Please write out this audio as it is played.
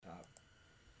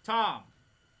Tom,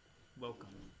 welcome.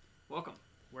 Welcome.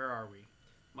 Where are we?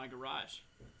 My garage.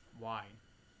 Why?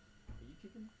 Are you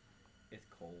kicking? It's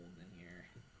cold in here.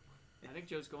 I think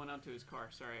Joe's going out to his car.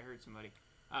 Sorry, I heard somebody.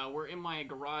 We're in my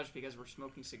garage because we're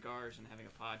smoking cigars and having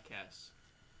a podcast.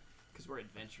 Because we're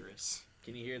adventurous.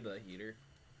 Can you hear the heater?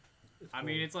 I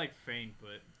mean, it's like faint,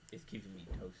 but... It's keeping me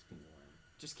toasty warm.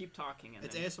 Just keep talking. And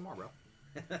It's then... ASMR, bro.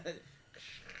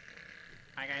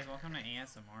 Hi guys, welcome to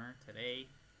ASMR. Today,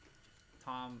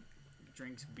 Tom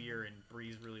drinks beer and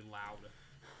breathes really loud.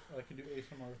 I can do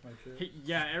ASMR with my shit.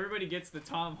 Yeah, everybody gets the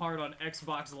Tom Hart on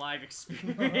Xbox Live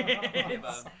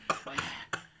experience.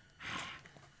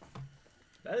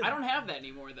 I don't have that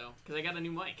anymore, though, because I got a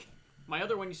new mic. My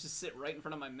other one used to sit right in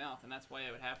front of my mouth, and that's why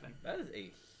it would happen. That is a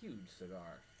huge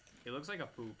cigar. It looks like a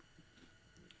poop.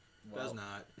 Well, Does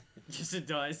not. Yes, it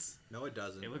does. No, it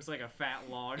doesn't. It looks like a fat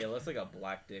log. It looks like a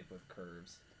black dick with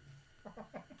curves.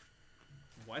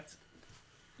 What?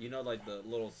 You know, like the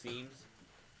little seams?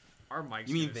 Our mic's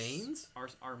You mean gonna veins? Our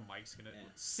mic's gonna... Yeah.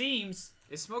 Seams?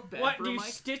 Is smoke bad What, for do a you mic?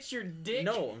 stitch your dick?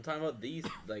 No, I'm talking about these,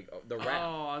 like, the wrap.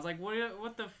 Oh, I was like,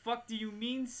 what the fuck do you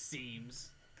mean seams?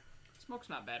 Smoke's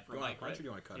not bad for Do a you want mic, to punch right? or do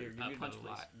you want to cut Here, it? give me punch, the,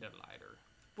 please. the lighter.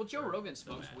 Well, Joe Or Rogan the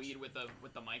smokes match. weed with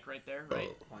the mic right there, right?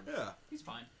 Yeah. He's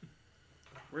fine.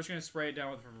 We're just gonna spray it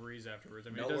down with Febreze afterwards.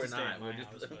 I mean, No, it we're doesn't stay not. at my We're house,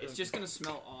 just- but- It's just gonna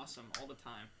smell awesome all the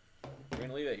time. We're going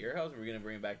to leave it at your house, or we're going to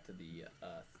bring it back to the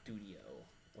studio,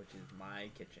 which is my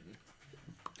kitchen.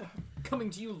 Coming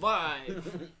to you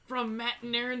live from Matt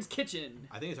and Aaron's kitchen.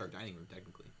 I think it's our dining room,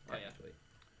 technically. Oh, yeah. Technically.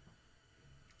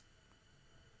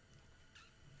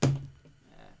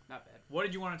 Not bad. What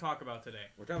did you want to talk about today?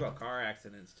 We're talking about car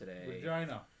accidents today.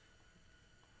 Vagina.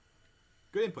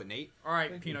 Good input, Nate. All right,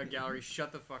 Thank Peanut you. Gallery,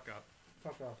 shut the fuck up.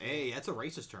 Fuck off. Hey, that's a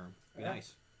racist term. Be Yeah.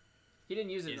 nice. He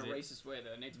didn't use it Is in a it? racist way,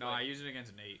 though. Nate's No, white. I use it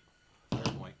against Nate.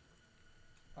 Fair point.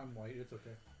 I'm white. It's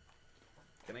okay.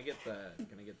 Can I get that?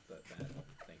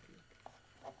 Thank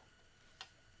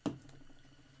you.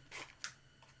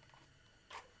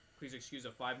 Please excuse a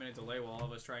 5-minute delay while all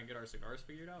of us try and get our cigars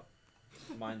figured out.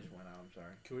 Mine just went out, I'm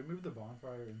sorry. Can we move the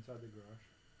bonfire inside the garage?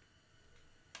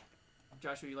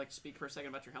 Josh, would you like to speak for a second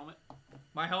about your helmet?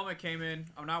 My helmet came in.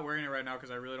 I'm not wearing it right now because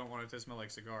I really don't want it to smell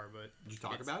like cigar, but... Did you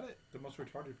talk It's- about it? The most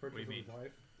retarded purchase you of mean? his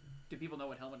life. Do people know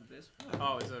what helmet it is?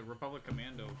 Oh, it's a Republic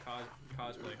Commando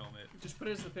cosplay helmet. Just put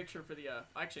it as the picture for the,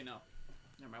 actually, no.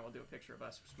 Never mind, we'll do a picture of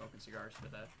us smoking cigars for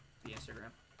the Instagram.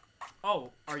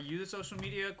 Oh, are you the social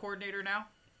media coordinator now?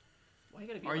 Why you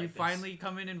gotta be Are like you this? finally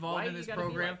coming involved Why in you this gotta be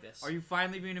program? like this? Are you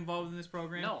finally being involved in this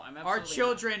program? No, I'm Our absolutely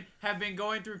children have been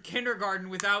going through kindergarten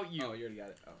without you. Oh, you already got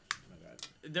it. Oh, my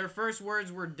God. Their first words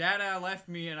were, "Dada left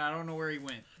me and I don't know where he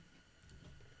went."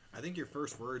 I think your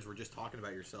first words were just talking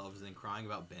about yourselves and then crying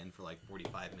about Ben for like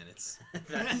 45 minutes.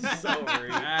 That's so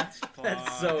rude. That's fucked.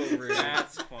 That's so rude.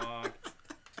 That's fucked.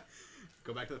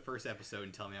 Go back to the first episode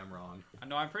and tell me I'm wrong.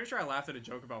 No, I'm pretty sure I laughed at a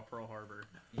joke about Pearl Harbor.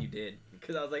 You did.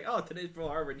 Because I was like, oh, today's Pearl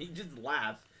Harbor. And he just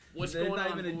laughed. What's It's going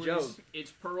not on, even a boys? joke.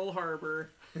 It's Pearl Harbor.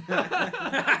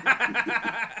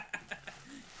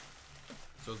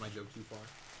 So is my joke too far?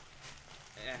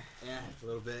 Eh, Yeah, a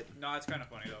little bit. No, it's kind of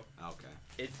funny though. Okay.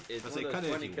 it's Let's one say of cut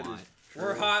those it if funny you 'cause want. it's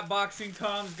We're true. hotboxing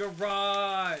Tom's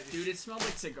garage. Dude, it smelled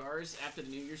like cigars after the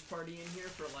New Year's party in here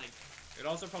for like... It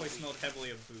also probably smelled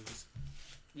heavily of booze.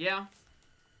 Yeah,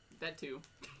 that too.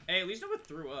 Hey, at least no one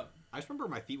threw up. I just remember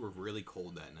my feet were really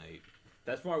cold that night.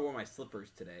 That's why I wore my slippers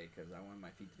today, because I wanted my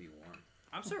feet to be warm.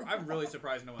 I'm really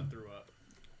surprised no one threw up.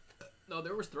 No,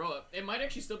 there was throw up. It might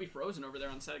actually still be frozen over there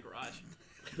on the side of the garage.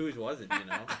 Whose was it, you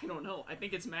know? I don't know. I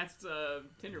think it's Matt's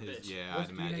Tinder bitch. Yeah, What's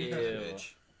I'd imagine the it's name? a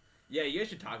bitch. Yeah, you guys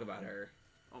should talk about her.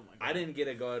 Oh my god. I didn't get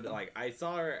a good, like, I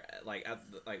saw her, like,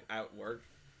 at work,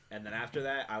 and then after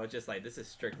that, I was just like, this is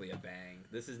strictly a bang.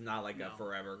 This is not, like, No. a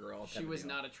forever girl She type of was deal.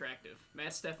 not attractive.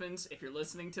 Matt Steffens, if you're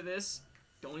listening to this,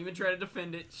 don't even try to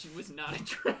defend it. She was not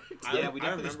attractive. Yeah, we I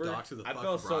definitely just remember, doxed who the I fuck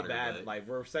felt so brought her, bad, but- like,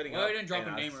 we're setting Well, up. I didn't drop and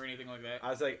a I name was- or anything like that.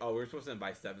 I was like, oh, we're supposed to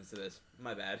invite Stebbins to this.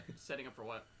 My bad. Setting up for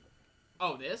what?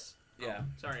 Oh, this? Yeah. Oh,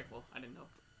 sorry. Well, I didn't know.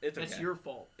 It's okay. That's your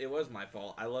fault. It was my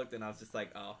fault. I looked and I was just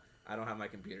like, oh, I don't have my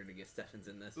computer to get Stephens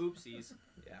in this. Oopsies.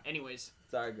 Yeah. Anyways,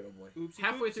 Sorry, good old boy. Oopsie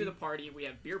halfway doopsie. through the party, we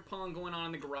have beer pong going on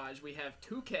in the garage. We have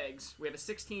 2 kegs. We have a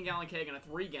 16-gallon keg and a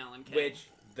 3-gallon keg. Which,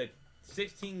 the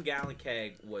 16-gallon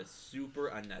keg was super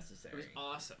it unnecessary. was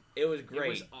awesome. It was great,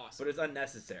 was awesome. but it's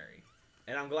unnecessary.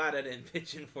 And I'm glad I didn't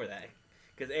pitch in for that.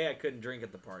 Because, A, I couldn't drink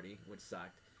at the party, which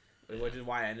sucked. Which is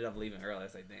why I ended up leaving early. I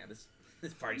was like, damn, this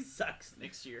party sucks.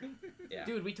 Next year. Yeah.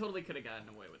 Dude, we totally could have gotten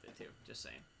away with it, too. Just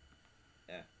saying.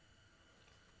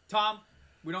 Tom,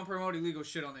 we don't promote illegal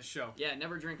shit on this show. Yeah,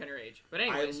 never drink underage. But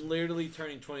anyways, I'm literally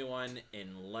turning 21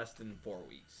 in less than 4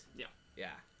 weeks.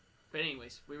 Yeah. But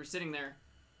anyways, we were sitting there,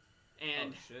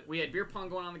 and Oh, shit. we had beer pong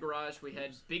going on in the garage. We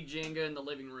had big Jenga in the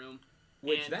living room.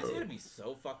 Which, And- that's gonna be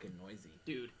so fucking noisy.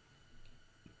 Dude,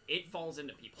 it falls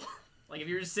into people. Like, if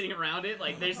you're just sitting around it,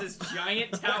 like, there's this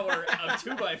giant tower of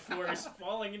 2x4s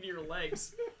falling into your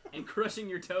legs and crushing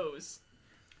your toes.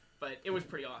 But it was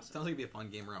pretty awesome. Sounds like it'd be a fun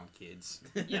game around kids.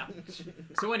 Yeah.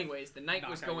 So anyways, the night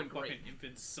Knock was out going your great. fucking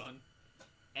infant's son.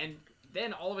 And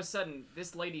then, all of a sudden,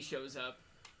 this lady shows up,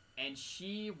 and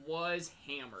she was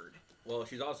hammered. Well,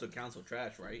 she's also council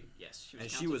trash, right? Yes, she was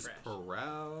And she council was trash.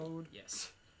 proud.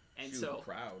 Yes. And she so, was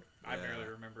proud. I Yeah. barely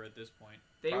remember at this point.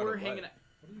 they proud were of what? hanging out.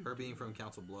 Her being from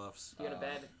Council Bluffs. You got a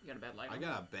bad light on I it?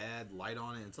 got a bad light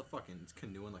on it. It's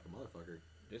canoeing like a motherfucker.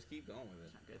 Just keep going with it.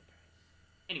 It's not good.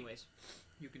 Anyways,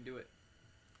 You can do it.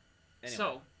 Anyway.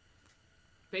 so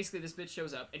basically this bitch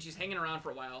shows up and she's hanging around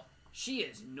for a while. She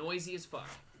is noisy as fuck.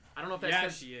 I don't know if that's Yeah,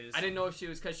 'cause- she is. I didn't know if she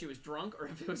was because she was drunk or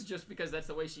if it was just because that's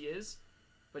the way she is,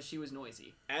 but she was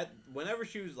noisy. Whenever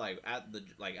she was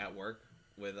at work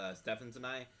with Stephens and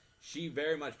I, she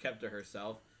very much kept to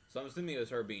herself. So I'm assuming it was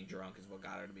her being drunk is what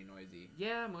got her to be noisy,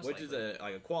 Yeah, most which likely. is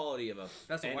a quality of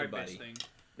That's a white anybody. bitch thing.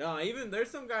 No, even there's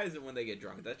some guys that when they get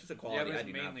drunk, that's just a Yeah, quality but I it's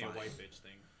do not mainly a find. white bitch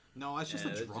thing. No, it's just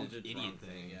Yeah, a it's drunk just a idiot drunk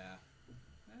thing. Yeah.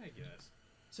 I guess.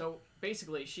 So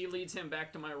basically, she leads him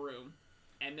back to my room,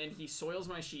 and then he soils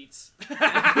my sheets.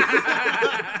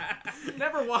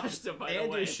 Never washed them, by the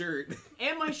And way. your shirt.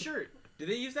 And my shirt. Did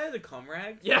they use that as a cum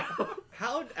rag? Yeah.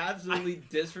 How absolutely I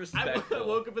disrespectful.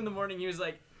 woke up in the morning. He was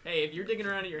like, "Hey, if you're digging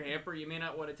around in your hamper, you may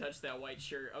not want to touch that white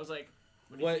shirt." I was like,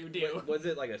 "What did you do?" Was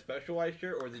it like a special white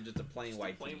shirt or was it just a plain Just a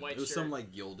white plain tee? white It was shirt. some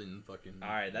like Gildan fucking. All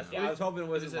right, that's yeah. what I was hoping it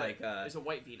wasn't It was like. a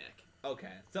white V-neck.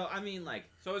 Okay, so I mean like.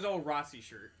 So it was old Rossi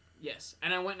shirt. Yes,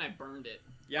 and I went and I burned it.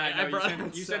 Yeah, Like, I know. brought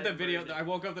it You sent the outside, video. burned it. I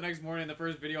woke up the next morning and the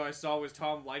first video I saw was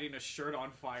Tom lighting a shirt on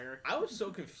fire. I was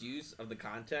so confused of the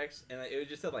context, and it was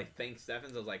just said like "Thanks,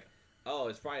 Stephens." I was like, "Oh,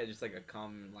 it's probably just like a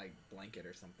cum like blanket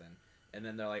or something." And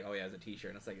then they're like, "Oh yeah, it's a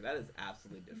T-shirt." And it's like that is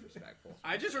absolutely disrespectful.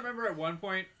 I just remember at one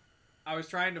point, I was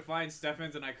trying to find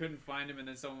Stephens and I couldn't find him, and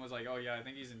then someone was like, "Oh yeah, I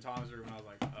think he's in Tom's room." And I was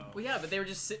like, "Oh." Well, yeah, but they were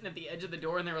just sitting at the edge of the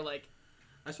door and they were like,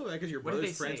 I feel bad because your What did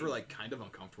brother's they friends say? were like kind of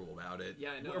uncomfortable about it.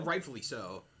 Yeah, I know. Well, rightfully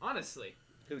so. honestly,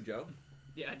 Who, Joe?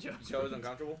 yeah, Joe. Joe was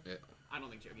uncomfortable. I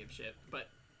don't think Joe gives a shit, but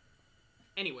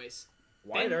anyways,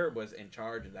 White Then- Herb was in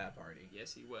charge of that party.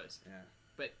 yes, he was.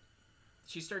 Yeah.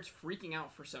 She starts freaking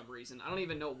out for some reason. I don't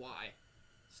even know why.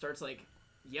 Starts like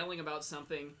yelling about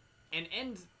something,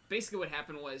 and basically what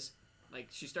happened was like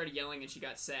she started yelling and she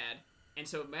got sad, and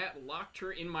so Matt locked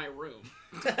her in my room.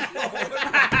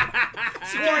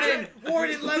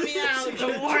 Warden, let me out!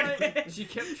 She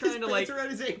kept trying to like. around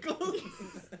his ankles.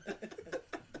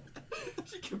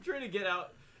 She kept trying to get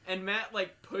out, and Matt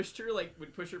like pushed her, like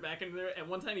would push her back into there. And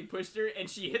one time he pushed her, and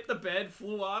she hit the bed,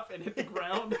 flew off, and hit the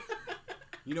ground.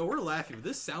 You know, we're laughing, but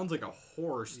this sounds like a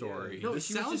horror story. No, this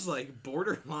she was sounds just- like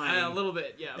borderline. A little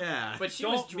bit, yeah. Yeah. But she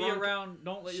Don't was be drunk. around.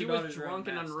 Don't let She your was daughters drunk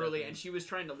and around Matt, unruly, Stephens. and she was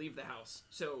trying to leave the house.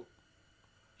 So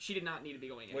she did not need to be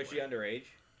going anywhere. Was she underage?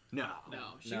 No. No,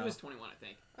 she No. was 21, I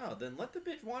think. Oh, then let the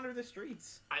bitch wander the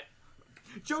streets.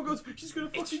 Joe goes, she's gonna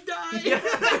fucking die.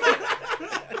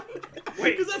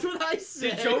 Wait, Because that's what I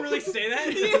said. did Joe really say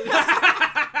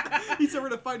that? He said we're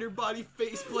gonna find her body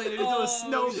face planted into a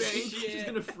snowbank. She's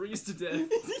gonna freeze to death.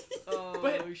 Oh,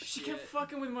 But she kept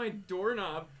fucking with my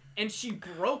doorknob, and she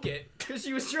broke it because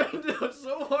she was trying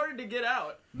so hard to get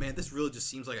out. Man, this really just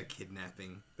seems like a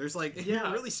kidnapping. There's like, Yeah.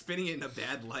 you're really spinning it in a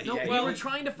bad light. No, Yeah, we well, were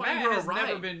trying to find Matt her a has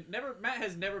ride. Matt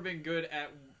has never been good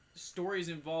at stories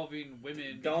involving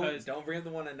women. Don't because bring up the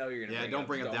one I know you're gonna. Yeah, bring don't up.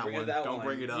 bring up that one. Don't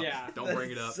bring it up. Yeah. Don't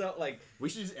bring it up. So like, We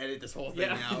should just edit this whole thing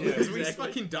Yeah. out. Yeah, Because we exactly.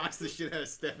 fucking doxed the shit out of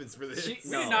Stephens for this. She- we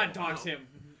No, did not dox no. him.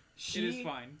 She, It is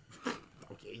fine.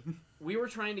 Okay. We were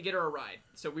trying to get her a ride,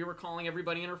 so we were calling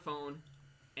everybody on her phone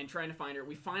and trying to find her.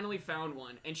 We finally found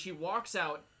one, and she walks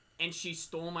out and she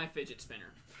stole my fidget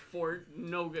spinner for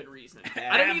no good reason.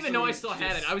 I didn't even know I still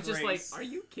had it. I was just like, Disgrace. "Are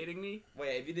you kidding me?"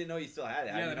 wait, if you didn't know you still had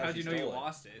it, Yeah, then how'd you know you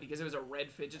lost it? Because it was a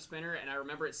red fidget spinner, and I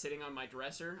remember it sitting on my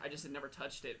dresser. I just had never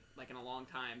touched it like in a long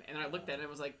time, and then I looked at it and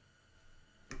was like,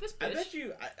 "This I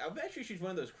bitch." bet you she's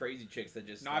one of those crazy chicks that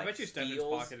just No, like, I bet you Stephens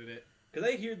steals. pocketed it. Because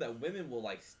I hear that women will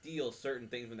like steal certain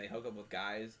things when they hook up with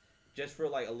guys, just for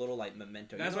like a little like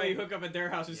memento. That's know? why you hook up at their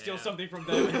house and steal Yeah. something from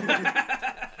them.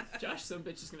 Josh, some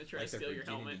bitch is gonna try Like to their steal your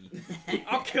helmet. virginity.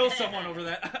 I'll kill someone over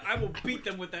that. I will beat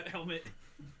them with that helmet.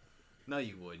 No,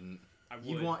 you wouldn't. I would.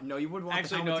 You would want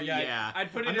Actually, the no, helmet to, yeah.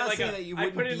 I'd put it I'm in not like saying that you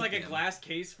I'd put it in wouldn't like a beat them. glass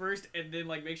case first, and then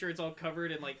like make sure it's all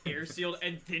covered and like air sealed,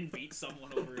 and then beat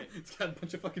someone over it. It's got a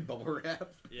bunch of fucking bubble wrap.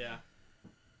 Yeah.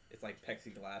 It's like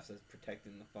plexiglass that's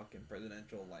protecting the fucking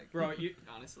presidential like. Bro,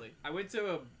 Honestly. I went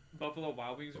to a Buffalo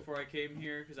Wild Wings before I came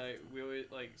here because we always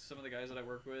like some of the guys that I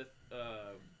work with.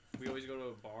 We always go to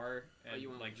a bar and you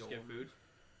went like with just Joel. get food.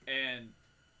 And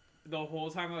the whole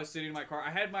time I was sitting in my car,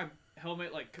 I had my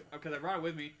helmet like because I brought it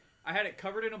with me. I had it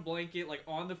covered in a blanket, like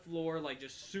on the floor, like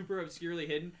just super obscurely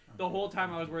hidden. The whole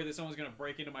time I was worried that someone was gonna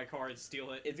break into my car and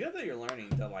steal it. It's good that you're learning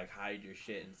to like hide your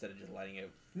shit instead of just letting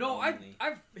it. No, roamingly-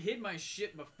 I've hid my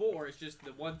shit before. It's just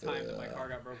the one time that my car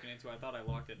got broken into, I thought I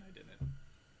locked it and I didn't.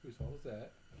 Whose fault was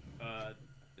that?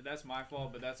 That's my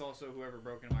fault, but that's also whoever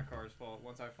broke into my car's fault.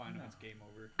 Once I find him, it's game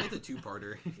over. It's a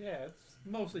two-parter. Yeah, it's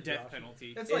mostly Death Josh.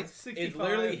 penalty. It's like It's 65,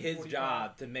 literally his 45.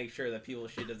 job to make sure that people's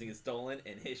shit doesn't get stolen,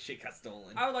 and his shit got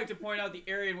stolen. I would like to point out the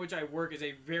area in which I work is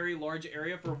a very large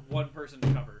area for one person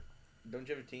to cover. Don't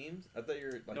you have teams? I thought you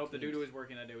were like. Nope, the dude teams. who was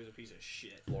working that day was a piece of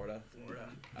shit. Florida.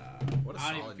 What a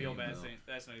I don't solid even feel name, bad though. saying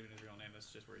that's not even his real name.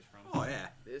 That's just where he's from. Oh yeah.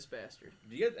 This bastard.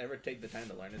 Do you guys ever take the time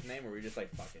to learn his name, or were you just like,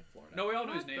 fuck it, Florida? No, we all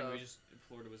know his What name. the- We just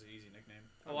Florida was an easy nickname.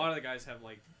 A lot of the guys have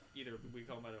like either we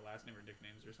call them by their last name or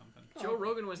nicknames or something. Joe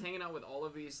Rogan was hanging out with all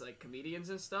of these like comedians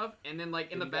and stuff, and then like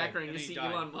in And the he died. background And you he see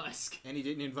died. Elon Musk. And he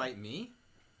didn't invite me.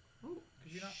 Oh,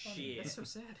 Because you're not funny. Shit. that's so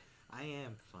sad. I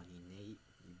am funny, Nate.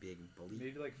 You big bully.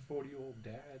 Maybe like 40-year-old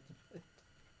dads.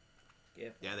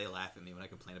 Yeah, they laugh at me when I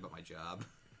complain about my job.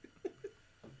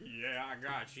 Yeah, I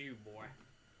got you, boy.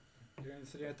 You're gonna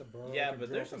sit at the bar. Yeah, like a but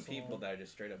girl there's some for salon. people that are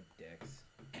just straight up dicks.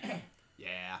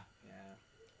 Yeah. Yeah,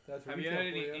 That's Have you retail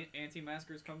had for any ya.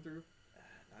 anti-maskers come through?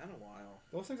 not in a while.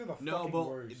 Those things are the No, fucking but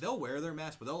worst. they'll wear their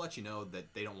mask, but they'll let you know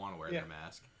that they don't want to wear Yeah. their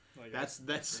mask. Like, That's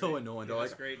great. so annoying. Yeah, They're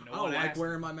that's like, great. No I don't one like asked.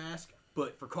 wearing my mask,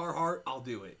 but for Carhartt, I'll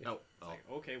do it. Oh, It's like,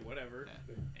 okay, whatever.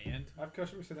 Yeah. And I have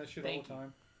customers say that shit Thank all the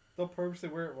time. They'll purposely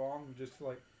wear it wrong just to,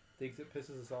 like thinks it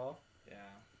pisses us off. Yeah.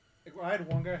 Like, I had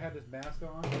one guy had his mask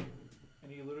on,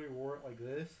 and he literally wore it like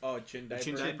this. Oh, chin diaper.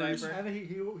 Chin Chin diapers. diaper. And then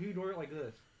he'd wear it like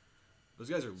this. Those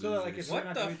guys are losers. So that, like, it's What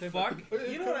not the gonna be fuck? but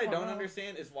You know what I come don't on.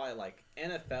 understand is why, like,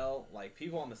 NFL, like,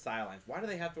 people on the sidelines, why do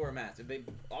they have to wear masks? If they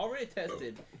already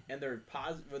tested and they're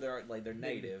positive, or they're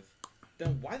negative,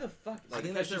 then why the fuck? I Like, think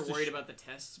Because that's they're just to worried sh- about the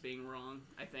tests being wrong,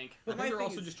 I think. I But think my they're thing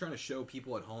also is- just trying to show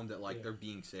people at home that like Yeah. they're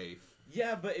being safe.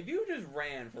 yeah, but if you just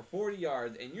ran for 40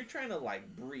 yards and you're trying to,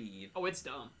 like, breathe, Oh, it's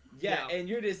dumb. yeah, and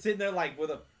you're just sitting there, like, with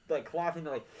a, like, coughing,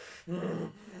 like,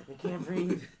 I can't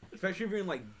breathe. Especially if you're in,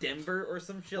 like, Denver or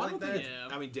some shit Well, like I don't that. think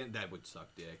Yeah. I mean, that would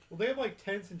suck, dick. Well, they have like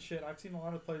tents and shit. I've seen a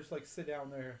lot of players like sit down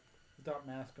there without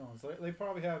mask on. So they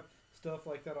probably have stuff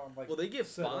like that on like. Well, they get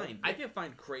set up. fined. They get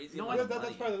fined crazy No, amount of That's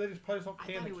money. probably they just probably don't I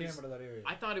pan thought the it was- camera to that area.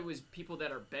 I thought it was people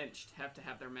that are benched have to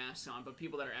have their masks on, but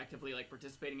people that are actively like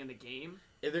participating in the game.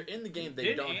 If they're in the game, they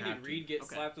didn't don't Andy have to. Reid get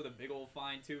Okay. slapped with a big old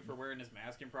fine too for wearing his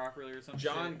mask improperly or something?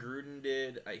 John Gruden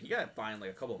did. He got fined like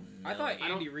a couple million. I thought I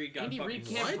don't- Andy Reid got Andy fucking. Reid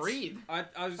can't What? breathe. I was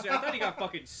gonna say, I thought he got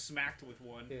fucking smacked with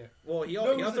one. Yeah. Well, he No,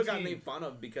 it was also the got team. made fun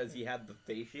of because he had the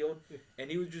face shield, Yeah.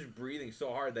 and he was just breathing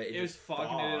so hard that It was just fucking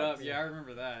fogged. it up. Yeah, I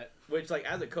remember that. Which, like,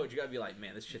 as a coach, you gotta be like,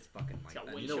 man, this shit's fucking He's like. got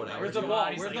You know what? windshield Where's wipers the on. ball?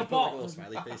 He's Where's like, the ball? Put a little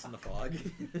smiley face in the fog.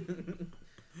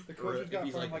 The Or coaches if got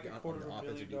he's fined like, like a on quarter the of a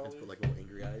offensive million defense, dollars. put like little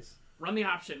angry eyes. Run the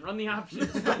option. Run the option.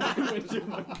 Windshield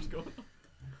wipers going on.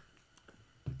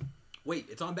 Wait,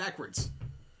 it's on backwards.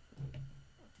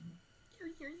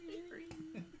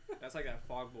 That's like that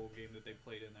fog bowl game that they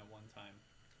played in that one time.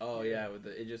 Oh yeah, with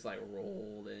it just like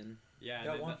rolled in. Yeah,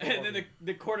 That and one then, and football then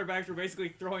the quarterbacks were basically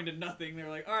throwing to nothing. They're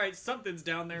like, all right, something's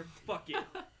down there. Fuck it.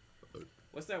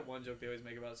 What's that one joke they always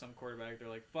make about some quarterback? They're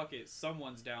like, fuck it,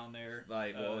 someone's down there.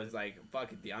 Like, well, it's like fuck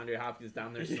it, DeAndre Hopkins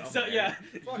down there somewhere. So, yeah.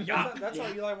 Fuck, Yeah. that's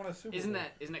how Eli won a Super Isn't Bowl.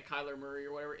 that Kyler Murray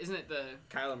or whatever? Isn't it the?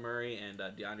 Kyler Murray and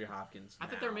DeAndre Hopkins. I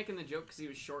thought they were making the joke because he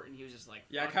was short and he was just like.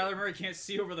 Yeah, fuck Kyler it. Murray can't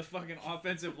see over the fucking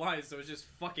offensive line, so it's just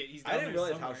fuck it. He's down I didn't there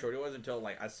realize how somewhere. short it was until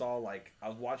like I saw like I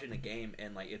was watching a game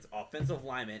and like it's offensive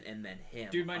lineman and then him.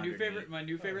 Dude, my new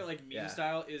underneath. favorite like meme Yeah.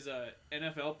 style is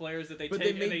NFL players that they But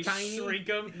take they and make they tiny- shrink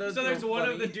them. That's So there's so one of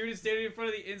funny. the dude is standing in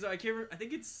front of the end zone. I can't remember. I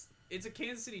think it's a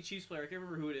Kansas City Chiefs player. I can't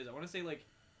remember who it is. I want to say like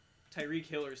Tyreek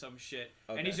Hill or some shit.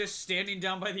 Okay. And he's just standing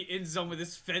down by the end zone with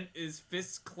his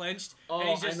fists clenched. Oh, and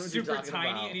he's I just know what you're super talking tiny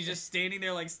about. and he's just standing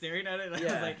there like staring at it. And I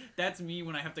Yeah. was like, that's me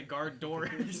when I have to guard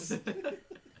doors.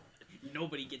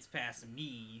 Nobody gets past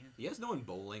me. You guys know in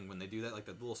bowling when they do that, like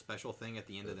the little special thing at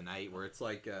the end of the night where it's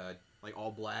like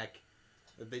all black.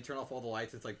 They turn off all the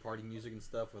lights. It's like party music and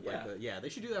stuff. With Yeah. they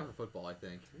should do that for football. I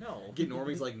think No. get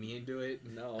normies like me into it.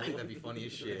 No. I think that'd be funny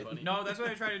as shit. Funny. No, that's what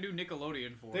I tried to do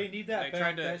Nickelodeon for. They need that They back.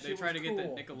 tried to That they shit tried to was get the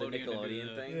cool. Nickelodeon, The Nickelodeon to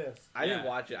do the, thing? Yes. I didn't Yeah.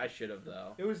 watch it. I should have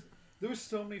though. It was There was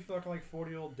so many fucking like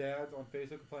 40-year-old dads on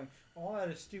Facebook complaining, all that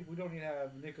is stupid. We don't need to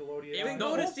have Nickelodeon. Even on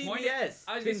go there." to whole point- CBS.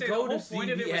 I was Then gonna say go the to whole point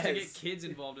of it was to CBS. get kids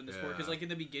involved in the sport because, Yeah. like in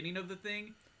the beginning of the thing,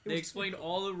 It they was explained stupid.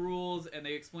 all the rules and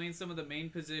they explained some of the main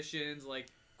positions like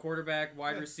quarterback,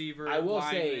 wide Yeah. receiver, I will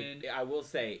lineman.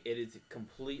 say, it is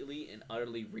completely and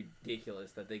utterly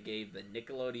ridiculous that they gave the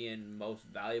Nickelodeon Most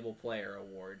Valuable Player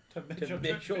award To to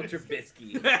Mitchell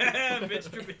Trubisky. Mitch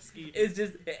Trubisky. It's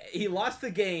just he lost the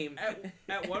game.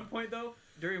 At one point though,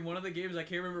 during one of the games, I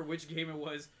can't remember which game it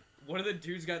was. One of the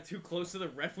dudes got too close to the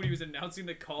ref when he was announcing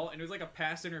the call, and it was like a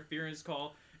pass interference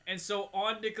call. And so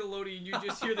on Nickelodeon, you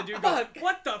just hear the dude go, Fuck.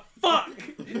 "What the fuck?"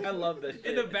 I love this shit.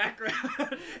 in the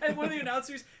background. And one of the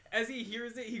announcers, as he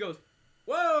hears it, he goes,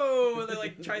 "Whoa!" And then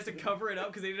like tries to cover it up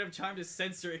because they didn't have time to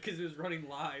censor it because it was running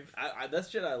live. That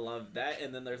shit I love that,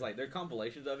 and then there's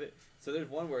compilations of it. So there's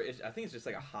one where I think it's just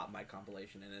like a hot mic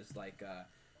compilation, and it's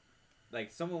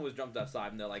like someone was jumped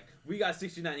outside, and they're like, "We got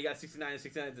 69, you got 69 and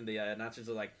 69," and the announcers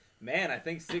are like, "Man, I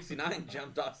think 69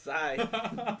 jumped offside."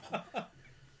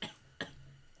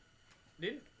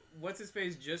 Didn't what's his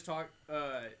face just talk?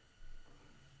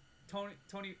 Tony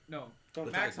no.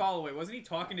 Tony Max Tyson. Holloway, wasn't he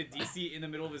talking to DC in the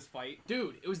middle of his fight?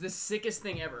 Dude, it was the sickest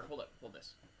thing ever. Hold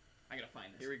this. I gotta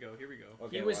find this. Here we go.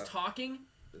 Okay, He was well, talking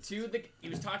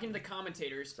to the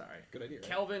commentators. Sorry. Good idea.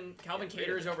 Right? Calvin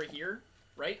Cater's over here,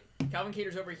 right? Calvin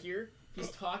Cater's over here. He's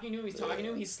talking to him.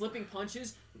 He's slipping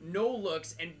punches, no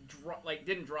looks, and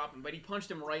didn't drop him, but he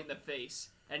punched him right in the face,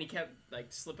 and he kept like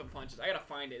slipping punches. I gotta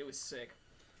find it. It was sick.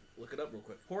 Look it up real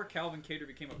quick. Poor Calvin Cater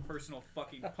became a personal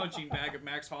fucking punching bag of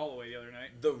Max Holloway the other night.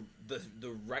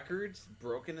 The records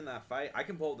broken in that fight. I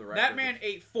can pull up the record. That man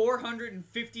ate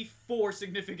 454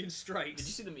 significant Did you strikes.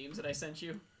 see the memes that I sent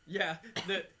you? Yeah,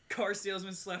 the car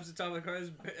salesman slaps the top of the car. This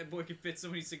bad boy can fit so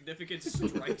many significant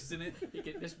strikes in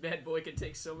it. This bad boy can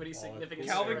take so many significant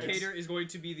Calvin strikes. Cater is going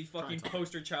to be the fucking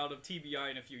poster child of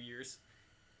TBI in a few years.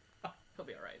 He'll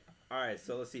be all right. All right,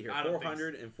 so let's see here. I don't think so.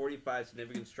 445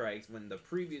 significant strikes when the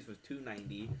previous was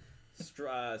 290.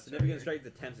 Significant strikes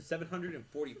attempts is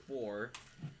 744.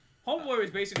 Homeboy was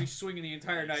basically swinging the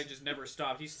entire night and just never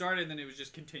stopped. He started and then it was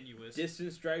just continuous.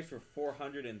 Distance strikes were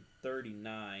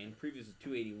 439. Previous was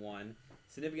 281.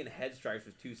 Significant head strikes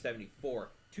was 274.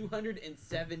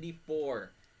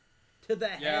 274 to the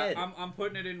head. I'm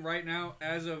putting it in right now.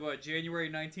 As of January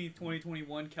 19th,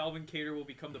 2021, Calvin Cater will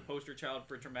become the poster child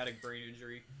for traumatic brain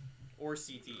injury, or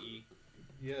CTE.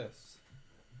 Yes.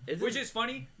 Which is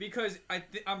funny because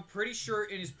I'm pretty sure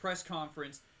in his press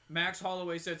conference, Max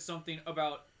Holloway said something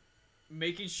about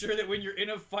making sure that when you're in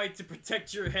a fight to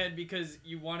protect your head because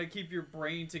you want to keep your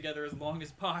brain together as long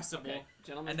as possible. Okay,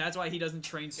 gentlemen. And that's why he doesn't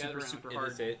train Gather super around. Is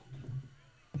hard. this it?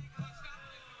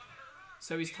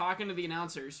 So he's talking to the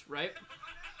announcers, right?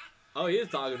 Oh, he is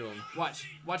talking to him. Watch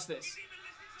this.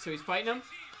 So he's fighting him.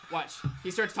 Watch.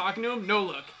 He starts talking to him. No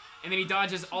look, and then he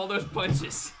dodges all those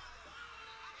punches.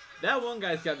 That one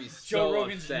guy's gotta be so Joe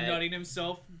Rogan's upset. nutting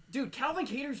himself. Dude, Calvin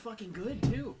Cater's fucking good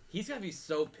too. He's gotta be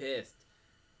so pissed.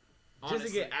 Just Honestly.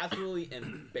 to get absolutely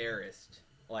embarrassed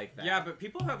like that. Yeah, but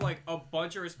people have like a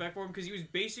bunch of respect for him because he was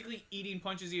basically eating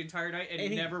punches the entire night and And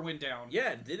he- never went down.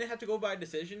 Yeah, didn't it have to go by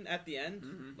decision at the end?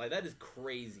 Mhm. Like, that is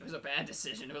crazy. It was a bad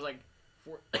decision. It was like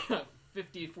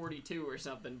 50-42 or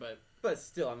something, but But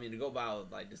still, I mean, to go by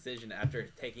like decision after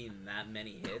taking that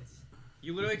many hits.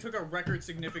 You literally took a record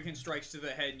significant strikes to the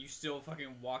head and you still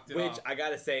fucking walked it Which, off. I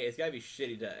gotta say, it's gotta be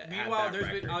shitty to have Meanwhile, that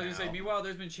record now.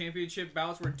 there's been championship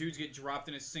bouts where dudes get dropped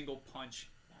in a single punch.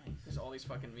 there's all these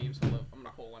fucking memes. Hold up, I'm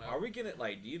gonna pull one out. Are we gonna,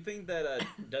 like, do you think that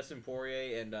Dustin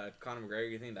Poirier and Conor McGregor,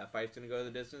 do you think that fight's gonna go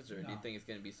the distance? Or do you No. think it's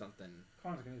gonna be something,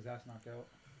 Connor's getting his ass knocked out.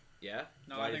 yeah?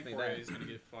 No, Why I do you think Poirier is that? gonna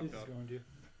get He's fucked up. going to.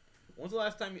 When's the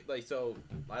last time,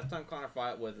 last time Conor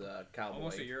fought with Cowboy?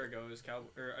 Almost a year ago,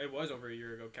 it was over a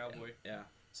year ago, Cowboy. Yeah.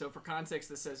 So for context,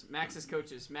 this says Max's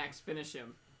coaches. Max finish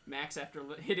him. Max after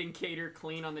hitting Cater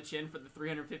clean on the chin for the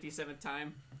 357th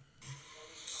time.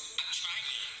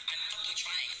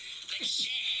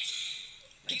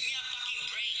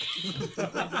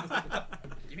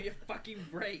 Give me a fucking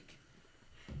break.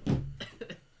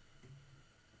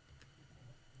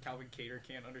 Calvin Cater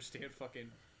can't understand fucking.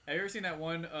 Have you ever seen that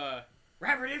one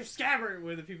Rapper Dip Scabbard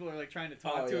where the people are like trying to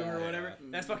talk Oh, to him yeah, or yeah. whatever?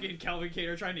 That's fucking Calvin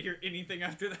Cater trying to hear anything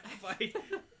after that fight.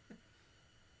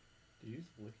 Do you just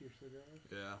lick your cigar?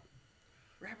 Yeah.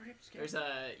 Rapper Dip Scabbard. There's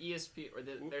a ESP or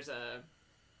there's a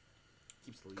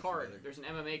Keeps the leaves card. together. There's an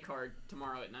MMA card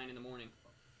tomorrow at 9 in the morning.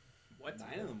 What? 9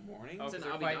 in the morning? Oh, It's 'cause in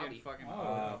they're Abu fighting in Dhabi. fucking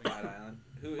Oh. Flat Island.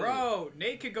 Who is it? Bro,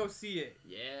 Nate could go see it.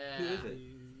 Yeah. Who is it?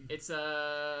 It's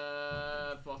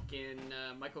fucking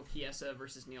Michael Chiesa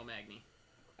versus Neil Magny.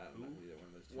 I don't know who either one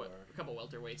of those two What? A couple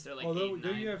welterweights. They're like Oh, 8,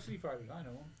 they're 9. UFC fighters. I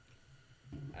know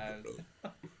them.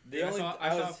 are. I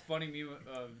saw a funny meme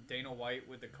of Dana White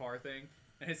with the car thing,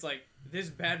 and it's like, this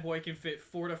bad boy can fit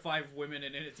 4 to 5 women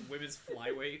in it. It's women's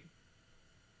flyweight.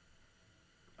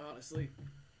 Honestly,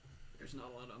 there's not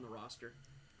a lot on the roster.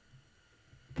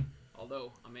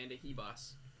 Although Amanda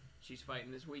Hebos, she's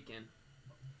fighting this weekend.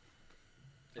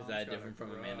 Is Tom's that got a different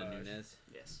from Amanda crush. Nunez?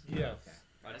 Yes, Yes. Okay.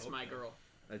 I that's hope my so. girl.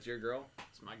 That's your girl?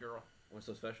 It's my girl. What's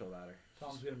so special about her?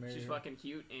 Tom's gonna marry She's her. fucking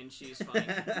cute and she's funny.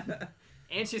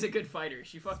 And she's a good fighter.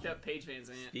 She fucked up Paige Van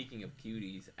Zandt. Speaking of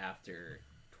cuties, after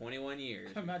 21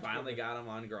 years, we Imagine finally that. got him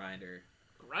on Grinder.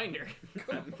 Grinder.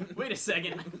 Wait a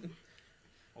second.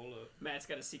 Hold up. Matt's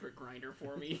got a secret grinder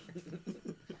for me.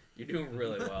 You're doing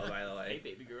really well, by the Hey, way.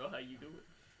 baby girl, how you doing?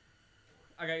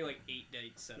 I got like 8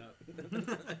 dates set up.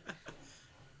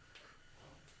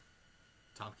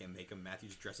 Tom can make him. Matthew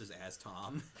just dresses as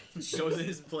Tom. Shows it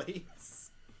his place.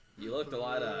 You looked a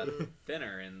lot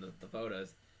thinner in the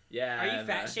photos. Yeah. Are you and,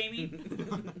 fat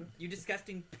shaming? You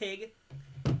disgusting pig.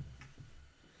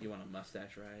 You want a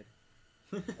mustache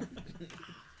ride?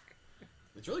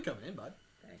 It's really coming in, bud.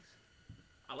 Thanks.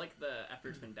 I like the after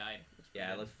it's been dyed. Looks pretty Yeah,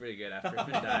 it good. looks pretty good after it's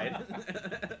been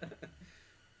dyed.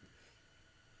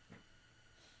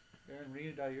 Aaron, we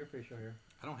need to dye your facial hair.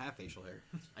 I don't have facial hair.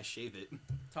 I shave it.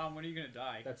 Tom, when are you gonna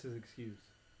die? That's his excuse.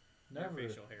 Your Never.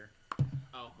 facial hair.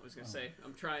 Oh, I was gonna say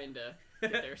I'm trying to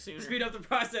get there sooner. Speed up the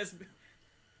process.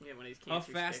 Yeah, one of these How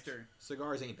cancer faster?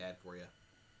 Cigars ain't bad for you.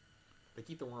 They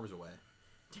keep the worms away.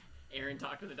 sticks. Aaron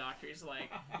talked to the doctor. He's like,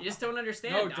 you just don't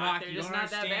understand, No, doc. doc, They're you just don't not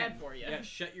that understand. bad for you. Yeah,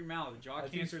 shut your mouth. Jaw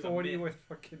Like cancer he's is 40 a myth. with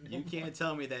fucking. You can't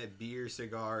tell me that beer,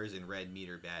 cigars, and red meat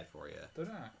are bad for you. They're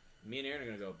not. Me and Aaron are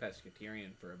gonna go pescatarian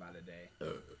for about a day.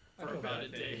 I For feel about bad. a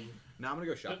day. Now I'm gonna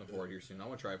go shopping for it here soon. I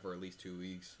want to try it for at least 2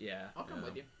 weeks. Yeah. I'll come Yeah.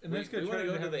 with you. And We, let's go we try want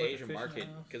to go to have, the like, a Asian fish in market the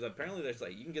house. because apparently there's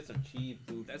like you can get some cheap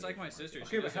food. That's from like the my Asian sister. market.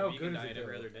 She Okay, does but a how vegan good is diet it,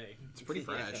 every though? other day. It's pretty Yeah.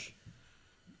 fresh.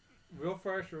 Real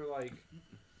fresh or like.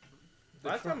 the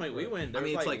Last time truck we roast? went, I there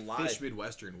mean, was it's like live. fish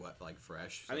Midwestern, like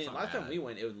fresh. so I it's mean, not last time bad. we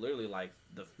went, it was literally like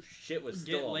the shit was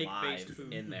Get still lake-based alive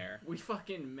food. in there. We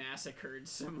fucking massacred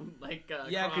some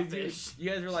Yeah, crawfish. because you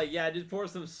guys were like, yeah, just pour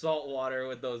some salt water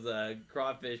with those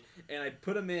crawfish, and I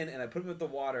put them in, and I put them with the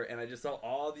water, and I just saw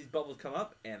all these bubbles come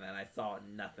up, and then I saw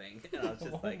nothing, and I was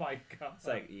just Oh like, my god. it's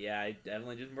like, yeah, I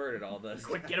definitely just murdered all those.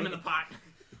 Quick, get them in the pot.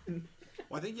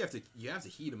 Well, I think you have to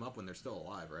heat them up when they're still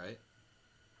alive, right?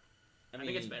 I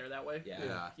think it's better that way.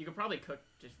 Yeah. You could probably cook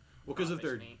just. Well, because if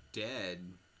crawfish they're meat. dead,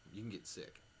 you can get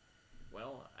sick.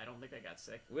 Well, I don't think I got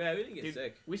sick. Yeah, we didn't get Dude,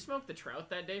 sick. We smoked the trout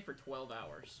that day for 12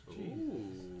 hours.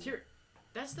 Ooh. Here,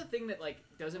 that's the thing that like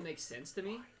doesn't make sense to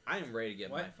me. I am ready to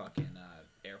get What? my fucking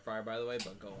air fryer, by the way,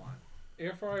 but go on.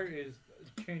 Air fryer is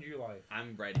change your life.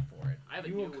 I'm ready for it. I have a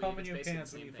You new will weave, come in it's your basically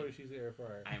pants the when same you thing. first use the air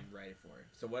fryer. I am ready for it.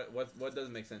 So what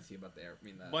doesn't make sense to you about the air? I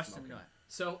mean the Busting smoking? nut.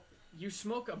 So you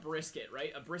smoke a brisket,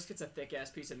 right? A brisket's a thick ass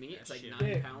piece of meat. It's like Shit. 9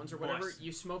 Thick. pounds or whatever. Bust.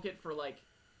 You smoke it for like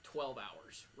 12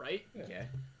 hours, right? Yeah. Okay.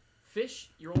 Fish,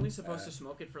 you're only supposed to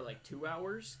smoke it for like 2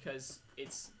 hours because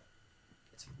it's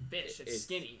fish. It's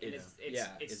skinny and it's- it's yeah,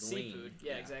 it's it's lean. seafood.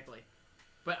 Yeah, Yeah. exactly.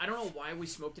 But I don't know why we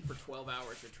smoked it for 12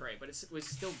 hours with Trey, but it was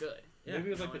still good. Yeah, Maybe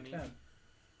it was you like know the what I mean? temp.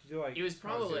 Did you like? It was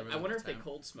probably. it was I wonder like if they 10.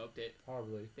 cold smoked it.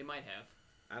 Probably. They might have.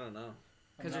 I don't know.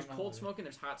 Because I'm there's not cold really- smoking,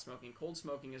 there's hot smoking. Cold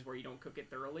smoking is where you don't cook it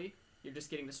thoroughly. You're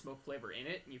just getting the smoke flavor in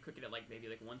it, and you cook it at like maybe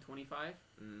like 125.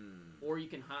 Or you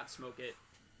can hot smoke it.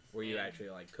 Where you And- actually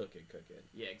like cook it.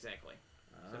 Yeah, exactly.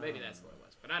 So maybe that's what it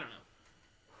was. But I don't know.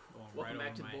 Going Welcome right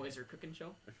back to over the my Boys head. Are Cooking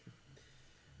Show.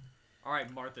 All right,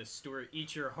 Martha Stewart,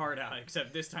 eat your heart out.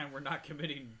 Except this time we're not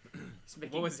committing. It's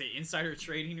making, What was it? Insider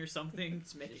trading or something?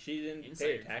 It's making, She didn't pay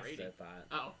Insider her taxes. trading. I thought.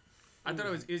 oh, I thought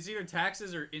it was either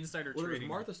taxes or insider Well, there's trading.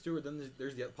 Martha Stewart, then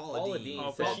there's the Paula, Paula Dean. Dean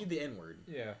Oh, So Paul- she's the N-word.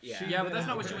 Yeah. Yeah. She Yeah, but did that's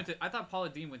not it. what she went to. I thought Paula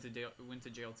Dean went to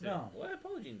jail too. No. What?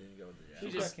 Paula Jean didn't go to jail. She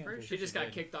She just got canceled. she just got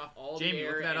did. kicked off all Jamie, the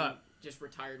air look that and up. just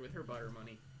retired with her butter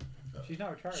money. She's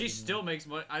not retired. She anymore. still makes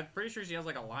money. I'm pretty sure she has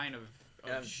like a line of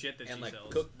And- shit that and she like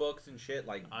sells. cookbooks and shit.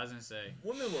 Like I was gonna say.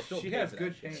 women will still. She pay has for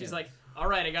good that shit. pay. She's like, all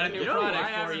right, I got a new You know who product I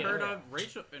for haven't you. heard of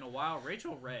Rachel in a while?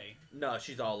 Rachel Ray. No,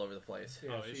 she's all over the place.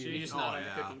 Yeah, Oh, is She's just Oh, not on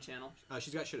yeah. the cooking channel.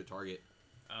 She's got shit at Target.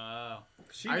 I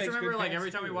She just makes remember good like pants,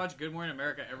 every time we too. watched Good Morning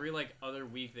America, every like other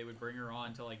week they would bring her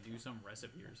on to like do some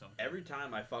recipe or something. Every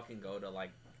time I fucking go to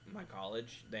like my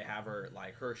college, they have her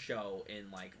like her show in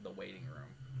like the waiting room.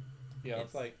 Yeah, It's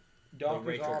it's like doctors'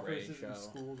 Rachel Ray offices show. and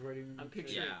schools waiting. I'm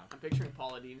picturing Yeah. I'm picturing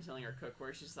Paula Dean telling her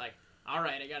cookware. She's like, all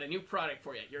right, I got a new product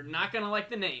for you. You're not gonna like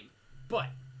the name, but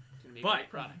it's gonna be a But- great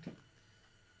product.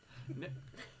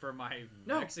 For my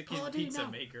No, Mexican Paula Deen, pizza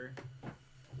no. maker.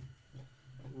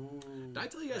 Ooh. I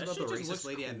tell you guys That about the shit just racist looks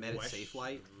lady I met at Safe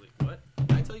Light? What?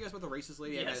 Did I tell you guys about the racist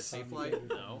lady I met at Yes. Safe Light?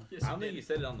 No. Yes, I you don't think did. you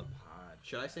said it on the pod.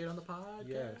 Should I say it on the pod?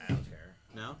 Yes. I don't care.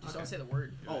 No? Just Okay. don't say the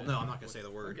word. Oh, no, I'm not going to say the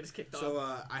We'll word. get us kicked So,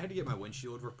 off. I had to get my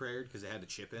windshield repaired because it had a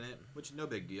chip in it, which no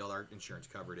big deal. Our insurance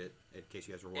covered it, in case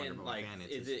you guys were wondering And about like, my is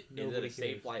finances. it Nobody a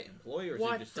Safe cares. Flight employee or is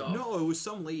What it just the- some? No, it was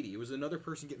some lady. It was another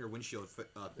person getting her windshield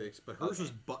fixed, but hers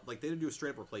was like they didn't do a straight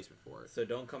up replacement for it. So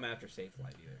don't come after Safe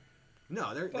Flight either.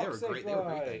 No, they Fuck were Safe great. They were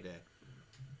great Flight. that day.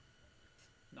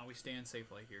 No, we stand safe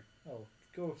like here. Oh,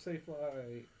 go Safe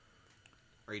Flight.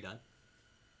 Are you done?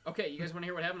 Okay, you guys want to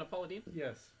hear what happened to Paula Dean?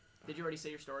 Yes. Did you already say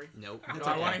your story? Nope. No, It's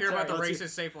I okay. want to hear about the Sorry. racist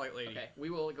safe light lady. Okay,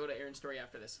 we will go to Aaron's story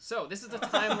after this. So, this is the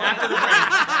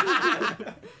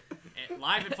timeline. And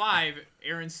live at 5,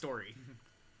 Aaron's story.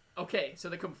 Okay, so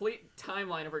the complete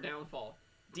timeline of her downfall.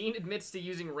 Dean admits to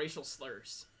using racial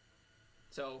slurs.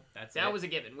 So, That's that it? was a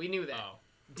given. We knew that. Oh.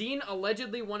 Dean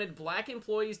allegedly wanted black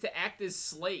employees to act as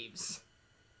slaves.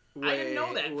 I didn't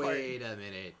know that part. Wait a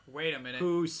minute. Wait a minute.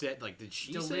 Who said, like, did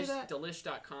she say that?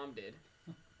 Delish.com did.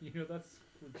 You know, that's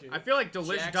legit. I feel like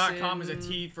Delish.com is a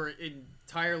Jackson- T for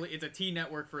entirely. It's a T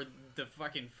network for the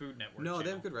fucking Food Network. No, they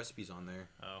channel. have good recipes on there.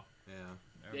 Oh, Yeah.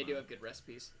 never They do mind. have good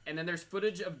recipes. And then there's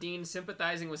footage of Dean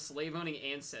sympathizing with slave-owning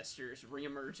ancestors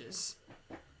reemerges.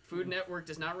 Food Network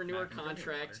does not renew her Mac and gravy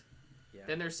contract. water. Yeah.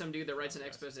 Then there's some dude that writes an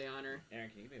expose on her. Aaron,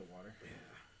 can you give me a water?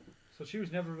 So she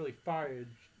was never really fired.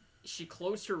 She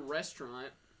closed her restaurant.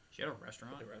 She had a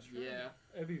restaurant. The restaurant? Yeah.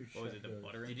 Every What was chef it? The does.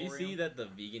 butter Did you Emporium? see that the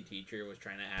vegan teacher was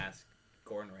trying to ask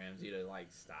Gordon Ramsay to like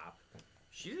stop?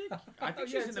 She's. I think Yeah,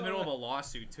 she's in it's the middle all of a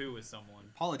lawsuit too with someone.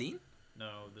 Paula Dean?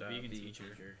 No, the vegan teacher.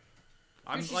 Dude,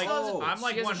 I'm she like, still has a- I'm she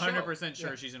like has a 100% show.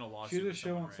 sure she's in a lawsuit. She did a with show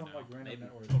someone on right some now. like random Maybe.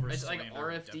 network. Over It's like slander,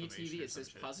 RFD defamation, TV. or It says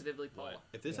some shit. positively Paula. But,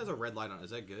 If this Yeah. has a red light on it,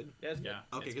 is that good? Yeah, it's yeah.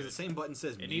 Okay, it's because the good. same button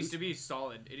says It mute. needs to be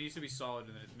solid. It needs to be solid,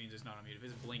 and it means it's not on mute. If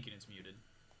it's blinking, it's muted.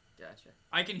 Gotcha.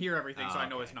 I can hear everything, so I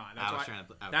know okay. it's not. I That's was why. trying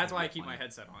to- I was That's trying why I to be keep my funny.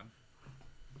 headset on.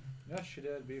 That shit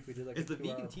would be if we did like Is a the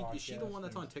 2-hour vegan teacher? Is she the podcast one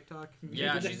that's and- on TikTok?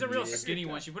 Yeah, did she's that a real vegan skinny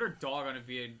diet. one. She put her dog on a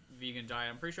vegan diet.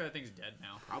 I'm pretty sure that thing's dead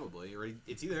now. Probably. Or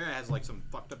it's either that or it has like some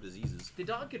fucked up diseases. The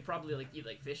dog could probably like eat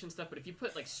like fish and stuff, but if you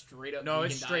put like straight up No,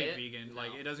 vegan it's straight diet, vegan. no.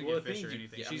 Like it doesn't Well, get the fish thing or is,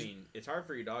 anything. yeah, I She's mean, it's hard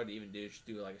for your dog to even just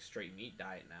do like a straight meat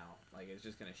diet now. Like it's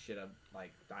just gonna shit up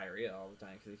like diarrhea all the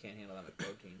time because it can't handle that much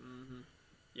protein. Mhm.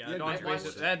 yeah, Yeah, that, dog's I watched-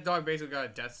 basically, that dog basically got a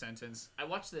death sentence. I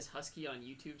watch this husky on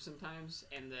YouTube sometimes,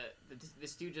 and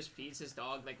this dude just feeds his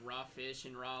dog like raw fish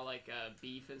and raw like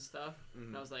beef and stuff.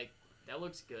 And I was like, that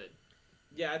looks good.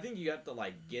 Yeah, I think you have to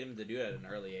like get them to do it at an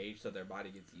early age so their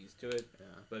body gets used to it. Yeah.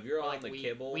 But if you're Or, on like the wean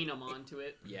kibble, them onto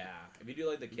it. yeah, if you do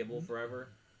like the kibble forever,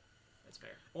 That's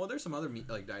fair. Well, there's some other meat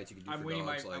like diets you can do I'm for weaning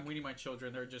dogs. I'm weaning my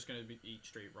children. They're just gonna eat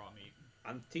straight raw meat.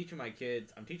 I'm teaching my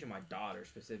kids. I'm teaching my daughter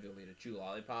specifically to chew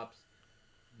lollipops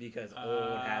because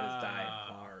old habits die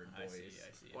hard, I boys. see.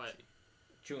 I see. What? I see.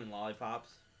 Chewing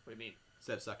lollipops. What do you mean?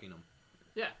 Instead of sucking them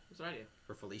Yeah, that's what I do.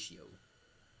 for fellatio.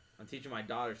 I'm teaching my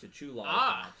daughters to chew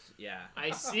lollipops. Yeah, I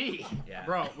see. yeah.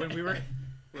 Bro, when we were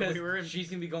in she's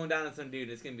gonna be going down on some dude.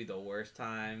 It's gonna be the worst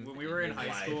time. when we were in his high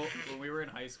life.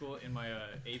 school, in my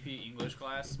AP English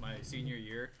class, my senior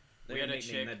year, They're we had gonna a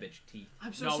nickname chick. that bitch Teeth.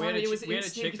 I'm so No, we sorry. had It was we had a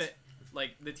chick instinct. that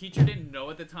like the teacher didn't know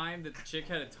at the time that the chick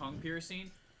had a tongue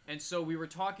piercing, and so we were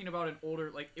talking about an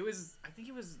older like it was I think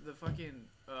it was the fucking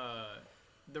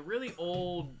the really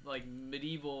old like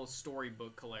medieval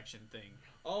storybook collection thing,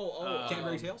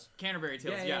 Canterbury Tales? Canterbury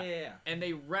Tales, Yeah. and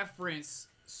they reference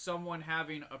someone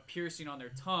having a piercing on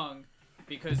their tongue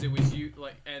because it was you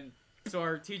like and so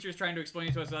our teacher's trying to explain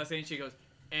it to us last day and she goes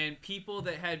and people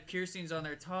that had piercings on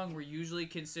their tongue were usually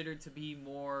considered to be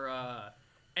more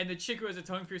and the chick who has a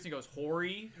tongue piercing goes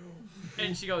hoary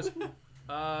and she goes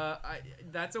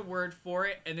that's a word for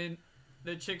it and then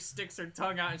the chick sticks her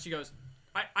tongue out and she goes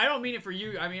I don't mean it for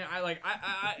you I mean I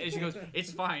and she goes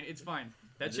it's fine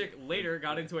that chick later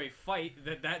got into a fight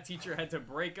that teacher had to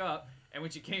break up. And when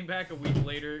she came back a week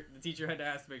later, the teacher had to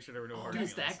ask to make sure there were no hard Dude,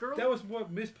 is feelings. that girl? That was what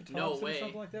Miss Patton No or way.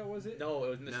 something like that, was it? No, it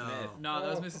was Miss No. Smith. No,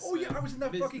 that was Mrs. Oh yeah, Smith. I was in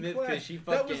that Miss fucking Smith, 'cause class. she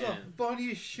That was the fucking-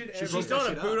 funniest shit ever. She broke still that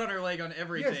had a shit boot up. on her leg on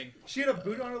everything. Yes, she had a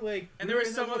boot on her leg. And We there were was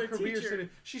in some that other little career teacher. center.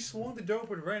 She swung the dope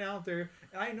and ran out there,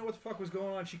 and I didn't know what the fuck was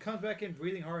going on. She comes back in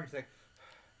breathing hard, and she's like,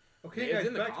 "Okay, It was guys,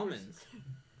 in the back to commons.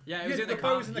 Yeah, it Yeah, was in the I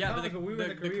thought it was commons. in the Yeah, but commons, but we were in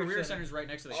the the career career center. center's right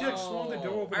next to the She like commons. swung the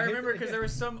door open. I and hit remember the- because there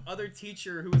was some other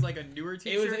teacher who was like a newer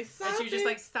teacher, It was like, and "Stop she was just it,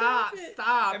 like, "Stop, stop it."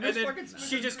 stop," And and Miss then fucking Smith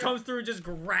she is just like- comes through and just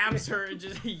grabs her and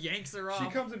just yanks her off.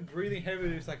 She comes in breathing heavy,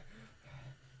 and it's like.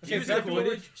 She was, back a to cool,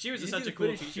 work. she was You such see a the cool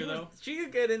footage? teacher though. She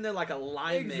could get in there like a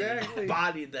lineman. Exactly.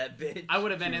 Bodied that bitch. I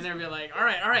would have been in there and be like, all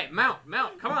right, mount,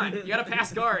 come on, you gotta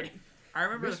pass guard. I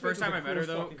remember the Michigan first was time the I met her coolest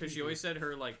though, fucking because she people. always said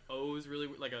her like O's really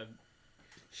like a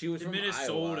She was from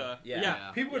Minnesota. Iowa. Yeah.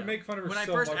 Yeah. People would Yeah. make fun of her when I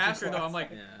so first much in asked her though, class.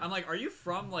 I'm like, are you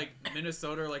from like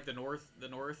Minnesota or like the north?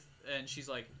 And she's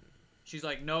like,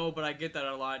 no, but I get that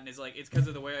a lot, and it's like it's because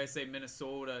of the way I say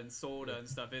Minnesota and soda and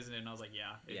stuff, isn't it? And I was like,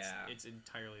 it's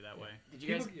entirely that way. Did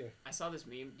you guys? People- yeah. I saw this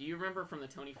meme. Do you remember from the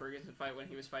Tony Ferguson fight when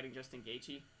he was fighting Justin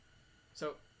Gaethje?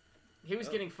 So, he was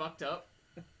getting fucked up,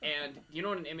 and you know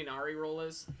what an Eminari roll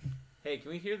is? Hey,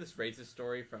 can we hear this racist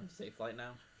story from Safe Flight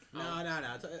now? No.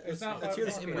 It's not Let's hear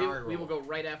this like- Eminari We will roll. go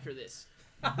right after this.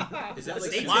 Is that like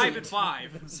Stay Live tuned. at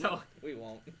 5. So, We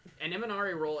won't. an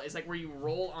Eminari roll is like where you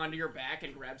roll onto your back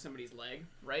and grab somebody's leg,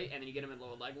 right? And then you get them in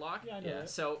low leg lock. Yeah, I know Yeah. that.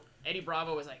 So Eddie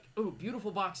Bravo was like, "Ooh, beautiful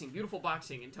boxing,"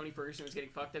 and Tony Ferguson was getting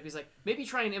fucked up. He's like, "Maybe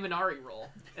try an Eminari roll."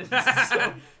 And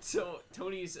so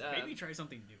Tony's Maybe try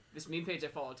something new. this meme page I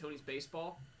follow, Tony's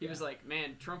Baseball. He was like,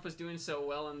 "Man, Trump was doing so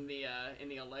well in the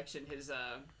election. His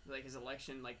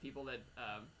election, like people that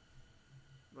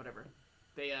whatever,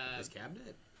 they his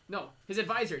cabinet? no, his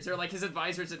advisors. They're like his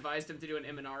advisors advised him to do an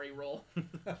Eminari roll."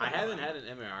 I haven't had an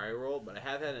MRI roll, but I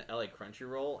have had an LA Crunchy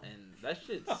roll, and that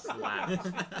shit slaps.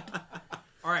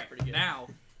 All right, pretty good. now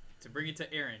to bring it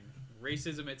to Aaron,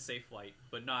 racism at Safe Flight,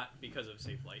 but not because of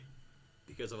Safe Flight.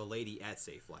 Because of a lady at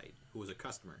Safe Flight who was a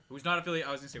customer. Who's not affiliated?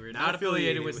 I was gonna say we're Not not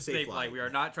affiliated with affiliated with Safe Flight. Safelight. We are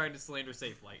not trying to slander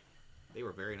Safe Flight. They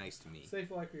were very nice to me.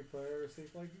 Safe like repair,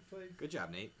 safe like replace. Good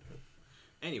job, Nate.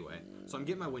 Anyway, so I'm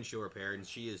getting my windshield repaired, and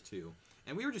she is too.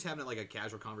 And we were just having like a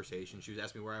casual conversation. She was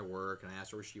asking me where I work, and I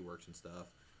asked her where she works and stuff.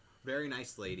 Very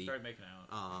nice lady. Started making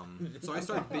out. So I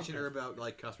started bitching her about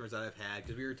like customers that I've had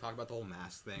because we were talking about the whole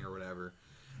mask thing or whatever.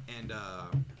 And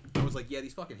I was like, yeah,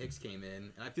 these fucking Hicks came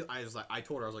in, and I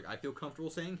told her I feel comfortable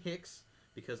saying Hicks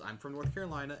because I'm from North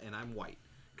Carolina and I'm white.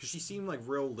 Because she seemed like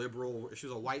real liberal. She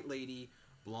was a white lady,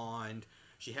 blonde.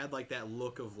 She had like that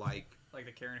look of like Like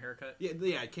the Karen haircut.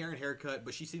 yeah, Karen haircut,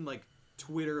 but she seemed like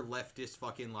Twitter leftist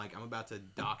fucking like I'm about to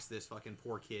dox this fucking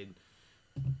poor kid.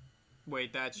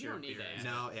 Wait, that's You your don't need beard. that.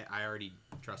 No, I already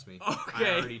trust me. Okay.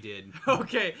 I already did.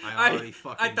 Okay. I already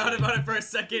fucking I thought did. about it for a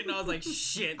second and I was like,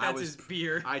 shit, I that's was- his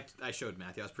beard. I showed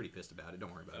Matthew. I was pretty pissed about it.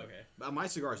 Don't worry about it. Okay. But my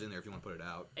cigar's in there if you want to put it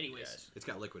out. Anyways, Yes. It's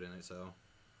got liquid in it, so.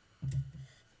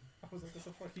 I was like, what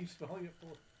the fuck are you smelling it for?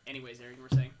 Aaron, you were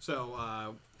saying. So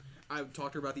I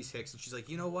talked to her about these Hicks, and she's like,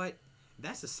 you know what?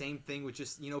 That's the same thing with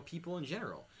just people in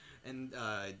general. And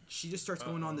she just starts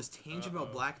going on this tangent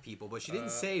about black people, but she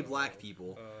didn't say black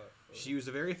people. She used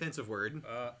a very offensive word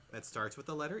that starts with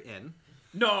the letter N.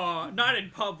 No, not in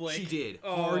public. She did.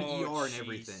 Oh, Hard ER and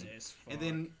everything. Jesus, And fuck.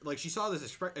 then, like, she saw this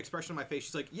expression on my face.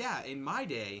 She's like, yeah, in my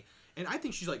day. And I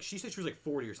think she said she was like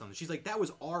 40 or something. She's like, that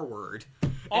was R word.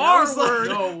 And I R was like- word.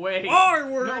 No way. R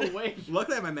word. No way.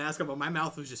 Luckily I had my mask on, but my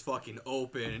mouth was just fucking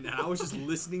open. And I was just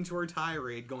listening to her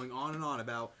tirade going on and on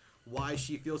about why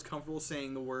she feels comfortable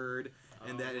saying the word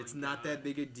and Oh that it's my not God. that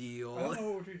big a I don't deal.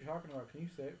 know what you're talking about. Can you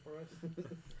say it for us?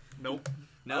 Nope.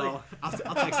 No, I'll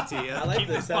text it to you. I like Keep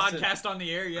the this podcast on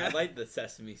the air, yeah. I like the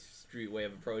Sesame Street way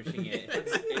of approaching it.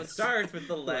 It starts with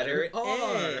the letter R.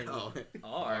 N. Oh,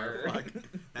 R. fuck.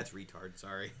 That's retard,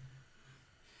 sorry.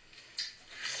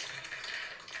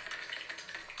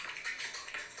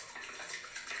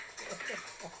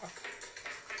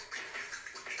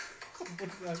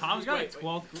 What's that? Tom's got Wait, a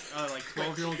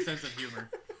 12-year-old sense of humor.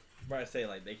 I'm about to say,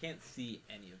 like, they can't see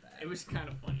any of that. It was kind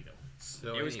of funny though.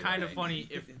 So It was anyway, kind of funny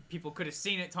if people could have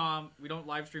seen it, Tom. We don't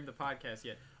live stream the podcast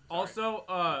yet. Also,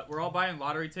 we're all buying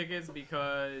lottery tickets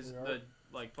because We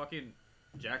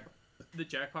are. the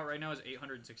jackpot right now is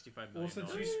 $865 million. Well,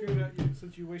 since you screwed up,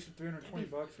 since you wasted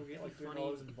 $320, we'll get like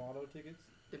 $3 in lotto tickets.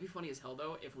 It'd be funny as hell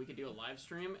though if we could do a live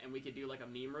stream and we could do like a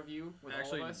meme review with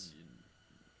Actually, all of us.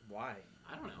 Why?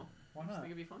 I don't know. Why I just not?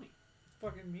 think it'd be funny.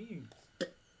 Fucking memes.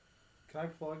 Can I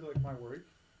plug like my work?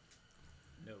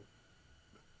 no.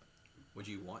 Would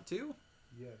you want to?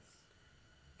 Yes.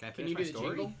 Can I Can finish you my do the story?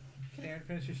 jingle? Can I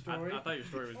finish your I story? thought your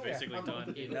story was Oh, yeah. basically I'm done.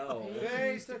 done. No.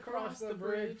 Face across the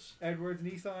bridge. Edwards,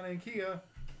 Nissan, and Kia.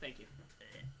 Thank you.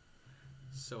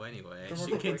 So anyway, Commercial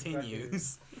she break back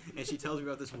continues, and she tells me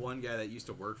about this one guy that used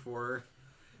to work for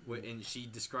her, and she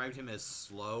described him as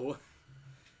slow,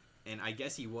 and I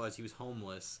guess he was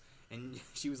homeless, and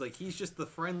she was like, he's just the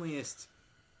friendliest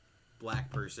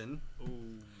black person, Ooh.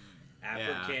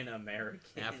 African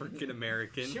American. African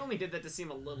American. She only did that to seem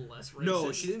a little less racist.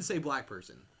 No, she didn't say black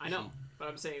person. I know, but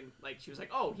I'm saying like she was like,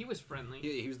 oh, he was friendly.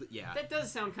 He was yeah. That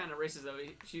does sound kind of racist though.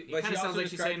 It But she kind of sounds also like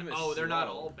she's described saying, him as oh, they're not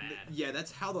slow. all bad. Yeah,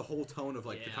 that's how the whole tone of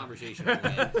like the Yeah. conversation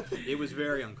went. It was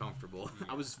very uncomfortable.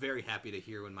 I was very happy to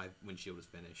hear when my windshield was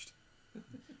finished.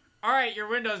 All right, your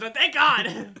window's done. Thank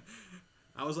God.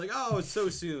 I was like, oh, it's so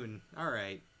soon. All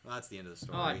right. Well, that's the end of the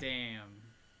story. Oh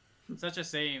damn! Such a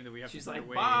shame that we have She's to put like,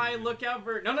 away. bye, look out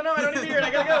for... No, I don't need to hear it, I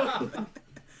gotta go.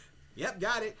 Yep,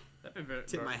 got it. That bitch better,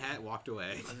 Tipped my hat, walked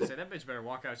away. I was gonna say that bitch better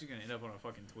walk out. She's gonna end up on a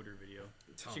fucking Twitter video.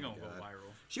 Oh She my gonna go God.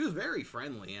 viral. She was very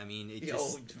friendly. I mean, it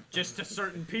just... Just to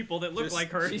certain people that look Just-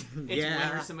 like her. It's Yeah.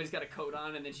 winter, somebody's got a coat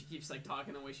on, and then she keeps, like,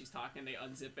 talking the way she's talking. They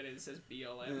unzip it, and it says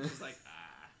BLM. She's like,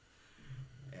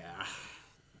 Yeah.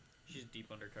 She's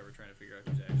deep undercover trying to figure out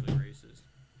who's actually racist.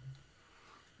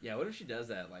 Yeah, what if she does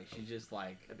that? Like, she just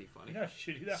like. that'd be funny. You know how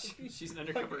shitty that would be? She's an Like,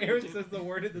 undercover Aaron agent. says the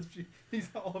word and he's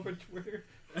all over Twitter.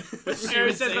 Aaron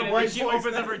says the saying word. it. She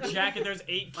opens up her jacket. There's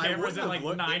 8 cameras and like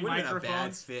 9 a bad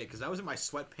microphones. fit because I was in my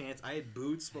sweatpants. I had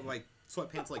boots, but like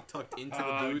sweatpants like tucked into the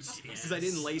Oh, boots because I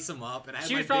didn't lace them up, and I had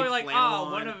She my was probably big like, flannel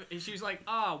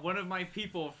on. one of my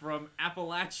people from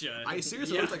Appalachia. I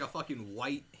seriously Yeah. looked like a fucking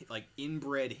white, like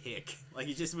inbred hick. Like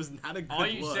he just was not a good All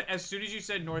you look. said, as soon as you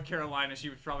said North Carolina, she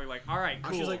was probably like, "All right,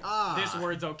 cool. She was like, this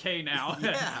word's okay now."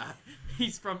 Yeah.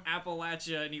 He's from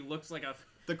Appalachia and he looks like a.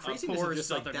 The craziness poor is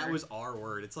just like that Southerner. was our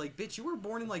word. It's like, bitch, you were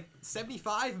born in like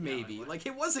 '75, maybe. like, Like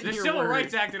it wasn't The your Civil word.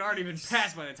 Rights Act had already been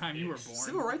passed by the time you were born.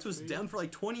 Civil rights was done for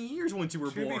like 20 years once you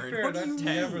were To be born. fair, What do that's you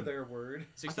never mean? their word. I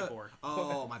thought- 64.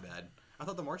 Oh, my bad. I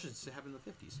thought the marches happened in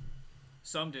the 50s.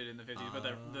 Some did in the 50s, but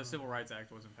Oh. the Civil Rights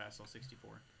Act wasn't passed till 64.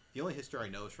 The only history I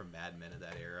know is from Mad Men of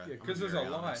that era. Yeah, I'm because gonna there's be a very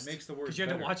lie. honest. It makes the word Because you had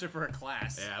to better. watch it for a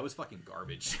class. Yeah, it was fucking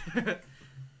garbage.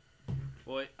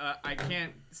 Well, I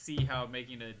can't see how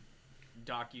making a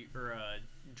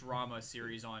drama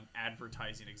series on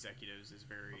advertising executives is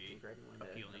very Greg and Linda,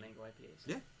 appealing. the mango IPAs.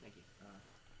 Yeah. Thank you.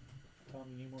 Tom,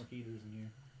 you need more heaters in here.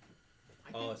 I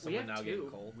Oh, think is we someone have now two. getting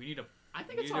cold? We need a. I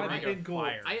think we it's need to alright. make a In gold.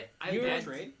 fire. I You had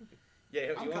trade? Yeah,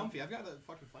 I'm you want? comfy. I've got a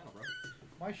fucking flannel, bro.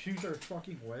 My shoes are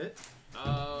fucking wet.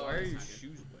 Oh, Why are that's your not good.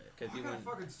 shoes wet? Because you went.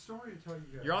 fucking story to tell you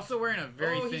guys. You're also wearing a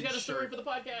very Oh, thin he's got a story shirt. for the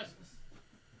podcast.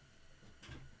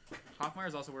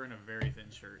 Hoffmeyer's also wearing a very thin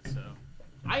shirt, so.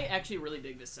 I actually really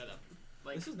dig this setup.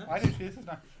 Like, This is nice. I did. This is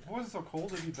not. If it wasn't so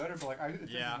cold, it'd be better. But like, this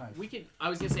Yeah. is nice. we could. I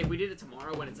was gonna say if we did it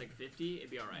tomorrow when it's like 50, it'd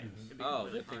be all right. It'd be Oh,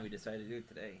 completely good thing fine. we decided to do it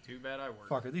today. Too bad I work.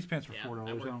 Fuck it. These pants are Yeah, $4.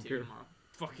 I I work don't too care. tomorrow.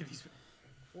 Fuck it, these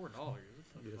 $4.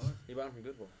 Yes. What the fuck? You bought them from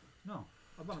Goodwill. No,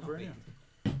 I bought them brand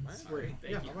new. Great,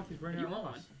 thank Yeah, you. I bought these brand new. You want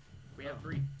one? We have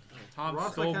 3. Tom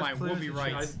Ross, stole like, has my clearance whoopee and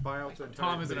shit. rights. I buy out the entire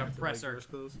Tom is an clearance of, like, oppressor. dress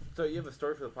clothes. So you have a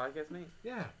story for the podcast, mate?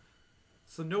 Yeah.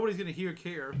 So nobody's gonna hear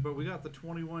care, but we got the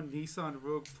 21 Nissan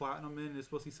Rogue Platinum in. It's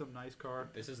supposed to be some nice car.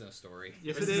 This isn't a story.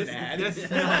 Yes, this it is. An ad. Yes, no.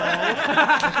 It's a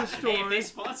Hey, if story. they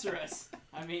sponsor us,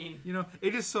 I mean, You know,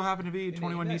 it just so happened to be Hey,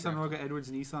 21 man, Nissan yeah. Rogue at Edwards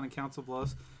Nissan in Council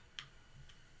Bluffs.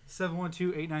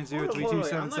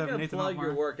 712-890-3277. I'm not gonna Nathan plug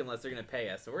your Altmaier. work unless they're gonna pay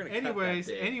us. So we're gonna. Anyways,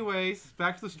 cut that bit. anyways,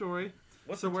 back to the story.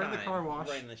 What's so the we're in the time? car wash.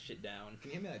 I'm writing this shit down. Can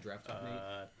you hand me that draft top, Nate?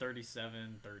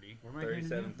 37.30. What am I hearing to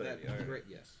do? 37.30. That'd be great.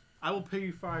 Yes. I will pay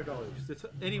you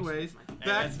 $5. Anyways, Hey, back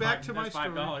that's back five- to my that's story.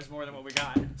 $5 more than what we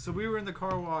got. So we were in the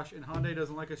car wash, and Hyundai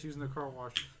doesn't like us using the car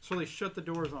wash, so they shut the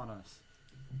doors on us.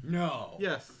 No.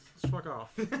 Yes, fuck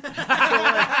off.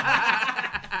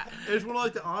 It's one of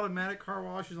like the automatic car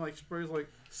washes, and like sprays like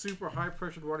super high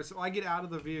pressured water. So I get out of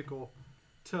the vehicle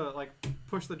to like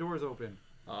push the doors open,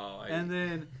 Oh, and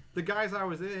then the guys I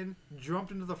was in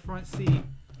jumped into the front seat,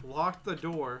 locked the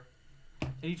door,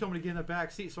 and he told me to get in the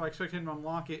back seat. So I expected him to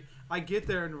unlock it. I get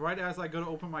there, and right as I go to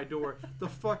open my door, the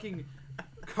fucking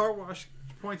car wash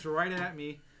points right at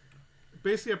me.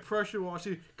 Basically, a pressure wash.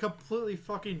 It completely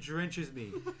fucking drenches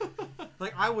me.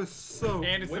 Like I was soaked.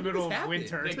 And it's When the did middle this of happen?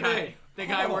 winter. the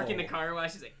guy Oh. working the car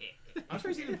wash is like, I'm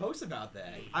surprised you didn't post about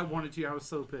that. I wanted to. I was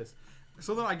so pissed.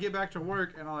 So then I get back to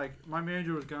work, and my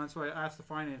manager was gone, so I asked the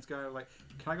finance guy, like,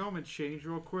 can I go home and change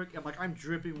real quick? And like, I'm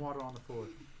dripping water on the floor,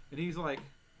 and he's like,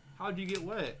 how'd you get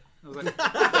wet? I was like,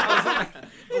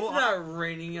 it's well, not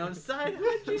raining outside.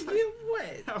 How'd you get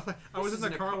wet? I was in the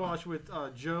isn't a car car. wash with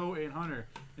Joe and Hunter,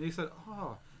 and he said,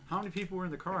 oh, how many people were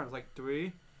in the car? I was like,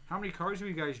 3. How many cars were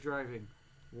you guys driving?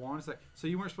 1. It's like, so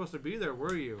you weren't supposed to be there,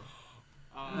 were you?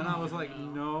 And I was like,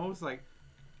 no. It's like,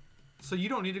 so you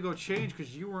don't need to go change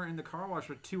because you were in the car wash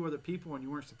with 2 other people and you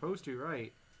weren't supposed to,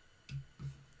 right?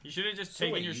 You should have just So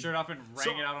taken wait, your you- shirt off and rang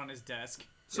So- it out on his desk.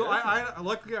 So Yeah, I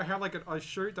luckily I had like a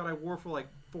shirt that I wore for like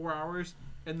 4 hours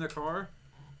in the car.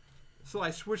 So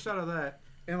I switched out of that,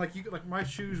 and like my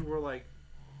shoes were like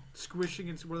squishing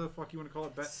and whatever the fuck you want to call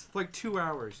it, for like 2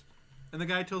 hours. And the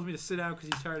guy tells me to sit down because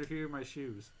he's tired of hearing my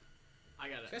shoes. I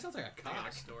got This guy sounds like a I got a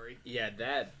cock. story. Yeah,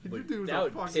 that You would, dude was that a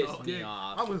would fucking piss dick. me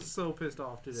off. I was so pissed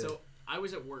off today. So I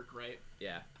was at work, right?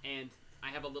 Yeah. And I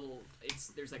have a little.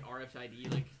 There's like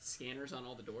RFID like scanners on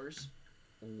all the doors.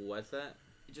 What's that?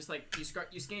 Just like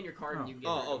you scan your card and you can get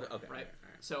Oh, through the okay, door, okay. right?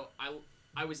 Alright. So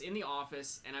I was in the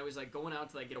office and I was like going out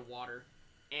to like get a water,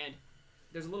 and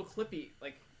there's a little clippy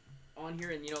like on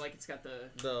here, and you know like it's got the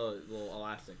little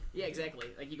elastic. Yeah, exactly.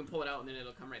 Like you can pull it out and then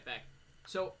it'll come right back.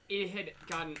 So it had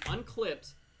gotten unclipped.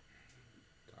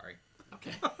 Sorry.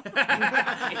 Okay.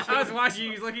 I was watching you.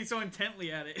 He was looking so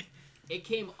intently at it. It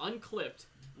came unclipped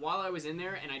while I was in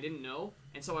there, and I didn't know.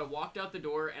 And so I walked out the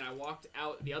door, and I walked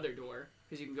out the other door,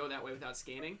 because you can go that way without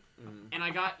scanning. Mm. And I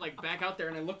got, like, back out there,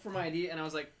 and I looked for my ID, and I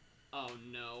was like, oh,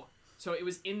 no. So it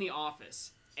was in the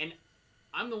office. And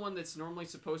I'm the one that's normally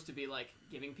supposed to be, like,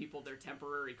 giving people their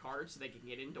temporary cards so they can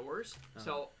get indoors. Uh-huh.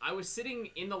 So I was sitting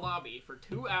in the lobby for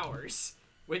 2 hours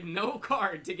with no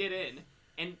card to get in.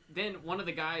 And then one of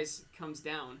the guys comes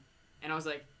down, and I was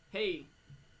like, hey,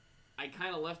 I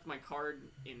kind of left my card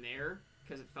in there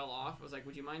because it fell off. I was like,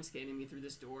 would you mind scanning me through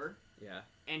this door? Yeah.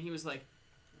 And he was like,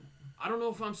 I don't know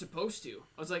if I'm supposed to.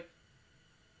 I was like,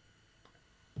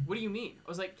 what do you mean? I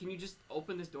was like, can you just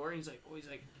open this door? And he's like,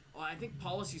 well, I think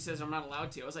policy says I'm not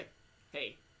allowed to. I was like,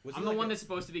 hey, I'm the one that's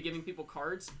supposed to be giving people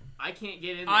cards. I can't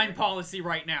get in there. I'm policy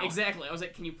right now. Exactly. I was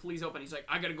like, can you please open? He's like,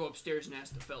 I gotta go upstairs and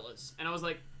ask the fellas. And I was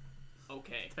like,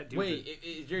 okay. Wait,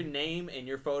 is your name and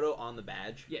your photo on the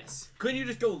badge? Yes. Couldn't you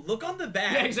just go look on the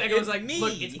badge? Yeah, exactly. I was It's like, me.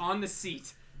 look, it's on the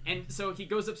seat. And so he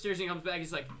goes upstairs and he comes back.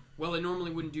 He's like, well, I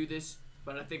normally wouldn't do this,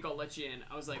 but I think I'll let you in.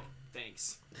 I was like,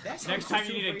 thanks. Next time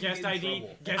you need a guest ID,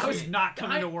 guess who's not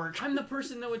coming to work. I'm the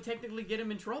person that would technically get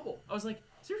him in trouble. I was like,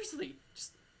 seriously,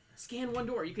 just scan one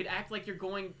door. You could act like you're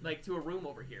going like to a room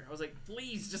over here. I was like,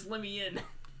 please, just let me in.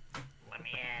 Let me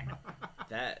in.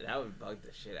 That would bug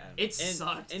the shit out of me. It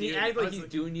sucked, And dude. he acted I like was he's like-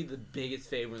 doing you the biggest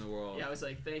favor in the world. Yeah, I was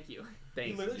like, thank you.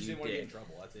 Thanks, He literally just you didn't want to get in dick.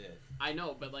 trouble. That's it. I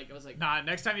know, but like, I was like, Nah,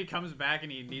 next time he comes back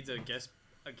and he needs a guest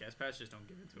pass, just don't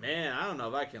give it to him. Man, I don't know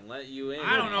if I can let you in.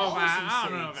 I don't know if I Policy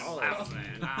don't know if it's says- allowed,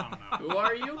 man. I don't know. who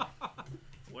are you?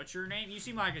 What's your name? You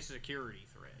seem like a security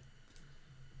threat.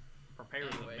 Prepare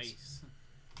the Anyways. mace.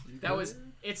 That was,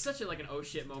 it's such a like an oh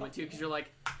shit moment too, because you're like,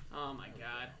 oh my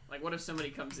god, like what if somebody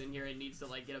comes in here and needs to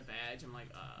like get a badge? I'm like,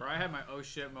 Bro, I had my oh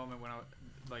shit moment when I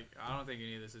don't think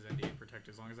any of this is NDA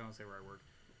protected as long as I don't say where I work.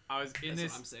 I was in That's what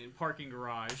this I'm saying. parking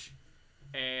garage,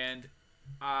 and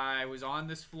I was on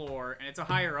this floor, and it's a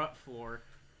higher up floor.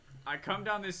 I come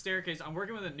down this staircase. I'm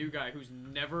working with a new guy who's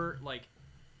never like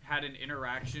had an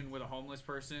interaction with a homeless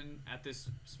person at this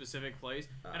specific place.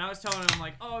 And I was telling him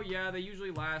like, oh yeah, they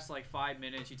usually last like 5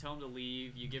 minutes. You tell them to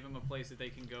leave. You give them a place that they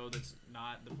can go that's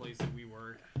not the place that we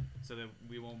work, so that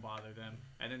we won't bother them.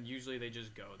 And then usually they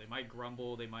just go. They might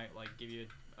grumble. They might like give you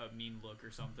a mean look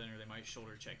or something, or they might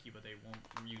shoulder check you, but they won't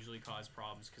usually cause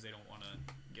problems because they don't want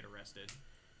to get arrested.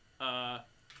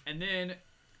 And then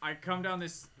I come down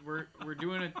this. We're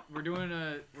doing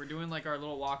like our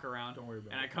little walk around. Don't worry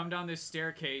about And I it. come down this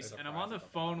staircase, There's a and I'm prize on the at the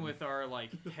phone bottom. with our like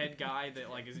head guy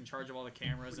that like is in charge of all the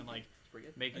cameras and like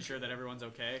making sure that everyone's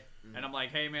okay. And I'm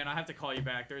like, hey man, I have to call you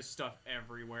back. There's stuff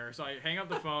everywhere. So I hang up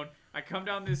the phone. I come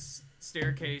down this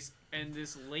staircase, and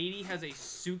this lady has a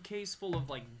suitcase full of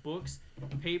like books,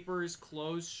 papers,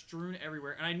 clothes strewn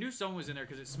everywhere. And I knew someone was in there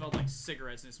because it smelled like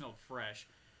cigarettes and it smelled fresh.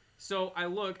 So I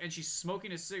look, and she's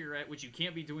smoking a cigarette, which you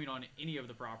can't be doing on any of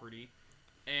the property.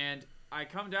 And I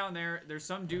come down there. There's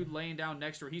some dude laying down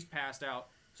next to her. He's passed out.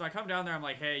 So I come down there. I'm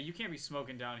like, hey, you can't be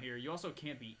smoking down here. You also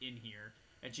can't be in here.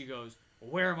 And she goes,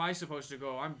 where am I supposed to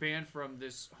go? I'm banned from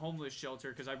this homeless shelter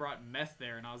because I brought meth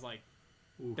there. And I was like,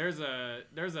 Oof. there's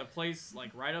a place like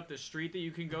right up the street that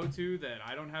you can go to that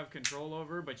I don't have control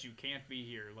over, but you can't be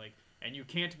here. Like, and you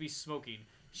can't be smoking.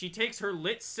 She takes her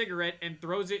lit cigarette and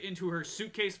throws it into her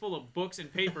suitcase full of books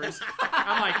and papers.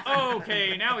 I'm like, oh,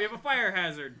 okay, now we have a fire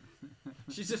hazard.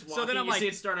 She's just walking. So then I'm you like- see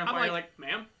it start on I'm fire. like- You're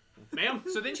like, ma'am.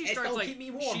 So then she It's starts gonna like, keep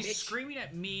me warm, she's bitch. screaming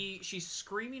at me. She's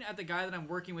screaming at the guy that I'm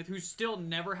working with, who's still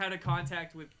never had a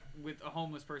contact with a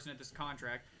homeless person at this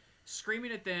contract.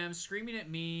 Screaming at them, screaming at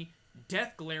me,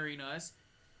 death glaring us.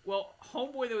 Well,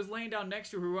 homeboy that was laying down next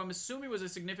to her, who I'm assuming was a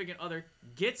significant other,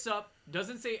 gets up,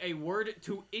 doesn't say a word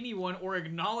to anyone or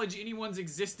acknowledge anyone's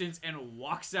existence, and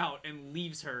walks out and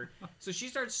leaves her. So she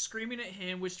starts screaming at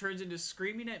him, which turns into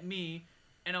screaming at me.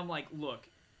 And I'm like, look,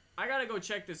 I gotta go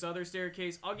check this other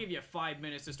staircase. I'll give you 5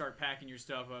 minutes to start packing your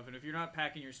stuff up. And if you're not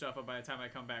packing your stuff up by the time I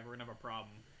come back, we're gonna have a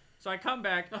problem. So I come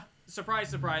back, surprise,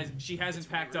 surprise, she hasn't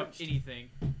packed up anything.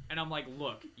 And I'm like,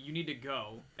 look, you need to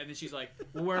go. And then she's like,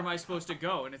 well, where am I supposed to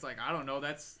go? And it's like, I don't know.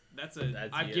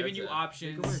 I've given you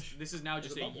options. This is now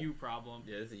just a you problem.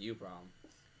 Yeah, it's a you problem.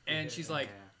 And she's like,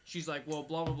 well,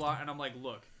 blah, blah, blah. And I'm like,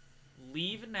 look,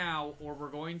 leave now or we're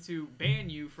going to ban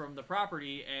you from the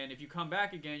property. And if you come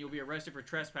back again, you'll be arrested for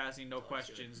trespassing. No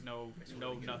questions, no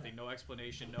nothing, no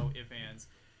explanation, no ifs, ands.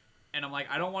 And I'm like,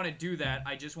 I don't want to do that.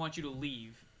 I just want you to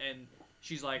leave. And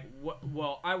she's like,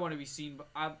 well, I want to be seen.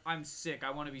 I'm sick.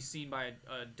 I want to be seen by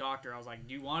a doctor. I was like,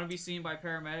 do you want to be seen by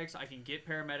paramedics? I can get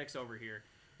paramedics over here.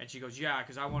 And she goes, yeah,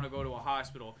 because I want to go to a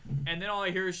hospital. And then all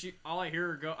I hear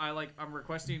her go, I'm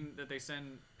requesting that they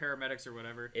send paramedics or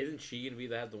whatever. Isn't she gonna be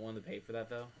the one to pay for that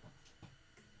though?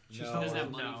 She doesn't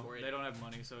have money for it. They don't have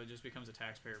money, so it just becomes a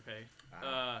taxpayer pay.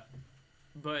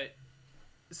 But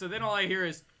so then all I hear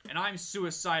is, and I'm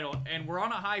suicidal, and we're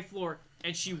on a high floor,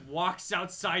 and she walks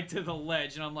outside to the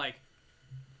ledge, and I'm like,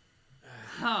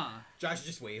 huh. Josh is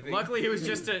just waving. Luckily, it was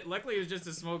just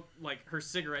to smoke like her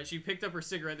cigarette. She picked up her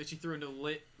cigarette that she threw into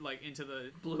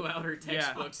the blew out her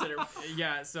textbooks that are.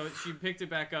 Yeah, so she picked it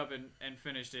back up and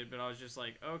finished it. But I was just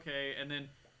like, okay. And then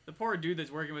the poor dude that's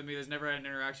working with me that's never had an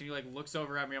interaction, he looks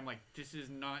over at me. I'm like, this is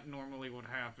not normally what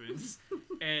happens.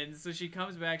 And so she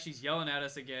comes back. She's yelling at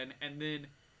us again, and then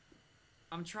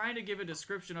I'm trying to give a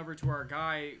description over to our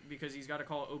guy because he's got to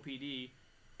call OPD,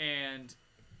 and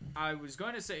I was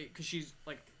going to say, because she's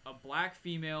a black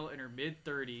female in her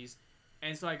mid-30s,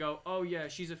 and so I go, oh yeah,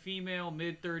 she's a female,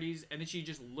 mid-30s, and then she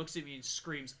just looks at me and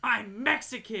screams, I'm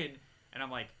Mexican! And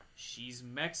I'm like, she's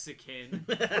Mexican.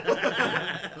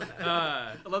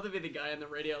 I love to be the guy on the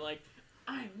radio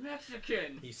I'm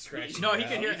Mexican! He's scratching. No, he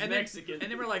can hear, He's and Mexican.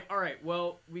 then we're like, alright,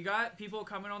 well, we got people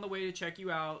coming on the way to check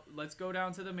you out, let's go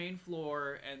down to the main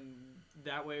floor, and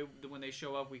that way, when they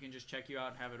show up, we can just check you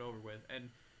out and have it over with. And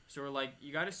so we're like,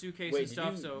 you got a suitcase and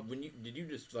stuff, so... Did you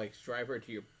just, strive her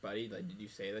to your buddy? Did you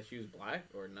say that she was black,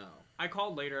 or no? I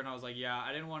called later, and I was like, yeah,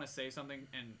 I didn't want to say something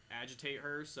and agitate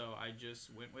her, so I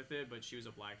just went with it, but she was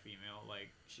a black female.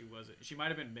 She might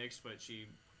have been mixed, but she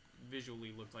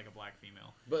visually looked like a black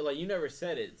female. But, you never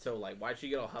said it, so, why'd she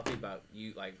get all huffy about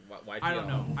you, why'd she I don't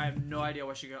know. I have no idea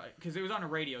what she got... Because it was on a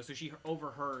radio, so she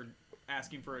overheard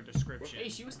asking for a description. Hey,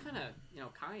 she was kind of,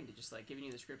 kind to just, giving you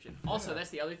a description. Also,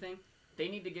 that's the other thing. They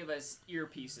need to give us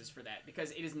earpieces for that, because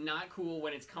it is not cool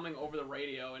when it's coming over the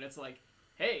radio and it's like,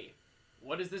 hey,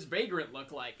 what does this vagrant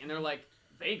look like? And they're like,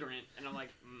 vagrant? And I'm like,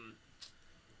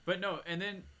 But no, and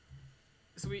then,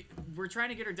 so we're trying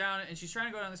to get her down, and she's trying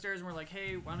to go down the stairs, and we're like,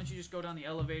 hey, why don't you just go down the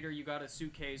elevator? You got a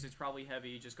suitcase, it's probably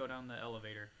heavy, just go down the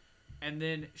elevator. And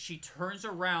then she turns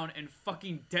around and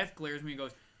fucking death glares me and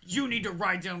goes, you need to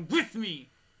ride down with me!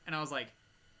 And I was like,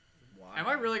 Why? am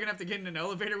I really gonna have to get in an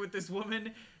elevator with this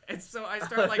woman? And so I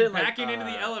start backing into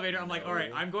the elevator. I'm like, all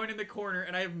right, I'm going in the corner,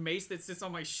 and I have mace that sits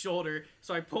on my shoulder.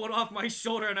 So I pull it off my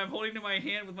shoulder, and I'm holding it in my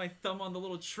hand with my thumb on the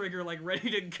little trigger, ready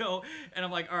to go. And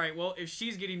I'm like, all right, well, if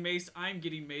she's getting maced, I'm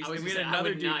getting maced. And we had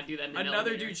another dude. Not do that in an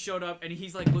another elevator. dude showed up, and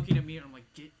he's looking at me, and I'm like,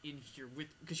 get in here with,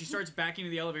 because she starts backing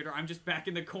into the elevator. I'm just back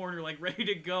in the corner, ready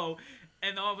to go.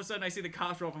 And all of a sudden, I see the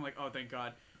cops roll up. I'm like, oh, thank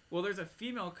God. Well, there's a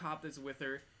female cop that's with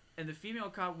her, and the female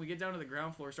cop, when we get down to the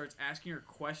ground floor, starts asking her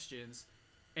questions,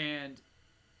 and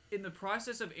in the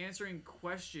process of answering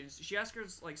questions, she asks her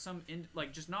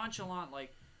just nonchalant,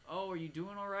 oh, are you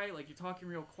doing all right? You're talking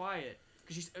real quiet,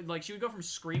 because she would go from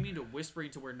screaming to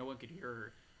whispering to where no one could hear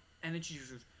her, and then she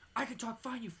just goes, I can talk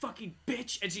fine, you fucking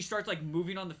bitch, and she starts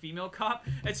moving on the female cop,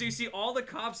 and so you see all the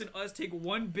cops and us take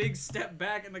one big step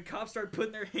back, and the cops start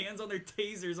putting their hands on their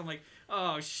tasers. I'm like,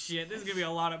 oh shit, this is gonna be a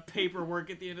lot of paperwork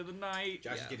at the end of the night.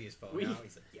 Josh is getting his phone We- out.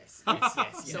 He's like, yes.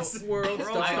 So World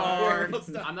star.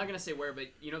 I'm not gonna say where, but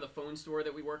you know the phone store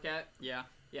that we work at? Yeah.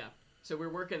 So we're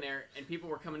working there, and people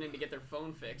were coming in to get their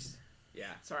phone fixed. Yeah.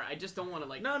 Sorry, I just don't want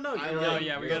to No, I you're love right.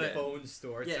 yeah, we the got it. phone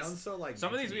store. It Yes. sounds so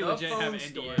Some of these we The legit have phone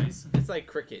store. NDAs. It's like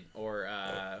Cricket or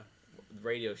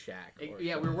Radio Shack. Or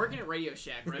Yeah, we were working at Radio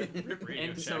Shack, right? Radio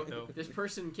and so Shack, though. this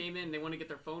person came in, they wanted to get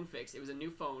their phone fixed. It was a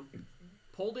new phone.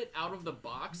 Pulled it out of the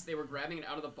box. They were grabbing it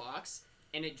out of the box,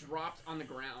 and it dropped on the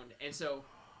ground. And so,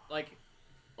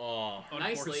 Oh. nicely, the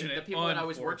Unfortunate. people that I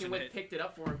was working with Unfortunate. picked it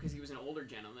up for him because he was an older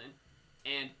gentleman,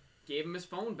 and gave him his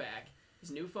phone back,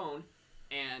 his new phone,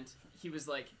 and he was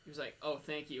like, oh,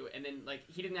 thank you. And then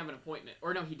he didn't have an appointment,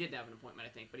 or no, he did have an appointment,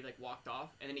 I think, but he walked off,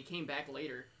 and then he came back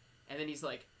later, and then he's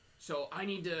like, so I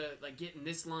need to get in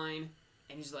this line,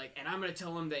 and he's like, and I'm gonna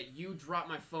tell him that you dropped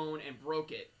my phone and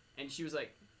broke it. And she was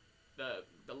like,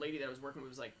 the lady that I was working with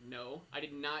was like, no, I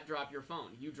did not drop your phone.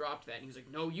 You dropped that. And he was like,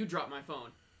 no, you dropped my phone.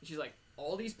 And she's like,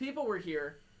 all these people were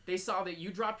here. They saw that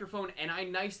you dropped your phone, and I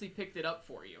nicely picked it up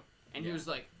for you. And he was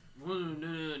like, no,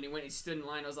 and he stood in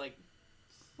line. I was like,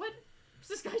 what? What's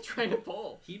this guy trying to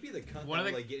pull? He'd be the cunt One that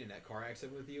of would the- get in that car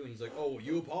accident with you, and he's like, "Oh,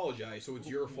 you apologize, so it's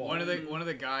your fault." One of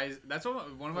the guys. That's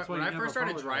what one of my, That's why when you I never first started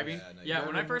apologize. driving. Yeah, no, you Yeah, never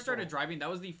when I never first started apologize. driving, that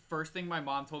was the first thing my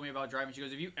mom told me about driving. She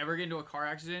goes, if you ever get into a car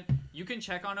accident, you can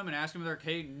check on them and ask them if they're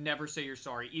okay. Never say you're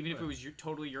sorry, even if it was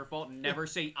totally your fault. Never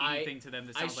say anything to them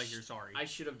that sounds like you're sorry. I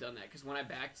should have done that, because when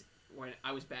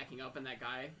I was backing up and that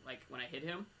guy, when I hit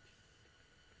him,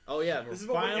 Oh yeah, This is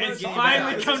what we're It's getting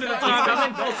finally at. come to the It's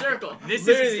coming topic. full circle. This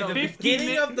literally is the 15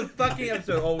 beginning of the fucking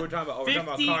episode. We're talking about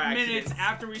 15 car minutes accidents.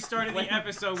 after we started the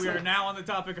episode, we So- are now on the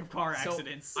topic of car So,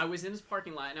 accidents. I was in this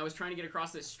parking lot and I was trying to get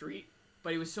across this street,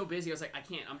 but it was so busy. I was like, I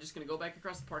can't. I'm just gonna go back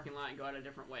across the parking lot and go out a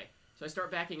different way. So I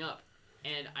start backing up,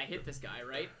 and I hit this guy,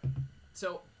 right?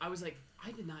 So I was like,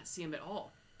 I did not see him at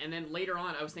all. And then later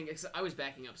on, I was thinking, 'cause I was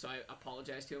backing up, so I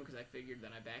apologized to him because I figured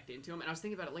that I backed into him. And I was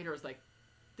thinking about it later. I was like,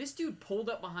 this dude pulled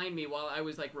up behind me while I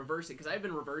was like reversing, because I had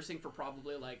been reversing for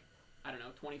probably like, I don't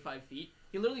know, 25 feet.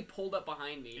 He literally pulled up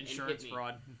behind me and Insurance hit me.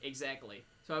 fraud. Exactly.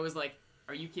 So I was like,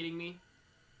 are you kidding me?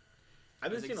 I've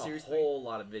been I was seeing like, a seriously? whole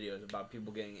lot of videos about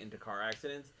people getting into car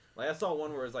accidents. Like I saw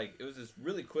one where it was this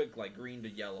really quick like green to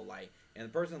yellow light, and the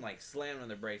person like slammed on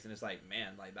their brakes, and it's like,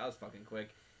 man, like that was fucking quick.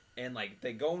 And like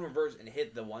they go in reverse and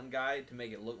hit the one guy to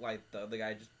make it look like the other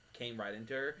guy just came right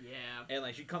into her. Yeah. And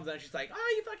like she comes out, and she's like,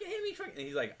 "Oh, you fucking hit me!" And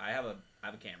he's like, "I have a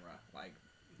camera." Like,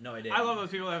 no, I didn't. I love those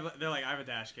people that they're like, I have a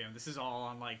dash cam. This is all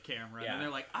on like camera. Yeah. And they're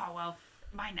like, oh well,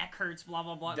 my neck hurts. Blah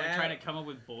blah blah. Like That- trying to come up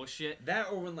with bullshit. That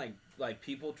or when like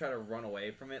people try to run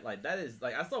away from it. Like that is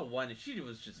like I saw one and she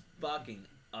was just fucking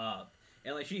up,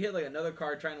 and like she hit like another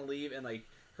car trying to leave, and like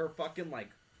her fucking like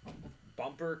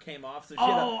bumper came off. So she had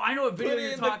Oh, I know what video put it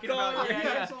you're in the talking about. car. Yeah,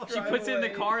 Yeah, yeah. so She drive puts it in the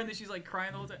away. car and then she's like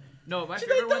crying the whole time. No, my She's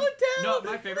favorite like, ones. "Don't tell No,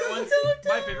 me, my favorite don't ones.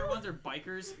 tell My me." favorite ones are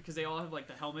bikers because they all have like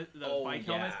the helmet, the Oh, bike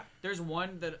yeah. helmets. There's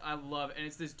one that I love, and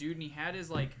it's this dude, and he had his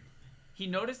like. He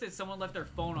noticed that someone left their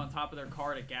phone on top of their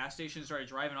car at a gas station and started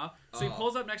driving off. So he Oh.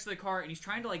 pulls up next to the car and he's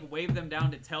trying to like wave them down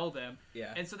to tell them.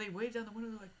 Yeah. And so they wave down the window.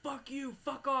 They're like, "Fuck you,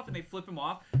 fuck off," and they flip him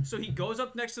off. So he goes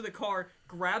up next to the car,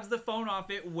 grabs the phone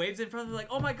off it, waves in front of them like,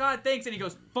 "Oh my god, thanks!" And he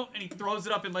goes, "Boom," and he throws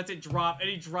it up and lets it drop, and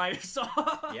he drives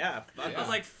off. Yeah, fuck I was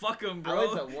like, "Fuck him, I bro."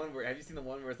 like that one where have you seen the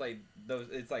one where it's like those?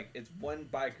 It's like it's one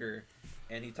biker,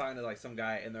 and he's talking to like some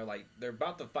guy, and they're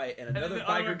about to fight, and And then another the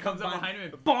other biker one comes up by, behind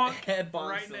him and bonk, head bonks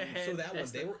right in the him. head. So that one,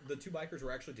 That's the two bikers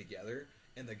were actually together,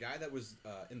 and the guy that was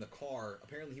in the car,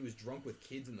 apparently he was drunk with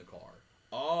kids in the car.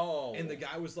 Oh, And the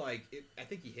guy was like, I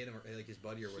think he hit him, or like his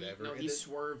buddy or whatever. No, and he then-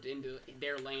 swerved into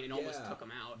their lane and almost Yeah. took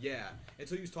him out. Yeah, and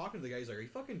so he was talking to the guy. He's like, "Are you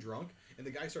fucking drunk?" And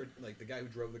the guy started, like, the guy who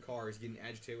drove the car is getting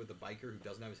agitated with the biker who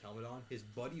doesn't have his helmet on. His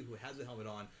buddy who has the helmet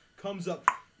on comes up,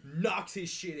 knocks his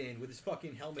shit in with his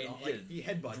fucking helmet And on. Like just he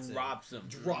headbutts him. drops him.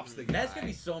 Drops the guy. That's gonna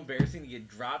be so embarrassing to get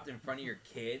dropped in front of your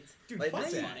kids. Dude, like, fuck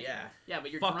this- that. yeah. Yeah,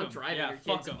 but you're Fuck drunk him. driving Yeah, your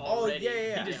fuck kids him. Oh, already. yeah, yeah,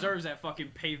 yeah. He deserves that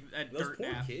fucking that Those dirt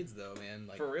poor nap. kids, though, man.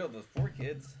 Like, For real, those poor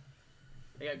kids.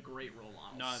 They got great role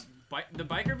models. No, the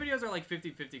biker videos are like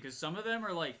 50-50 because some of them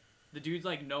are like the dudes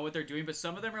like know what they're doing, but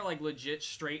some of them are like legit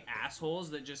straight assholes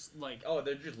that just like Oh,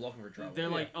 they're just looking for trouble. they're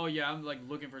like, oh yeah, I'm like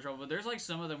looking for trouble. But there's like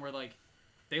some of them where like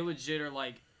they legit are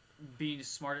like being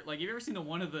smart. Like, have you ever seen the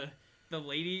one of the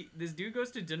lady? This dude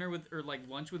goes to dinner with or like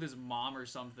lunch with his mom or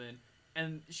something,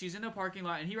 and she's in the parking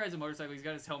lot, and he rides a motorcycle. He's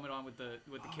got his helmet on with the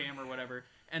cam or whatever.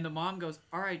 And the mom goes,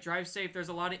 "All right, drive safe. There's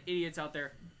a lot of idiots out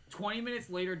there." 20 minutes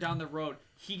later down the road,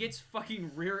 he gets fucking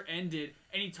rear-ended,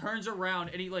 and he turns around,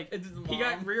 and he like It's his he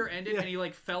got mom. rear-ended, Yeah. and he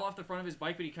like fell off the front of his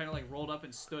bike, but he kind of like rolled up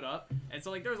and stood up, and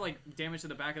so like there's like damage to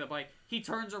the back of the bike. He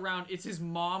turns around, it's his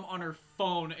mom on her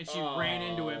phone, and she ran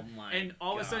into him, Oh my and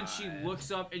all of a sudden she God.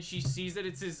 looks up and she sees that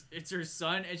it's her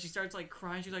son, and she starts like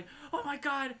crying. She's like, "Oh my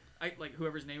god!" I like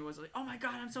whoever's name it was like, "Oh my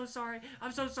god, I'm so sorry,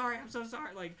 I'm so sorry, I'm so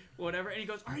sorry," like whatever, and he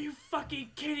goes, "Are you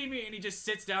fucking kidding me?" And he just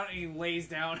sits down and he lays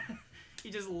down. He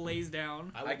just lays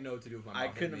down. I wouldn't know what to do with my mom. I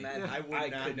couldn't hitting me. imagine. I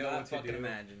would not could know not what to fucking do.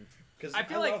 imagine. 'Cause I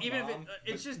feel like love even if Mom,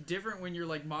 it's just different when your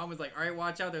like mom was like, "All right,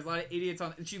 watch out. There's a lot of idiots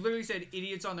on." And she literally said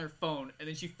idiots on their phone, and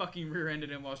then she fucking rear-ended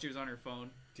him while she was on her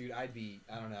phone. dude, I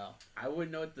don't know. I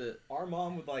wouldn't know what the. Our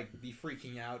mom would like be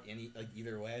freaking out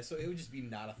either way, so it would just be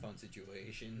not a fun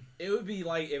situation. It would be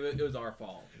like if it was our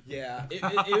fault. Yeah, It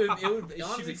would She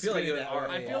honestly would feel like spin it it was that our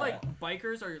way. I feel like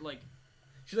bikers are like,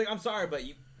 She's like, "I'm sorry, but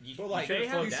you but like they you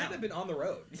have- should have been on the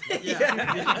road.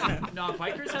 yeah. no,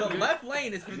 bikers The have good. left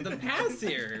lane is for the pass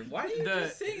here. Why are you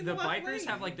just saying The the left bikers lane?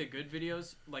 have like the good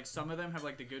videos. Like some of them have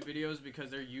like the good videos because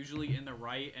they're usually in the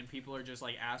right, and people are just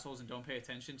like assholes and don't pay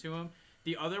attention to them.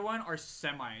 The other one are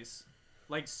semis.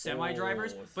 Like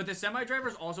semi-drivers, Oh. but the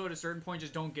semi-drivers also at a certain point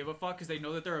just don't give a fuck because they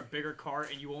know that they're a bigger car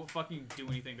and you won't fucking do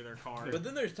anything to their car. But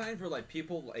then there's times where like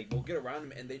people like will get around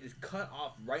them and they just cut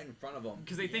off right in front of them.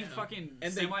 Because they think Yeah. fucking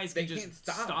And they- semis they can just can't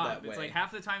stop that It's way. like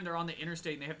half the time they're on the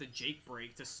interstate and they have to jake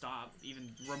brake to stop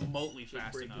even remotely Jake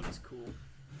fast braking enough. is cool.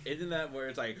 Isn't that where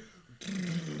it's like?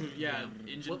 Yeah,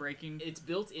 engine Well, braking. It's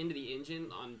built into the engine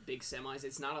on big semis.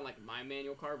 It's not on like my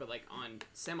manual car, but like on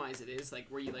semis it is. Like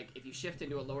where you like if you shift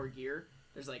into a lower gear,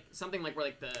 there's like something like where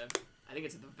like I think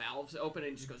it's the valves open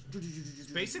and it just goes.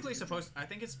 It's basically supposed. I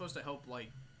think it's supposed to help like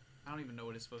I don't even know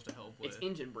what it's supposed to help with. It's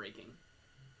engine braking,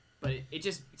 but it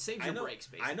just saves your brakes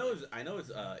basically. I know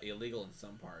it's illegal in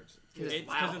some parts. It's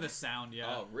because of the sound, yeah.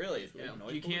 Oh, really? It's Yeah.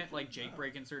 noise You can't pollution? like Jake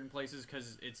brake in certain places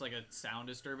because it's like a sound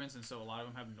disturbance, and so a lot of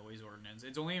them have noise ordinance.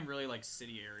 It's only in really like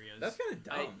city areas. That's kind of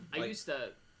dumb. I used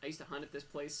to hunt at this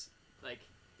place. Like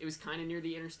it was kind of near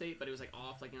the interstate, but it was like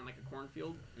off, like in like a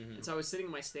cornfield. Mhm. And so I was sitting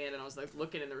in my stand, and I was like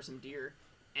looking, and there were some deer.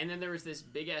 And then there was this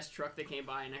big ass truck that came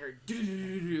by, and I heard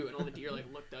doo-doo-doo-doo-doo, and all the deer like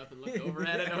looked up and looked over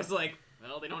at it. And I was like,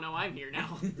 well, they don't know I'm here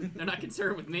now. They're not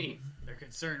concerned with me. They're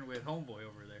concerned with homeboy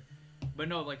over there. But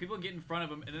no, like people get in front of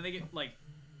them, and then they get like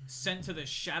sent to the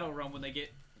shadow realm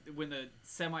when the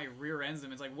semi rear ends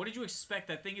them. It's like, what did you expect?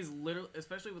 That thing is literally,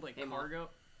 especially with like Hey, Mom. cargo.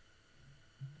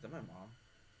 Is that my mom?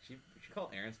 She called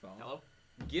Aaron's phone. Hello?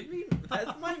 Give me.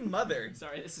 That's my mother.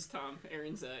 Sorry, this is Tom.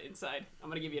 Aaron's inside. I'm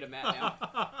gonna give you to Matt now.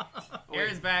 Oh, wait,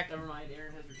 Aaron's back. Never mind.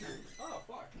 Aaron has returned. Oh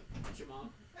fuck. It's your mom.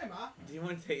 Hey ma. Do you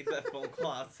want to take that phone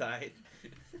call outside?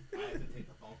 I have to take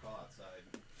the phone call outside.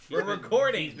 We're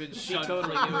recording. He's been She shut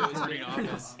totally from knew the it was recording me.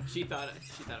 office. She thought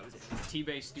it was me.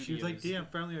 T-Bay Studios. She was like, damn,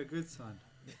 finally a good son.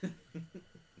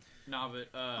 Nah, but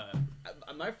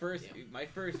My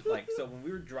first, like, so when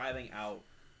we were driving out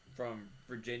from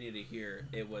Virginia to here,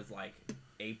 it was like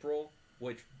April,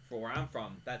 which for where I'm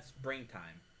from, that's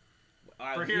springtime.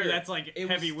 for here, that's like it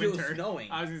heavy was still winter.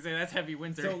 snowing. I was gonna say that's heavy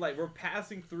winter. So like we're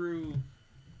passing through.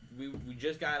 We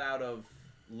just got out of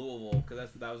Louisville because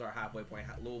that was our halfway point,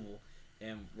 Louisville,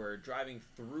 and we're driving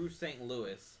through St.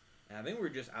 Louis, and I think we were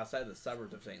just outside the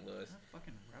suburbs of St. Louis.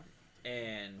 Fucking route.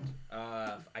 And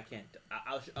I can't.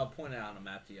 I'll point it out on a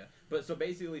map to you. But so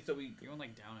basically, so we You're going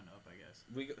like down and up, I guess.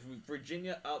 we go from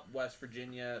Virginia up West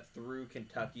Virginia through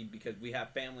Kentucky because we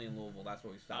have family in Louisville. That's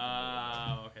where we stopped. in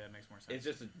Louisville. Okay, that makes more sense. It's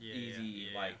just an Yeah, easy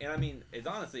yeah. like, and I mean, it's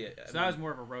honestly. So that was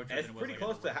more of a road trip. It's than it pretty was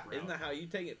close like to. a Isn't that how you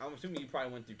take it? I'm assuming you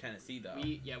probably went through Tennessee though.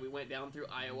 We went down through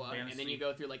Iowa, and then Tennessee. you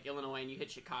go through like Illinois, and you hit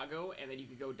Chicago, and then you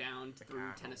could go down through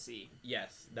Chicago. Tennessee.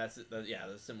 Yes, that's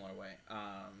a similar way.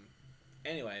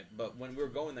 Anyway, but when we were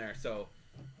going there, so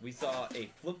we saw a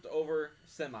flipped over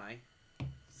semi.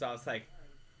 So I was like,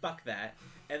 fuck that.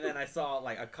 And then I saw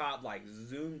like a cop like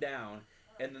zoom down,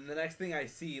 and then the next thing I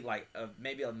see like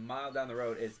maybe a mile down the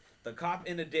road is the cop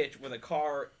in a ditch with a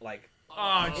car like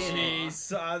Oh, in it. jeez.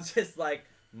 So I was just like,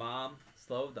 Mom,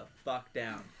 slow the fuck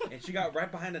down. And she got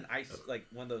right behind an ice like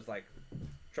one of those like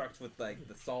trucks with like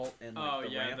the salt and like Oh the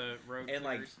yeah, ramp. the road And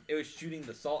like clears. it was shooting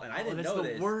the salt, and I Oh, didn't that's know the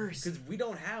this worst. because we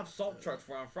don't have salt trucks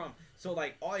where I'm from. So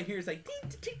like all I hear is like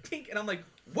tink tink tink, and I'm like,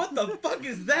 what the fuck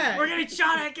is that? We're getting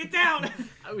shot at. Get down.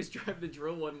 I was driving the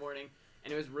drill one morning,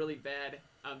 and it was really bad.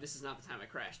 This is not the time I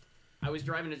crashed. I was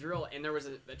driving a drill, and there was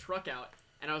a truck out,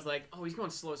 and I was like, oh, he's going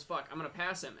slow as fuck. I'm going to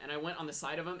pass him. And I went on the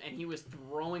side of him, and he was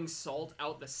throwing salt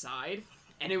out the side,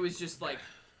 and it was just like,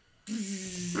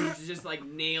 just like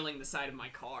nailing the side of my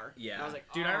car. Yeah. And I was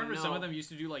like, Dude, oh, I remember no. some of them used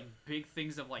to do like big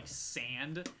things of like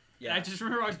sand. Yeah. And I just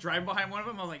remember I was driving behind one of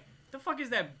them. I was like, the fuck is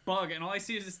that bug? And all I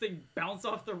see is this thing bounce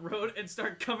off the road and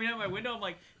start coming out my window. I'm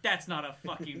like, that's not a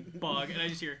fucking bug. And I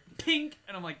just hear pink,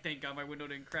 and I'm like, thank God my window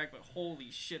didn't crack. But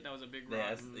holy shit, that was a big rock.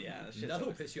 That shit's Nothing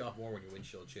will so- piss you off more when your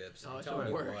windshield chips. Oh, I'm it's telling the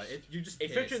you worst. what, you just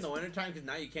Especially in pissed. the wintertime, because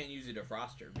now you can't use a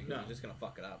defroster because No. you're just gonna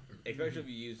fuck it up. Especially if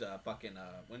you use fucking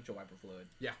windshield wiper fluid.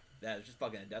 Yeah. Yeah, it's just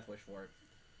fucking a death wish for it.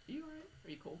 Are you alright? Are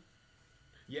you cool?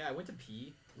 Yeah, I went to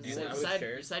pee. Do you Your think I was side,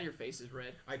 scared? your side of your face is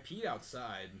red. I peed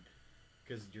outside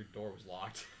because your door was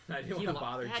locked. I didn't He want to lo-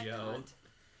 bother that Joe. cunt.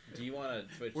 Do you want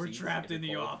to switch? We're seats trapped if in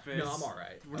you're the cold? office. No, I'm all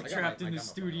right. We're I got trapped my- in I the got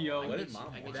my studio. phone. What I did get Mom you-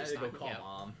 I want? get Dad you had to go stopping call me out.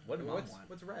 Mom. What did Mom what's, want?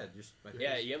 what's red? Just my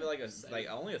Yeah, face. you have like a Side. like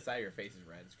only a side of your face is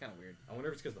red. It's kind of weird. I wonder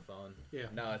if it's because of the phone. Yeah.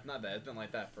 No, it's not that. It's been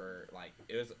like that for like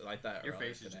it was like that. Your earlier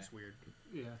face is today. just weird.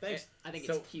 Yeah. Thanks. I think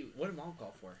So, it's cute. What did Mom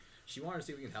call for? She wanted to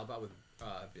see if we can help out with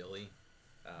Billy.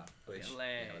 Which,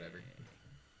 yeah, whatever.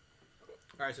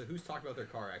 All right, so who's talked about their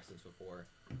car accidents before?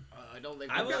 I don't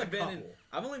think I've got only a been in. couple.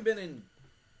 I've only been in.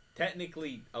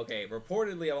 Technically, okay.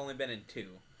 Reportedly, I've only been in 2.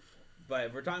 But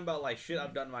if we're talking about like shit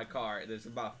I've done in my car, there's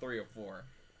about 3 or 4.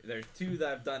 There's 2 that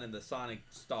I've done in the Sonic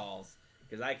stalls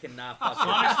because I cannot. Fuck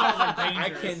Sonic stalls are I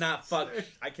dangerous. cannot fuck.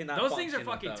 I cannot. Those things are function with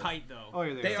fucking those. tight though. Oh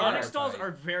yeah, They Sonic are stalls tight.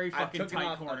 are very I've fucking taken tight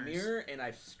off corners. a mirror and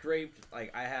I've scraped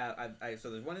like I have. So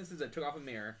there's one instance I took off a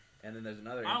mirror and then there's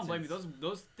another. I don't blame you. instance-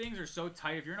 Those things are so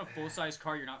tight. If you're in a full size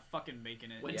car, you're not fucking making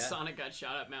it. When Yeah. Sonic got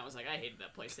shot up, Matt was like, I hated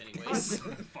that place anyways.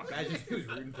 Imagine he was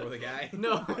rooting for the guy.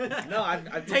 no. No,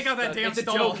 I've Take out that just- damn It's a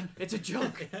stall. joke. It's a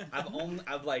joke.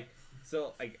 I've like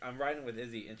so like I'm riding with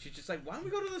Izzy and she's just like, why don't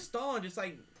we go to the stall and just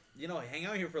like hang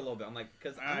out here for a little bit. I'm like,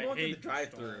 because I I'm going to the hate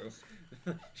drive-through.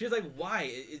 stalls. She was like, why?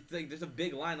 It's like there's a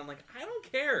big line. I'm like, I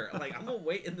don't care. Like, I'm gonna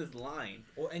wait in this line.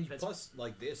 Well, and That's- plus,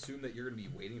 like, they assume that you're gonna be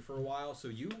waiting for a while, so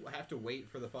you have to wait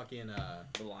for the fucking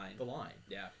The line. the line.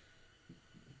 Yeah.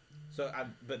 So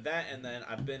but that, and then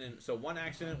I've been in one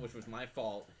accident, which was my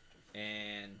fault.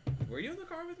 And were you in the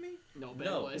car with me? No, Ben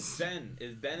No, was.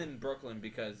 Ben in Brooklyn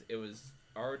because it was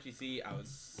ROTC. I was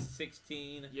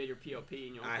 16. You had your POP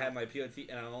and you I had my POT,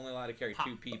 and I'm only allowed to carry Pop.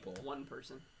 2 people. one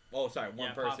person. Oh, sorry, one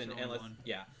Yeah, pops person. are only And one.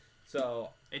 yeah. So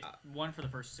It's one for the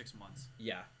first 6 months.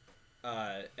 yeah,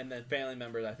 and then family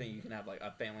members. I think you can have like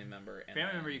a family member. And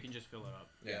Family member, you can just fill it up.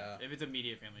 Yeah. If it's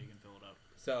immediate family, you can fill it up.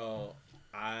 So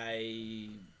I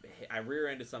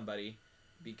rear-ended somebody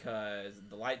because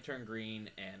the light turned green,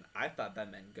 and I thought that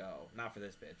meant go. Not for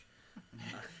this bitch.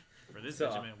 For this So,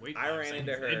 bitch, I mean, wait. I 5 ran seconds,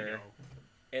 into then her. go.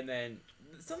 And then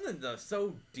something that's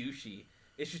so douchey.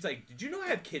 It's just like, did you know I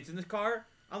have kids in this car?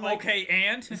 I'm like, Okay,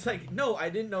 and It's like, no, I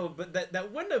didn't know, but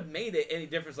that wouldn't have made it any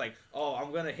difference. Like, oh,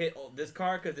 I'm gonna hit this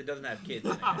car because it doesn't have kids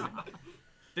in it.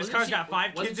 this Wasn't car's she- got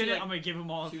 5 wasn't kids she, in it. like- I'm gonna give them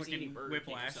all a she was eating fucking Burger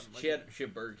King or whiplash. something. she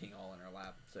had Burger King all in her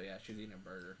lap, so yeah, she was eating a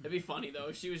burger. It'd be funny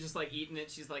though. She was just like eating it.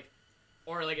 She's like,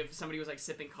 or like if somebody was like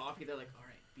sipping coffee, they're like, all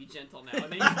right, be gentle now.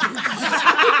 And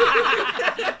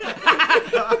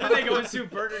And they go into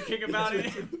Burger King about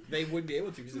it. They wouldn't be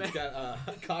able to because it's got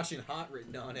caution hot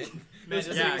written on it. Matt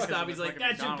just Yeah, like 'cause stop. of He's the like,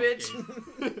 fucking that's your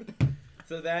McDonald's bitch.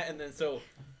 So that, and then so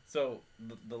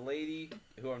the lady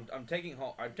who I'm taking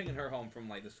home, I'm taking her home from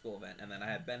like the school event, and then I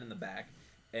had Ben in the back,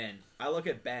 and I look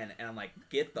at Ben and I'm like,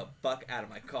 get the fuck out of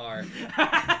my car.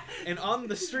 And on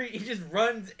the street, he just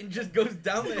runs and just goes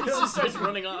down the He hill. just starts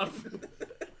running off.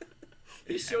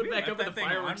 He showed We back left up at the that thing on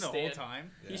fireworks the whole stand.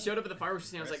 time. He showed up at the fireworks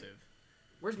stand. I was like, Impressive.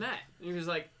 "Where's Matt?" And he was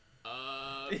like,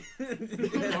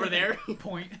 over there."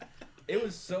 Point. It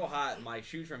was so hot, my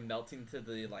shoes were melting to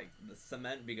the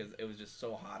cement because it was just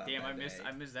so hot out Damn, that I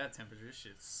day. missed that temperature. This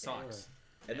shit sucks.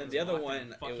 And It then was the other locked in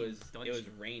one, a fucking it was dungeon.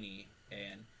 rainy,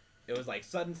 and it was like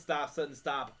sudden stop.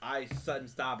 I sudden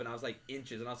stop, and I was like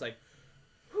inches, and I was like,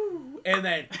 whoo, and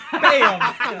then bam,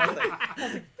 and I was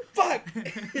like, fuck,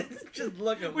 just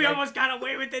looking. We like, almost got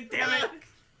away with it, damn it.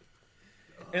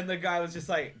 And the guy was just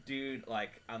like, dude,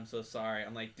 like, I'm so sorry.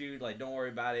 I'm like, dude, like, don't worry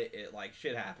about it. It like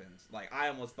shit happens. Like, I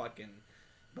almost fucking,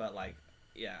 but like,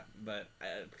 yeah, but I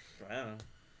don't know.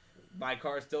 My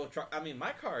car still. I mean,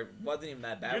 my car wasn't even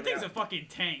that bad. Your when thing's I- a fucking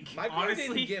tank. My car Honestly,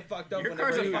 didn't get fucked up. your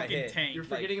whenever car's a it got fucking hit. tank. You're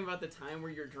Like, forgetting about the time where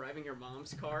you're driving your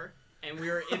mom's car, and we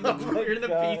were in the Oh my we were in the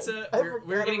God. pizza. I We were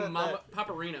forgot getting about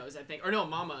Paparinos, I think, or no,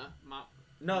 Mama.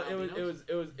 No, it was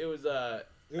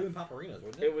It was in Paparinos,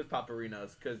 wasn't it was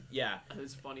Paparinos, cause yeah, That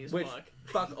was funny as Which- fuck.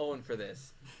 fuck Owen for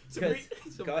this. So 'Cause-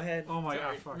 so go ahead. Oh my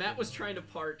sorry, god, fuck Matt it. was trying to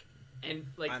park, and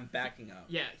like I'm backing up.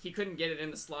 yeah, he couldn't get it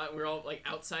in the slot. And we were all like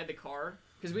outside the car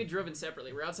because we'd driven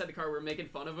separately. We're outside the car. We were making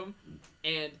fun of him,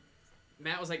 and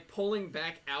Matt was like pulling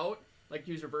back out, like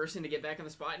he was reversing to get back in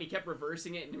the spot, and he kept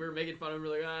reversing it, and we were making fun of him. We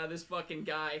were like, this fucking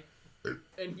guy.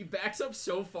 And he backs up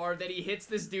so far that he hits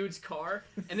this dude's car,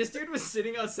 and this dude was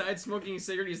sitting outside smoking a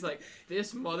cigarette. He's like,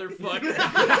 "This motherfucker."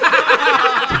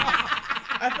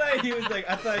 I thought he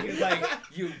was like,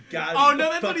 you gotta. Oh be no,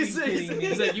 that's what he fucking said. kidding me."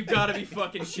 He's like, "You gotta be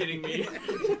fucking shitting me."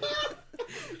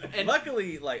 And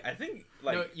Luckily, like I think,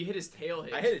 like no, you hit his tail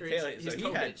hitch. I hit or a tail hit, his so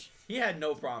toe hitch. he had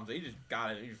no problem. So he just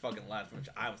got it. He just fucking left, which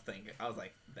I was thinking. I was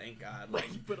like, thank God. Like,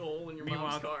 Like you put a hole in your Meanwhile,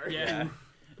 mom's car. yeah.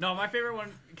 No, my favorite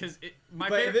one because my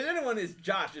but if favorite. there's anyone is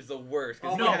Josh is the worst.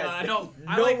 'cause Oh he No, my has God. no,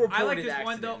 I no like reported this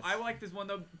one though. accidents. I like this one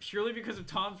though purely because of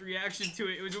Tom's reaction to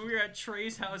it. It was when we were at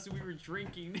Trey's house and we were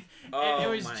drinking, and it Oh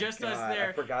was my just us God, there.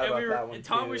 I forgot and about we were, that one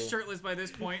Tom was too. shirtless by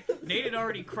this point. Nate had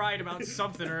already cried about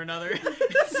something or another.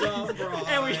 Some broad.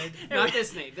 and we, Not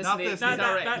this Nate. This Not Nate. this He's Nate.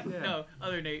 all right. Yeah. No,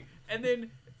 other Nate. And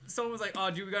then someone was like, "Oh,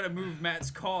 dude, we gotta move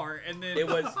Matt's car." And then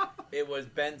It was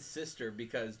Ben's sister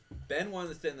because Ben wanted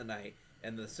to stay in the night,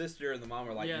 and the sister and the mom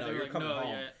were like, yeah, "No, they were you're like, coming "No,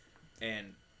 home." yeah."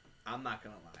 And I'm not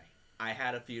gonna lie, I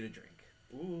had a few to drink.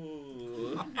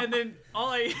 Ooh. And then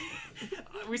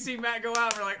we see Matt go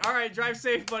out. And we're like, "All right, drive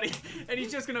safe, buddy." And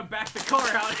he's just gonna back the car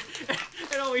out,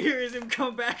 and all we hear is him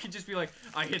come back and just be like,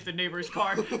 "I hit the neighbor's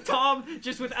car." Tom,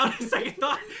 just without a second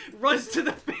thought, runs to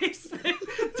the basement,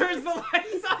 turns the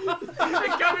lights off,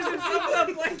 and covers himself with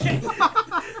a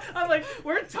blanket. I'm like,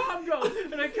 "Where'd Tom go?"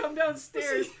 And I come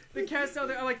downstairs. The cat's down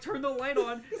there. I like turn the light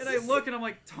on, and I look, and I'm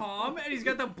like, "Tom," and he's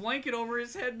got the blanket over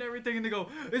his head and everything. And they go,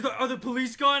 "Are the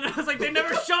police gone?" And I was like, "They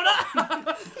never showed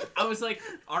up." I was like,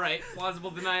 all right,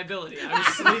 plausible deniability. I was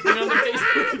sleeping on the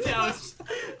basement couch.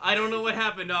 I don't know what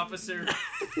happened, officer.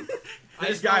 I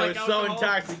This smell guy like was so alcohol.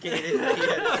 intoxicated he had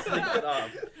to sleep it off.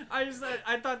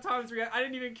 I thought Tom's reaction. I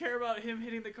didn't even care about him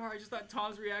hitting the car. I just thought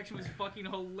Tom's reaction was fucking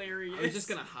hilarious. I was just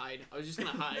gonna hide.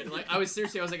 Like I was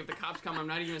like, if the cops come, I'm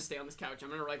not even gonna stay on this couch. I'm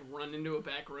gonna like run into a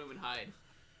back room and hide.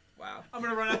 Wow. I'm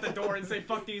gonna run out the door and say,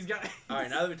 "Fuck these guys." All right,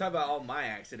 now that we talk about all my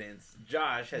accidents,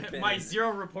 Josh has been my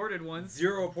 0 reported ones.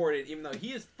 0 reported, even though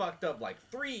he has fucked up like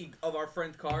 3 of our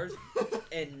friends' cars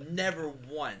and never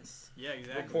once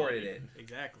reported it.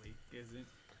 Exactly.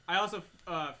 I also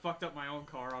fucked up my own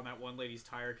car on that one lady's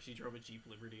tire because she drove a Jeep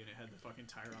Liberty and it had the fucking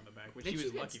tire on the back, which she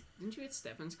was lucky. Didn't you hit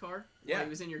Stefan's car? Yeah. While he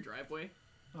was in your driveway.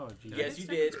 Oh, geez. Yes, you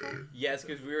did. Yes,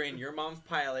 because we were in your mom's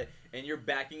Pilot and you're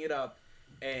backing it up.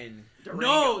 And Durango.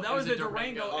 No, that It was was a a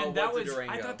Durango, Durango. and that Oh, what's was a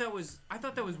Durango? I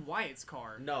thought that was Wyatt's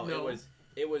car. No,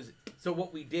 it was. So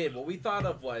what we thought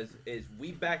of is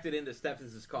we backed it into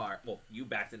Steffens' car. Well, you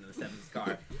backed into Steffens'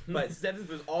 car, but Steffens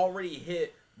was already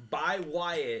hit by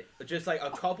Wyatt just like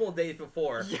a couple of days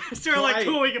before. Yeah, so we're like,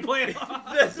 cool, we can play it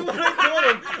off. That's what I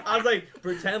told him. I was like,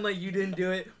 pretend like you didn't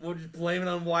do it. We'll just blame it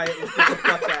on Wyatt and get the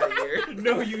fuck out of here.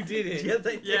 No, you didn't. Yes,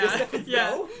 I did. Yeah, Does Steffens yeah.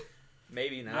 know?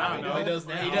 Maybe not. I don't know. He does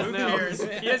now. He does Who now. cares?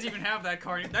 He doesn't even have that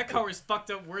car. That car was fucked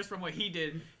up worse from what he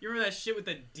did. You remember that shit with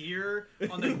the deer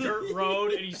on the dirt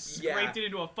road, and he scraped it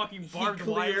into a fucking barbed He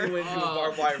clearly wire. went into a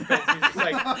barbed wire fence. He was just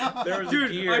like, there was a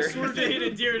Dude, deer. I swerved to hit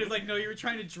a deer, and it's like, no, you were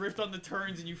trying to drift on the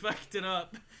turns, and you fucked it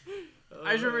up.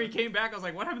 I just remember he came back. I was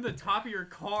like, "What happened to the top of your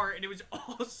car?" And it was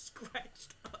all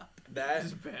scratched up. That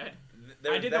This is bad.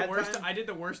 there I was did that the worst. time- I did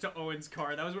the worst to Owen's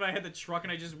car. That was when I had the truck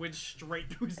and I just went straight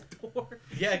through his door.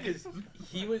 Yeah, because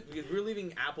we were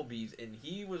leaving Applebee's and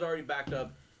he was already backed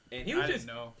up, and he was I just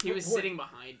didn't know. He was What- sitting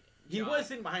behind. he Josh. was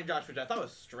sitting behind Josh, which I thought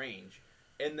was strange.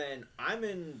 And then I'm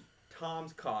in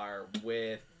Tom's car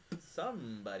with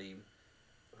somebody.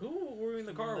 Who were we in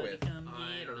the car with? I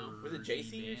don't know. Was it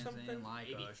JC or something?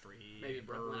 Maybe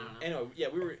Brooklyn. I don't know. Anyway, yeah,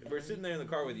 we were sitting there in the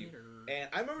car with you, and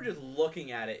I remember just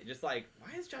looking at it, just like,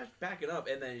 why is Josh backing up?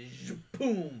 And then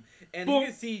boom, and Boom. you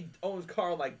can see Owen's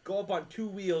car like go up on 2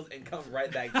 wheels and come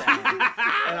right back down.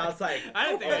 And I was like, I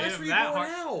didn't think I fast hit were him you that going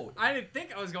hard. out? I didn't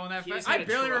think I was going that He fast. just I had a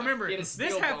barely truck. remember. He had a This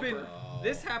steel happened. bumper.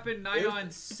 This happened nigh It was- on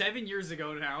 7 years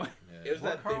ago now. It was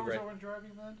What that car big was red. Owen driving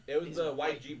then? It was He's the a white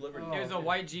white- Jeep Liberty. Oh. It was a okay.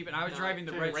 white Jeep, and I was No, driving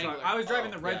the red Wrangler. truck. I was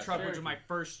driving Oh, the red yeah, truck, which was Cherokee. my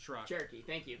first truck. Cherokee,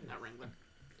 thank you, not Wrangler.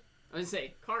 I was gonna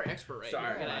say car expert, right? Sorry,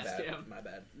 You're gonna my ask bad. him. My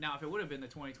bad. Now, if it would have been the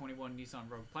 2021 Nissan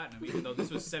Rogue Platinum, even though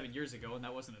this was 7 years ago and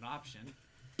that wasn't an option.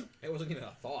 It wasn't even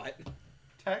a thought.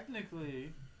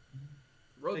 Technically,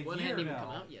 Rogue A One year hadn't even now.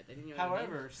 come out yet. They didn't even have a name.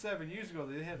 however, 7 years ago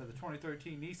they had the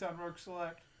 2013 Nissan Rogue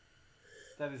Select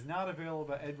that is not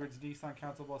available at Edwards Nissan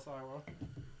Council Bluffs, Iowa.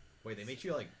 Wait, they made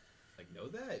you like know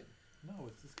that? No,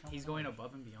 it's this. He's going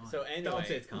above and beyond. So anyway, Don't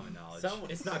say it's common knowledge.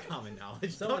 Someone- It's not common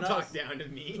knowledge. Someone Don't talk else- down to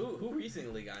me. who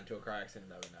recently got into a car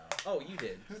accident that we know? Oh, you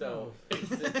did. Who So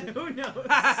Who knows?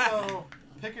 So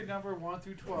pick a number 1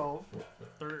 through 12.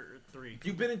 Three.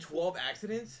 you've been in 12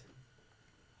 accidents?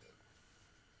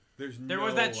 There's There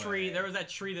was that tree. There was that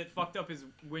tree that fucked up his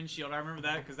windshield. I remember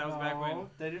that because that was back when. No,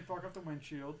 they didn't fuck up the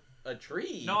windshield. A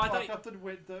tree? No, I fucked thought.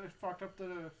 up fucked up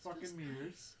the fucking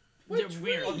mirrors. Yeah,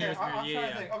 weird. Okay, Mirrors, I'm yeah, trying to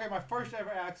yeah. think. Okay, my first ever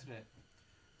accident.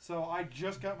 So I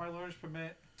just got my learner's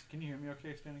permit. Can you hear me?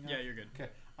 Okay, standing up. Yeah, you're good. Okay,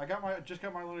 just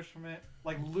got my learner's permit,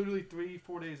 like literally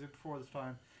 3-4 days before this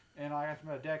time, and I asked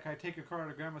my dad, "Can I take your car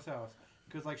to grandma's house?"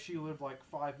 Because like she lived like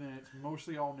 5 minutes,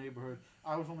 mostly all neighborhood.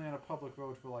 I was only on a public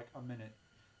road for like a minute,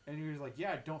 and he was like,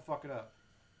 "Yeah, don't fuck it up."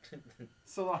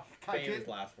 So like Famous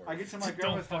last I get to my Don't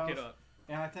grandma's fuck house, it up.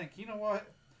 and I think, you know what?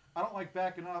 I don't like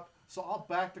backing up, so I'll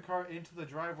back the car into the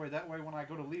driveway. That way, when I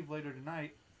go to leave later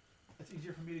tonight, it's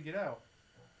easier for me to get out.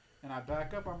 And I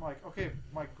back up. I'm like, okay,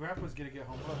 my grandpa's gonna get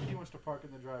home, but he wants to park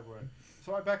in the driveway.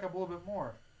 So I back up a little bit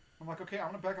more. I'm like, okay, I'm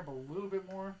gonna back up a little bit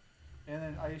more, and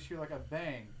then I just hear like a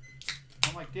bang.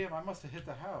 I'm like, damn, I must have hit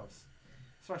the house.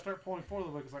 So I start pulling forward a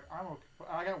little bit because like I'm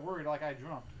okay. I got worried, like I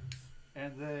jumped.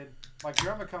 And then my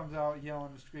grandma comes out yelling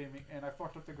and screaming, and I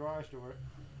fucked up the garage door.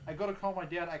 I go to call my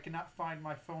dad. I cannot find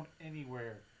my phone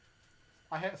anywhere.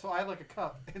 I had like a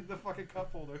cup in the fucking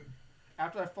cup holder.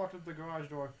 After I fucked up the garage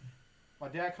door, my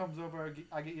dad comes over.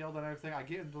 I get yelled at and everything. I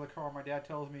get into the car. My dad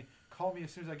tells me, "Call me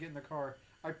as soon as I get in the car."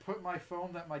 I put my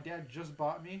phone that my dad just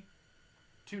bought me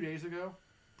 2 days ago,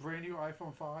 brand new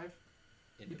iPhone 5.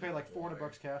 He paid like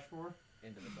 $400 cash for.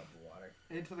 Into the cup of water.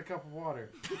 Into the cup of water.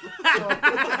 So,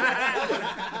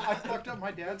 I fucked up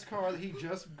my dad's car that he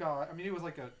just got. I mean, it was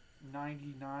like a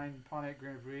 99 Pontiac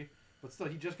Grand Prix, but still,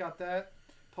 he just got that.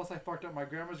 Plus, I fucked up my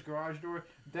grandma's garage door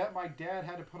that my dad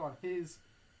had to put on his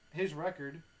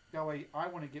record. That way, I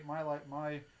want to get my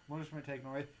learner's permit taken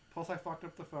away. Plus, I fucked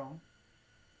up the phone.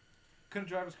 Couldn't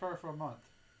drive his car for a month.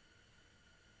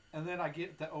 And then I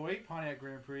get the '08 Pontiac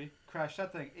Grand Prix, crashed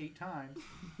that thing 8 times.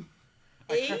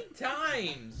 8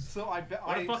 times. So I bet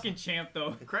What a fucking champ,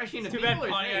 though. Crashing into Too bad people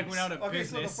or Pontiac things? went out of Okay,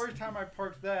 so business. the first time I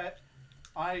parked that,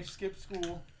 I skipped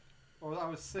school, or I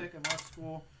was sick and left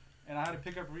school, and I had to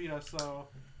pick up Rita, so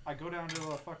I go down to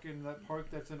that park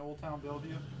that's in Old Town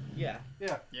Bellevue. Yeah.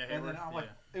 Yeah. Yeah, And Hayward, then I'm like,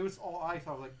 it was all ice.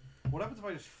 I was like, what happens if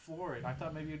I just floor it? I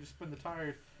thought maybe you'd just spin the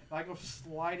tires. And I go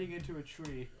sliding into a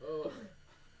tree. Ugh.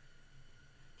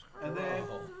 And then,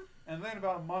 Oh. and then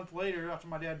about a month later, after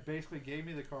my dad basically gave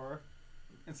me the car,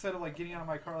 instead of like getting out of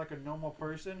my car like a normal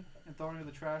person and throwing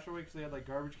the trash away because they had like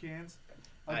garbage cans,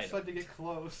 I decided to get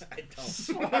close. I don't.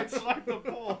 So I swiped the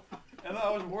pole, and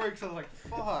I was worried because I was like,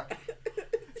 "Fuck."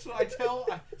 So so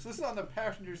this is on the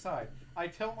passenger side. I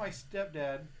tell my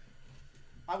stepdad,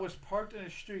 I was parked in a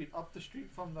street up the street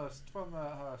from the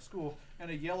school, and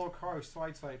a yellow car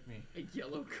sideswiped me. A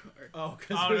yellow car. Oh,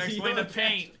 because Oh, to explain the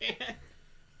paint.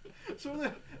 So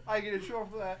then I get in trouble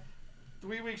for that.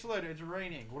 3 weeks later, it's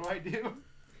raining. What do?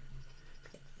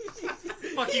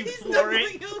 Fucking floor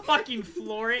it. Fucking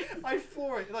floor it. I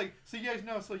floor it. Like, so you guys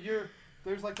know. So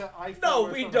there's like that iPhone. No,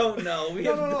 we restaurant. don't know. We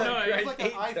No, have no, no. not There's tried like an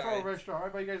 8 iPhone times. restaurant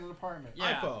right by you guys' apartment.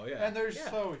 Yeah. iPhone, yeah. And there's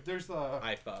Yeah. there's the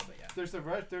iPhone, but yeah.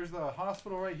 there's the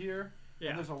hospital right here. Yeah.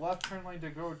 And there's a left turn lane to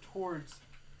go towards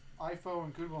iPhone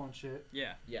and Goodwill and shit.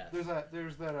 Yeah. Yes. There's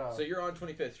that. So you're on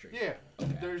 25th Street. Yeah.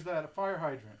 Okay. There's that fire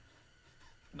hydrant.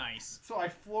 Nice. So I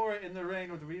floor it in the rain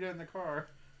with Rita in the car.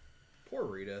 Poor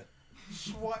Rita.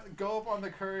 Go up on the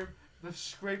curb,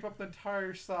 scrape up the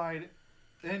entire side,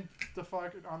 then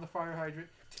on the fire hydrant,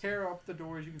 tear up the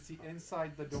doors. You can see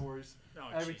inside the doors, Oh,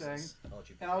 everything. Jesus. I'll let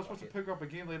you And I was fuck supposed to it. pick her up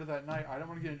again later that night. I didn't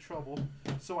want to get in trouble,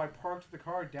 so I parked the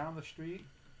car down the street,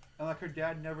 and like her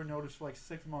dad never noticed for like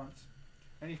 6 months,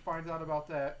 and he finds out about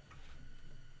that.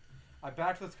 I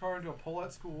backed this car into a pole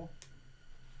at school,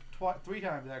 3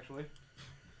 times actually.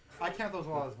 I count those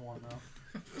all as one though.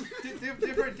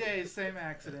 Different days, same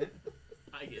accident.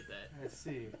 I get that. Let's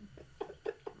see.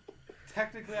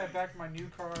 Technically, I backed my new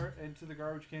car into the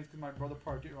garbage cans because my brother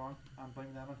parked it wrong. I'm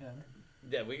blaming that on him.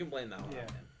 Yeah, we can blame that one Yeah. on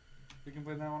him. We can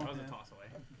blame that one That on was a him. toss away.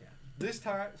 This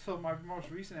time, so my most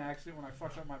recent accident when I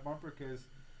fucked up my bumper because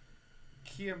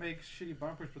Kia makes shitty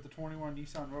bumpers, but the 21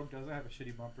 Nissan Rogue doesn't have a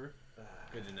shitty bumper.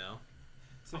 Good to know.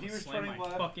 So I'm he was slam turning my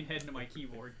left. fucking head into my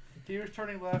keyboard. He was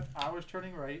turning left. I was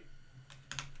turning right.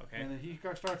 Okay. And then he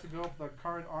starts to go up the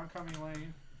car in oncoming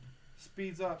lane,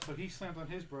 speeds up, so he slams on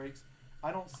his brakes.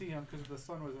 I don't see him because the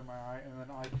sun was in my eye, and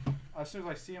then as soon as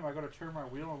I see him, I go to turn my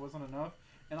wheel, and it wasn't enough,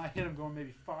 and I hit him going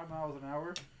maybe 5 miles an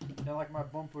hour, and like my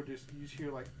bumper you just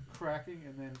hear like cracking,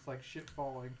 and then it's like shit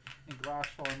falling and glass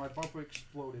falling. My bumper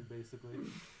exploded basically.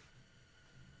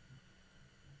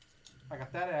 I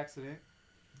got that accident.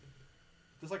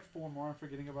 There's like 4 more I'm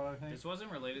forgetting about. I think. This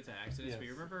wasn't related to accidents, but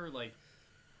you Yes. remember like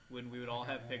when we would all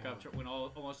have pickup when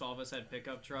almost all of us had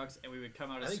pickup trucks, and we would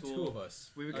come out of I think school. 2 of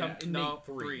us. We would Oh, come yeah. And no Nate,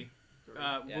 3. 3.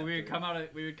 Yeah, when we would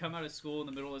 3. come out of school in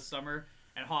the middle of summer,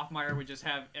 and Hoffmeyer would just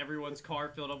have everyone's car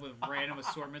filled up with random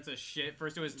assortments of shit.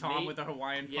 First it was Tom Nate? with the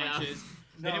Hawaiian Yeah. punches.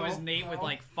 Then it was Nate with no.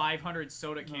 like 500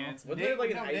 soda No. cans. Wasn't Nate- there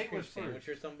like an no, ice Nate cream was first. sandwich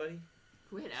or somebody?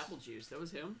 Who had apple juice? That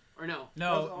was him? Or no?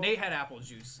 No, Oh, Nate had apple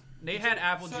juice. Nate had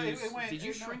apple So juice. it went- Did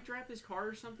you no. shrink wrap his car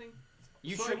or something?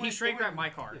 He So it went- shrink it wrapped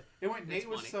went- my car. It went Nate That's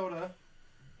with funny. soda,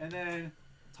 and then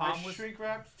Tom I was, shrink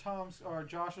wrapped Tom's or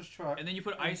Josh's truck. and then you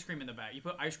put ice cream in the back. You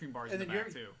put ice cream bars in And the then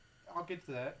back too. I'll get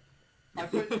to that. I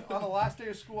put on the last day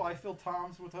of school. I filled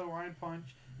Tom's with Hawaiian punch,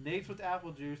 Nate's with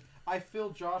apple juice. I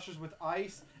filled Josh's with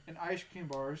ice and ice cream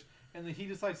bars, and then he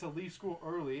decides to leave school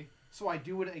early. So I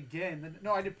do it again. Then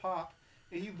no, I did pop,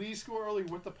 and he leaves school early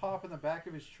with the pop in the back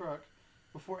of his truck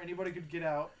before anybody could get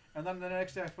out. And then the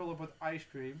next day I fill up with ice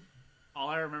cream. All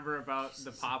I remember about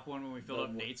the pop one when we filled The up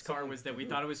what- Nate's car was that we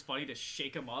thought it was funny to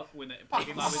shake him up when the Oh,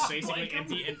 parking lot was basically Spike him.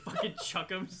 empty and fucking chuck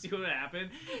him, see what would happen.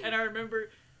 And I remember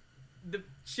the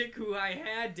chick who I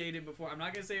had dated before, I'm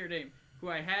not going to say her name, who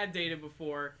I had dated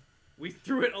before, we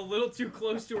threw it a little too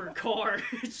close to her car.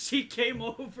 She came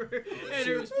over and she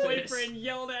her was pissed. boyfriend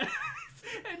yelled at us.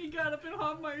 And he got up in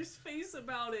Hoffmeyer's face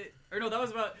about it. Or no, that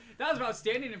was about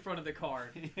standing in front of the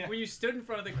car. Yeah. When you stood in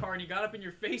front of the car and he got up in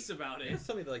your face about You it. have to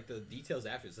tell me like the details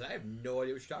after this. I have no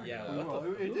idea what you're talking Yeah, about. what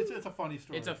Well, the it's a funny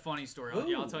story. It's a funny story.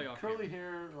 Yeah, I'll tell you off curly camera.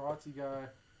 hair, Nazi guy.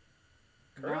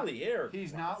 Curly hair.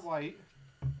 He's not white.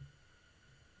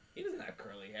 He doesn't have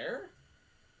curly hair.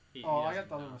 He Oh, I doesn't got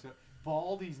the other know. one.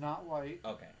 Bald. He's not white.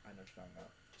 Okay, I know what you're talking about.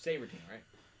 Saber team, right?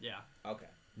 Yeah. Okay.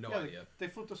 No yeah, idea. They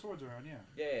flip the swords around. Yeah.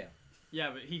 Yeah, yeah.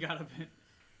 Yeah, but he got up in...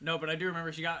 No, but I do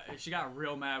remember she got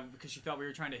real mad because she thought we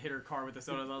were trying to hit her car with the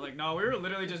sodas. I was like, no, we were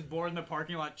literally just bored in the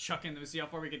parking lot chucking them to see how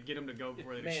far we could get them to go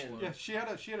before they Man. explode. Yeah,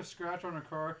 she had a scratch on her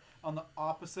car on the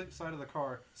opposite side of the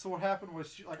car. So what happened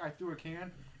was, I threw a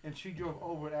can and she drove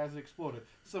over it as it exploded.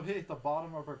 So it hit the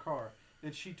bottom of her car.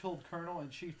 And she told Colonel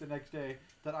and Chief the next day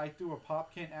that I threw a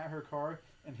pop can at her car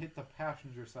and hit the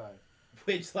passenger side.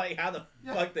 Which, like, how the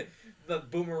fuck the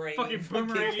boomerang. Fucking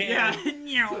boomerang.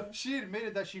 Yeah. So she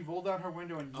admitted that she rolled down her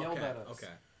window and yelled at us.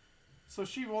 Okay. So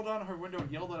she rolled down her window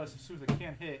and yelled at us as soon as the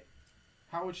can hit.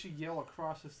 How would she yell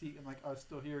across the seat and us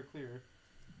still hear her clear?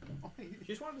 She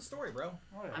just wanted the story, bro.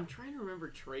 Oh, yeah. I'm trying to remember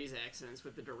Trey's accidents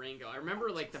with the Durango. I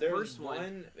remember like the There first was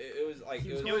one. It was like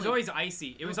He was It was always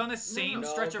icy. It was on the same No,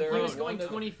 stretch of there He road. was going one on the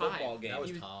 25. football game. That was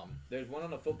He was- Tom. There's one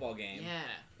on a football game. Yeah.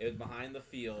 It was behind the I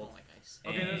field. don't like ice.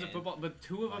 Okay, there was a And- football, but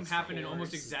two of them Ice happened in course,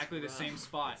 almost it's exactly the rough. same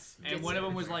spot. And It's one of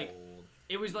them was It's like, cold.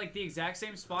 it was like the exact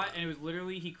same spot, and it was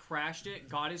literally he crashed it,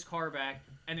 got his car back,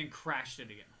 and then crashed it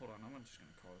again. Hold on, I'm just gonna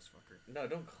call this fucker. No,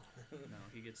 don't call him. No,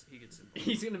 he gets involved.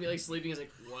 He's gonna be like sleeping. He's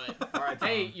like, what? All right, Tom.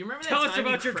 Hey, you remember that Tell time us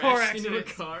about you your car crashed into a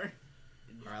accidents. car?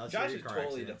 All right, let's Josh hear is your car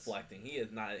totally accidents. deflecting. He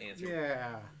is not answering.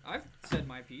 Yeah. I've said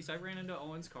my piece. I ran into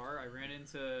Owen's car. I ran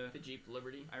into The Jeep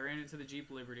Liberty. the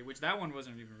Jeep Liberty, which that one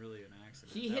wasn't even really an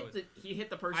accident. He That hit was- the he hit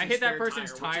the person's I hit that spare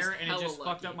person's tire, which is tire, and it hella just fucked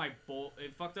lucky. up my bolt.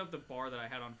 It fucked up the bar that I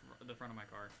had on the front of my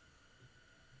car.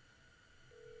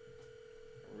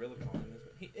 We're really calling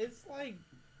this. It's like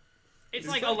It's It's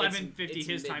like like- 11:50 it's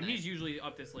his time. midnight. He's usually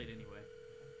up this late anyway.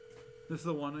 This is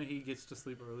the one that he gets to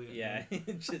sleep early. at yeah. night.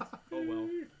 It's just Oh well.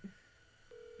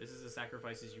 This is the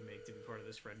sacrifices you make to be part of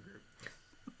this friend group.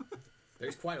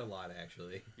 There's quite a lot,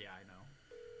 actually. Yeah, I know.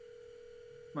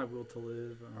 My will to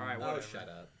live. All right, Oh, whatever. shut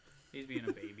up. He's being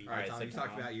a baby. All right, Alright, Tom, so you talked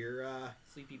Tom. about your.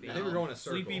 Sleepy I baby. think we're going a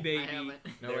circle. Sleepy I baby. haven't.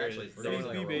 No, There actually, is- we're going like a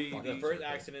Sleepy real baby. the fucking first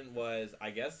circle. accident was,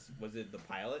 I guess, was it the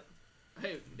pilot?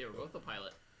 Hey, they were both the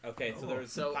pilot. Okay, so Oh. there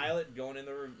was So- the pilot going in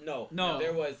the no, No.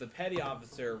 there was the petty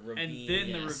officer And ravine. then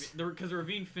Yes. because the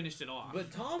ravine finished it off.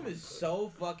 But Tom is so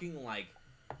fucking like,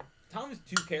 Tom is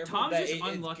too careful. Tom's that just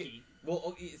it's- unlucky. Well,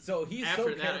 okay, so he's After so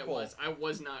that, careful. I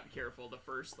was not careful the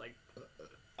first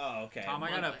Oh, okay. Tom, I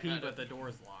Month gotta I pee, had but it. the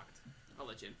door's locked. I'll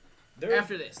let you in. There-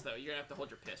 After this, though, you're gonna have to hold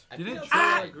your piss. I Didn't think Trey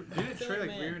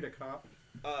that's- rear-end a cop?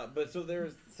 But so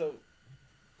there's the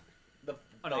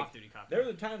An like, off-duty cop. there was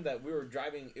a time that we were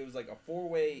driving. It was like a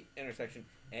four-way intersection,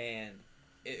 and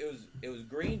it was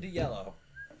green to yellow,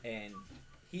 and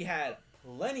he had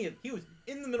plenty of. He was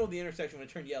in the middle of the intersection when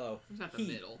it turned yellow. It's not the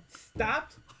He middle.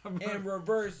 stopped and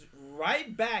reversed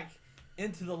right back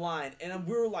into the line, and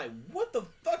we were like, "What the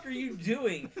fuck are you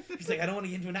doing?" He's like, "I don't want to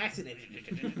get into an accident."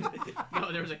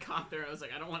 No, there was a cop there. I was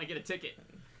like, I don't want to get a ticket.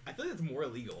 I feel like it's more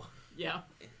illegal. Yeah.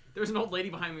 There was an old lady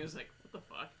behind me who was like, what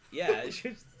the fuck? Yeah, it's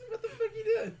just, what the fuck you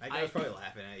doing? That guy was probably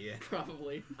laughing at you.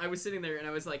 Probably. I was sitting there and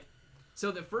I was like,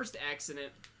 so the first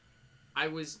accident, I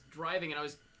was driving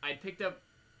and I picked up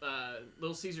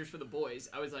Little Caesars for the boys.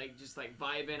 I was like, just like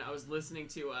vibing. I was listening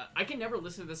to, I can never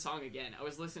listen to this song again. I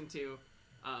was listening to,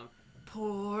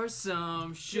 Pour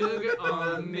Some Sugar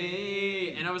on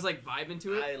Me. And I was like vibing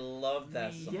to it. I love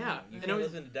that song. Yeah, You and can't I was-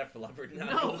 listen to Def Leppard now.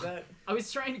 No. That? I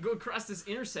was trying to go across this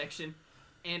intersection,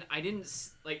 and I didn't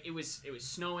like it was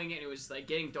snowing and it was like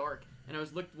getting dark, and I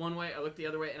was looked one way, I looked the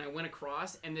other way, and I went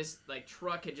across, and this like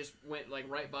truck had just went like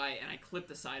right by, and I clipped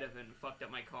the side of it and fucked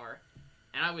up my car,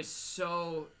 and I was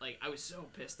so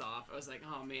pissed off. I was like,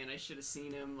 oh man, I should have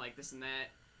seen him, like this and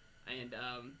that, and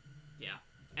yeah,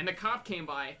 and the cop came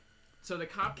by, so the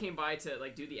cop came by to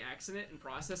like do the accident and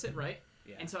process it, right?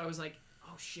 Yeah. And so I was like,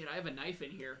 oh shit, I have a knife in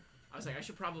here. I was like, I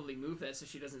should probably move that so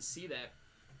she doesn't see that.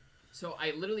 So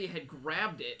I literally had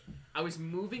grabbed it. I was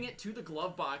moving it to the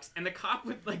glove box, and the cop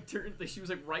would like turn. She was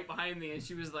like right behind me, and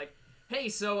she was like, "Hey,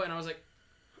 so," and I was like,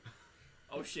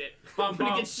 "Oh shit, I'm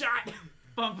gonna get shot."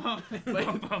 Bum bum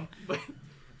bum bum. But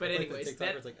Like the anyways,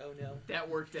 TikToker's like, oh no. that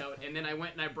worked out, and then I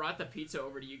went and I brought the pizza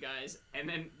over to you guys, and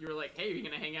then you were like, "Hey, are you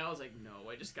gonna hang out?" I was like, "No,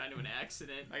 I just got into an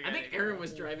accident." I I, gotta think go Aaron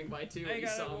was home. driving by too, I and he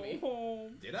gotta saw go me.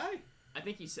 home. Did I? I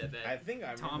think he said that. I think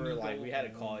I Tom remember like we had to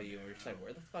Gold. call you and we were just like,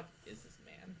 where the fuck is this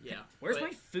man? Yeah. Where's But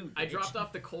my food? I bitch? dropped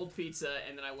off the cold pizza,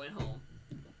 and then I went home,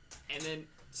 and then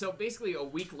so basically a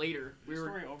week later we Is the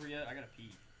were story over yet? I gotta pee.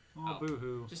 Oh, Oh.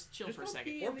 boo-hoo. just chill Just for a go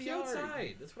second. pee Or in the pee yard.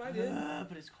 outside. That's what I did.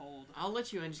 But it's cold. I'll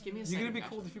let you in. Just give me a You're second. gonna be Josh.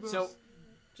 cold if you go. So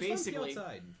Just basically, let me pee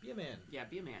outside. Be a man. yeah,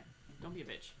 be a man. Don't be a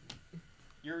bitch.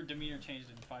 Your demeanor changed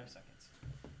in 5 seconds.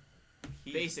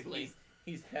 Basically.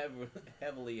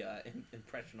 heavily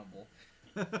impressionable.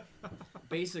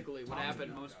 Basically, what Tom's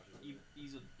happened? the most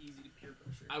easy to peer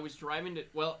pressure. I was driving to.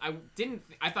 Well, I didn't.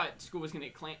 I thought school was gonna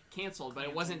get canceled, but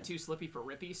it wasn't too slippy for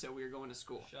Rippy, so we were going to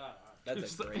school. Shut up.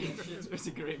 That's a great. It's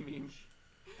a great meme.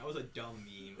 That was a dumb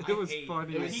meme. It was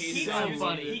funny. It was He keeps, so using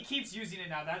funny. it. He keeps using it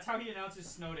now. That's how he announces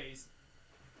snow days.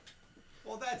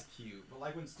 Well, that's cute, but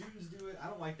like when students do it, I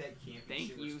don't like that campy Thank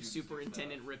shit where you, students do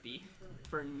Superintendent Rippy,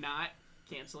 for not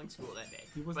canceling school that day.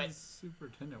 He wasn't But-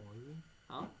 superintendent, was he?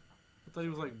 Huh? I thought he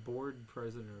was like board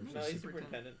president or No, No, something. he's Superintendent.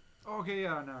 superintendent. Oh, okay, yeah,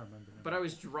 now I remember. But I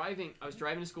was driving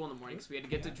to school in the morning because we had to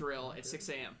get to drill at 6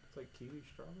 a.m. It's like kiwi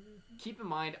strawberry. Keep in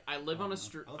mind, I live on a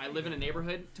street. I live in a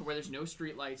neighborhood to where there's no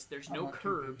street lights, there's no not too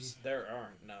curbs, There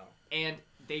aren't no. and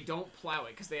they don't plow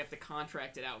it because they have to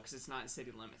contract it out because it's not in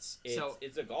city limits. It's, So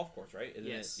it's a golf course, right? Isn't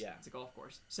yes, it? Yeah. it's a golf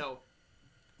course. So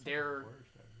there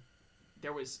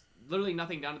was literally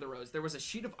nothing down to the roads. There was a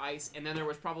sheet of ice, and then there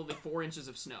was probably 4 inches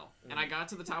of snow. And I got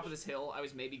to the top of this hill. I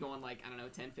was maybe going like, I don't know,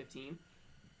 10, 15.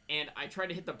 And I tried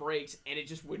to hit the brakes, and it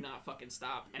just would not fucking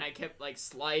stop. And I kept like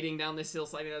sliding down this hill.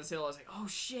 I was like, oh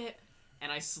shit.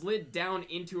 And I slid down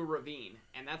into a ravine.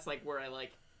 And that's like where I'm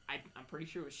pretty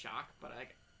sure it was shock, but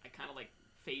I kind of like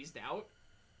phased out.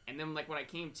 And then like when I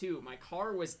came to, my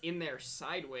car was in there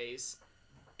sideways,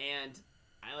 and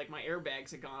my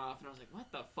airbags had gone off, and I was like, what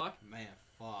the fuck? Man,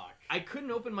 fuck. I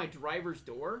couldn't open my driver's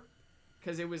door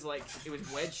because it was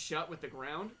wedged shut with the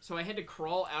ground. So I had to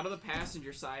crawl out of the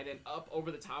passenger side and up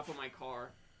over the top of my car.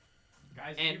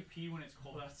 Guys, And- if you pee when it's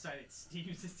cold outside, it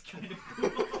steams. It's kind of cool.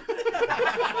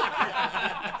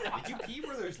 Did you pee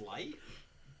where there's light?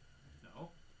 No.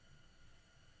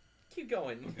 Keep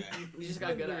going. Okay. You just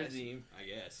got good The eyes. regime. I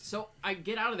guess. So I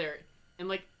get out of there, and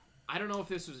like, I don't know if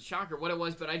this was a shock or what it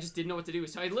was, but I just didn't know what to do.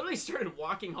 So I literally started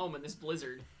walking home in this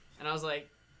blizzard, and I was like,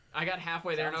 I got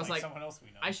halfway there, and I was like, someone else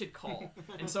we know. I should call.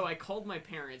 And so I called my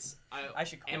parents. I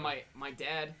should call. And my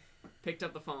dad picked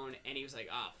up the phone, and he was like,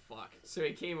 ah, fuck. So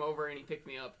he came over, and he picked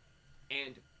me up.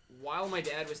 And while my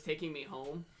dad was taking me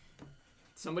home,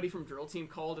 somebody from drill team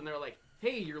called, and they were like,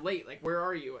 hey, you're late. Like, where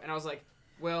are you? And I was like,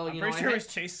 well, I'm you know, pretty sure it was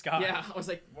Chase Scott. yeah, I was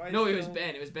like, Why no, is it was it-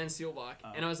 Ben. It was Ben Seelbach.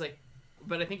 Oh. And I was like,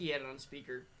 but I think he had it on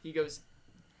speaker. He goes,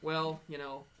 well, you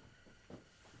know,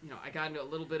 I got into a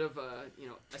little bit of a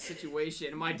situation.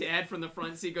 And my dad from the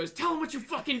front seat goes, tell him what you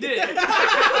fucking did.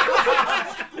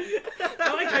 I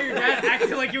like how your dad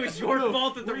acted like it was your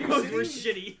fault that the Were you roads were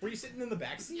sitting- shitty. Were you sitting in the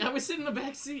back seat? I was sitting in the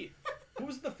back seat. Who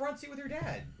was in the front seat with your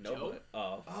dad? No. Joe?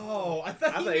 Oh. Oh, I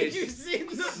thought I he thought made he you was- sit in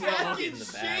the Walking in fucking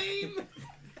the back. shame.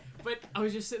 But I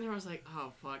was just sitting there. I was like,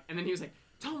 oh, fuck. And then he was like,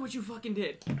 tell him what you fucking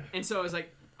did. And so I was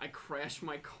like, I crashed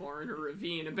my car in a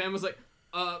ravine. And Ben was like,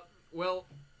 well,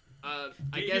 I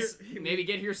Get guess here- maybe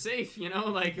get here safe,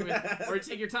 like, or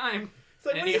take your time. It's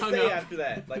like, And what do he you hung say up. after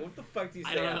that? Like, what the fuck do you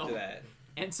I say don't after know. that?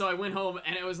 And so I went home,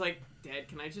 and it was like, Dad,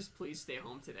 can I just please stay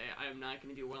home today? I am not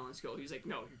going to do well in school. He was like,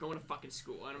 no, you're going to fucking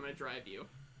school, and I'm going to drive you.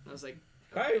 And I was like,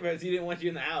 Probably because he didn't want you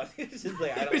in the house. He's just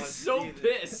like, I I don't was want so to see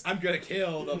this. pissed. I'm gonna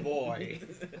kill the boy.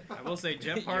 I will say,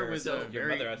 Jeff Your- Hart was your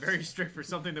very, mother has- very strict for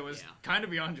something that was Yeah. kind of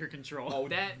beyond your control. Oh,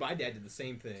 That- my dad did the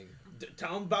same thing.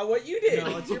 Tell him about what you did.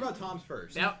 No, let's hear about Tom's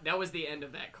first. That was the end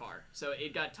of that car. So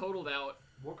it got totaled out.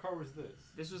 What car was this?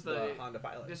 This was the the Honda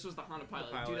Pilot. this was the Honda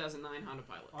Pilot, Pilot. 2009 Honda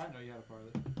Pilot. Oh, I know you had a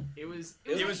pilot. It was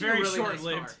it was actually a very really nice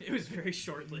short-lived. car. It was very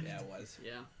short-lived. Yeah, it was.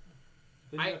 Yeah.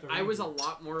 Then you got the I was a Ranger.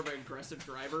 lot more of an aggressive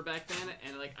driver back then,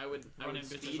 and like I would Running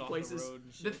bitches speed off places. the road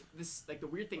and shit. This like the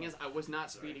weird thing is I was not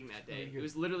speeding that day. Really good. It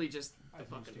was literally just the I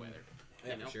fucking used to. weather.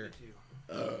 Yeah, you know? for sure.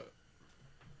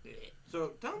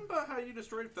 So tell them about how you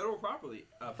destroyed federal property,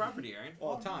 Aaron.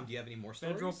 Well, Tom, do you have any more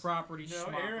stories? Federal property, No,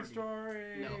 Aaron schmoperty. story.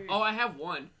 No. Oh, I have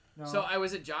one. No. So I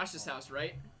was at Josh's house,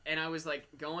 right? And I was like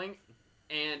going,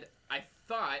 and I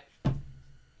thought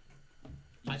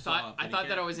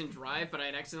that I was in drive, but I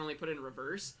had accidentally put it in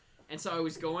reverse. And so I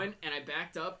was going, and I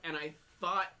backed up, and I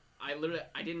thought I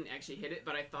didn't actually hit it,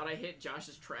 but I thought I hit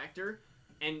Josh's tractor.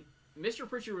 And Mr.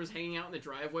 Pritchard was hanging out in the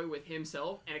driveway with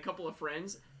himself and a couple of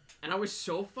friends, and I was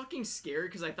so fucking scared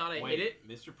because I thought I hit it.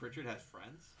 Mr. Pritchard has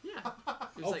friends? Yeah.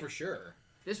 It was Oh, like, for sure.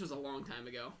 this was a long time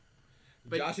ago.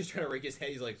 But Josh is trying to rake his head.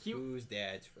 He's like, He- who's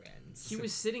dad's friends? he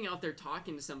was sitting out there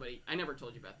talking to somebody. I never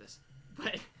told you about this,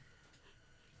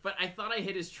 but I thought I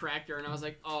hit his tractor, and I was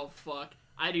like, oh fuck,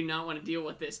 I do not want to deal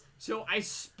with this. So I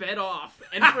sped off,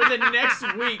 and for the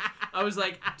next week, I was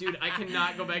like, dude, I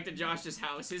cannot go back to Josh's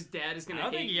house. His dad is I gonna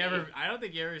don't hate think he me. ever. I don't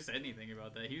think he ever said anything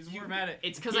about that. He was more mad at.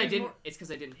 It's because he I was didn't. more- It's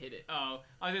because I didn't hit it. Oh,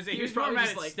 I was gonna say He he was was more probably mad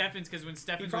just at like- Steffens because when He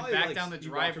Steffens went probably, back like, down the he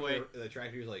walked over driveway. The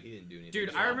tractor was like, he didn't do anything. Dude,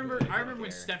 Just I walked remember. away. I remember when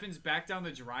Don't care. Steffens backed down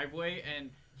the driveway and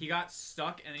he got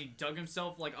stuck and he dug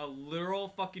himself like a literal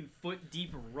fucking foot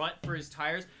deep rut for his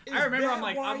tires. I remember I'm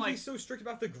like he's so strict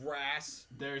about the grass.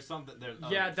 There's something. There's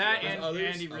yeah, others. that There's and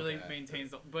others? he really Okay.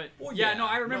 maintains the, but Well, yeah, yeah. no,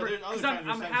 I remember there's other because times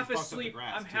I'm there's half times he's fucked up the asleep.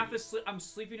 grass, I'm half too. asleep. I'm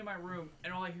sleeping in my room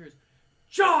and all I hear is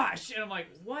Josh, and I'm like,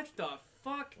 what the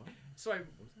fuck? What? So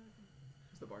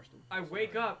It's the Barstool. I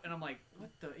wake up and I'm like,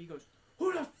 what the? He goes,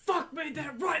 who the fuck made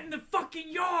that rut in the fucking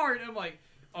yard? And I'm like,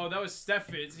 oh, that was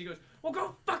Stefan's. He goes, well,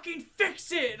 go fucking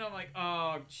fix it. And I'm like,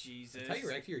 oh, Jesus. Is that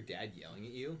your your dad yelling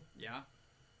at you? Yeah.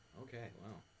 Okay, wow.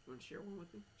 You want to share one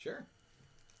with me? Sure.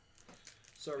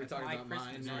 So are we That's talking my about mine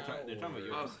Christmas. now? No, they're talking about or-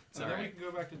 yours. Oh, So then we sorry. can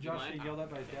go back to Josh mind? getting yelled at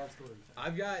by his dad's stories.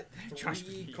 I've got Josh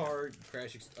 3 Beat. car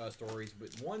crash stories, but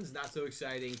one's not so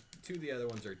exciting. 2 of the other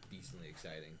ones are decently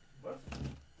exciting. What?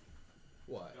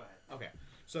 What? Go ahead. Okay.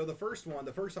 So the first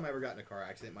time I ever got in a car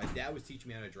accident, my dad was teaching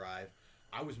me how to drive.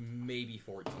 I was maybe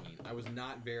 14. I was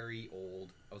not very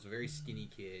old. I was a very skinny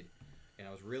kid, and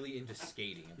I was really into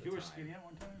skating at the You time. were skinny at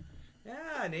one time?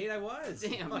 Yeah, Nate, I was.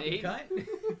 Damn, Fucking Nate. Cut.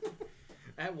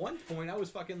 At one point, I was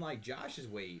fucking like Josh's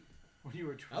weight. When you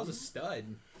were 12? I was a stud.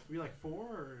 Were you like 4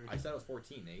 or? I said I was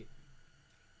 14, Nate.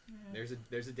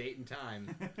 There's a date and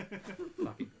time.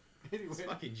 Fucking, Anyway,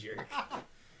 fucking jerk.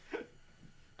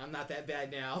 I'm not that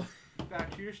bad now.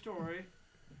 back to your story.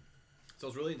 So I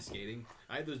was really into skating.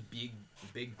 I had those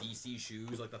big DC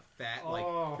shoes, like the fat, Oh.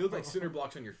 like they look like cinder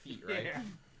blocks on your feet, right? Yeah.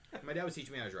 My dad was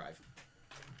teaching me how to drive.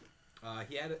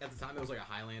 He had at the time it was like a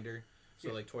Highlander, so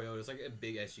Yeah. like Toyota, it's like a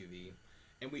big SUV,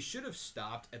 and we should have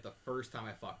stopped at the first time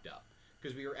I fucked up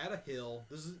because we were at a hill.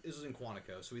 This was in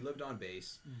Quantico, so we lived on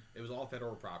base. It was all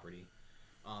federal property.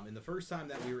 And the first time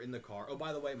that we were in the car, oh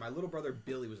by the way, my little brother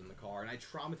Billy was in the car, and I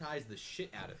traumatized the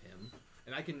shit out of him.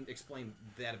 And I can explain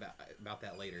that about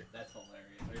that later. That's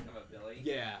hilarious. Are you talking about Billy?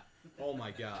 Yeah. Oh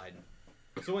my god.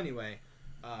 So anyway,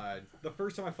 the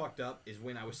first time I fucked up is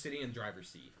when I was sitting in the driver's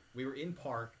seat. We were in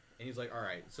park, and he's like, "All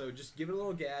right, so just give it a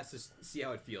little gas to see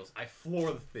how it feels." I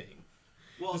floor the thing.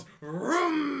 Well, Just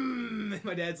vroom! And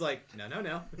my dad's like, "No, no,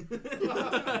 no,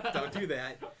 don't do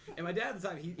that." And my dad at the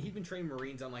time, he'd been trained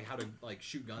Marines on like how to like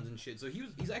shoot guns and shit. So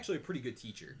he's actually a pretty good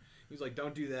teacher. He was like,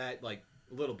 "Don't do that. Like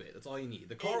a little bit. That's all you need.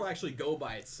 The car will actually go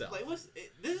by itself." like,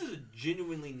 this is a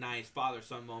genuinely nice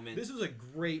father-son moment. This was a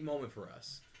great moment for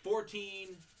us.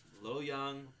 14, a little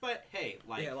young, but hey,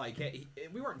 like, Yeah, like hey,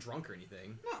 we weren't drunk or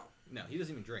anything. no. No, he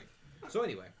doesn't even drink. So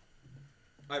anyway,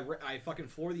 I fucking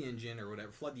floor the engine or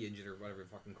whatever, flood the engine or whatever you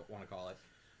fucking want to call it.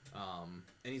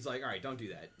 And he's like, "All right, don't do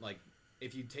that. Like,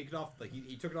 if you take it off, like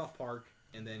he took it off park,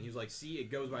 and then he was like, see,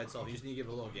 it goes by itself. You just need to give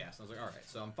it a little gas." And I was like, "All right."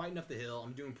 So I'm fighting up the hill.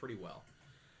 I'm doing pretty well.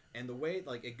 And the way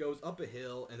like it goes up a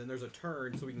hill, and then there's a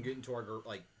turn, so we can get into our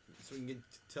like, so we can get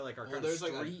to like our Well, kind there's of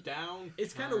like a street. down.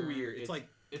 It's kind of weird. It's like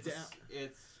it's down.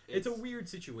 it's It's a weird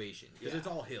situation because Yeah. it's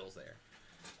all hills there,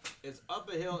 It's up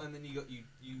a hill, and then you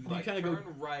like kinda turn go-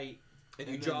 right, and And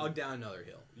you then- jog down another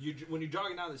hill. when you're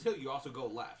jogging down this hill, you also go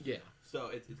left. Yeah. So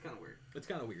it's kind of weird. It's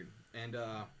kind of weird. And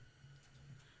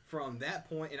from that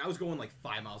point, and I was going like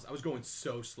 5 miles. I was going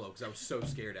so slow because I was so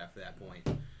scared after that point.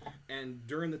 And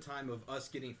during the time of us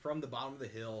getting from the bottom of the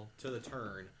hill to the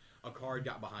turn, a car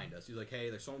got behind us. He was like, "Hey,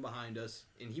 there's someone behind us,"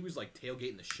 and he was like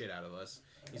tailgating the shit out of us.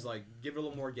 He's like, "Give it a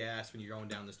little more gas when you're going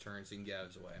down this turn so you can get out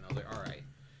of his way." And I was like, "All right."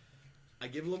 I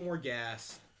give it a little more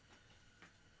gas,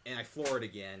 and I floor it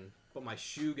again, but my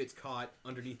shoe gets caught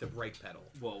underneath the brake pedal.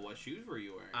 Well, what shoes were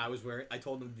you wearing? I was wearing. I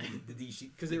told them the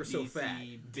DC because they were so DC fat.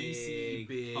 DC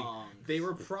big. punks. They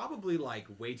were probably like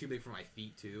way too big for my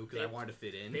feet too because I They- wanted to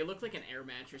fit in. They look like an air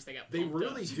mattress. They got. They pumped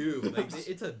really up. do. Like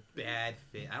it's a bad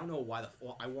fit. I don't know why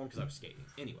well, I wore them because I was skating.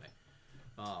 Anyway,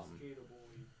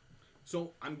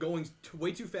 so I'm going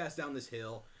way too fast down this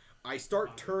hill. I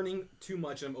start turning too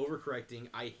much and I'm overcorrecting.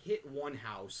 I hit one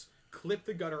house, clip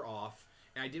the gutter off,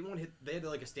 and I didn't want to hit. They had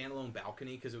like a standalone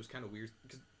balcony because it was kind of weird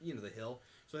because you know the hill.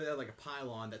 So they had like a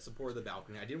pylon that supported the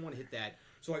balcony. I didn't want to hit that,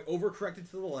 so I overcorrected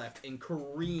to the left and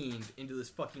careened into this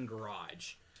fucking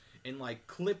garage, and like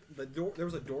clipped the door. There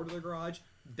was a door to the garage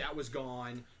that was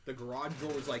gone. The garage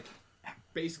door was like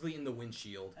basically in the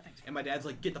windshield, and my dad's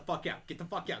like, "Get the fuck out! Get the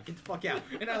fuck out! Get the fuck out!"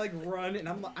 And I like run, and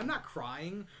I'm not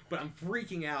crying, but I'm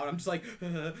freaking out. I'm just like,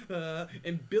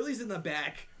 and Billy's in the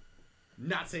back,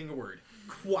 not saying a word,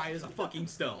 quiet as a fucking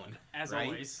stone, As right?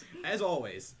 always. As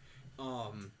always.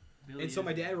 Billy And so is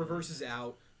my dad good. reverses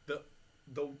out.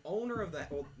 The owner of that,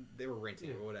 well, they were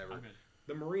renting or whatever. I'm good.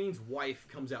 The Marine's wife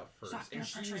comes out first, Stop, and you're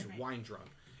she's frustrating me. wine drunk.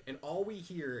 And all we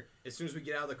hear as soon as we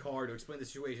get out of the car to explain the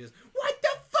situation is, "What the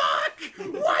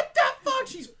fuck? What the fuck?"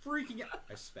 She's freaking out.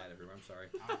 I spat everywhere. I'm sorry.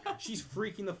 She's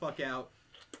freaking the fuck out.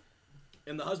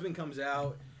 And the husband comes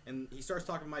out, and he starts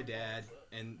talking to my dad,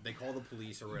 and they call the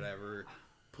police or whatever.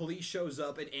 police shows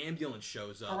up, an ambulance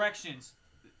shows up. Corrections.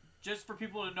 Just for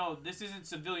people to know, this isn't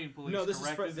civilian police. No, this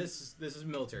correct? is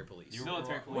military police. You're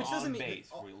military police. Which doesn't on mean base.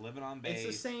 We're living on base. It's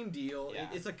the same deal. Yeah.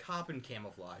 It's a cop in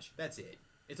camouflage. That's it.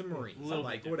 It's a Marine. A little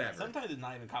Like bit whatever. Sometimes it's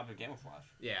not even cop in camouflage.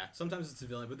 Yeah, sometimes it's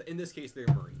civilian, but in this case, they're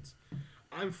Marines.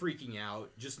 I'm freaking out,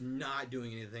 just not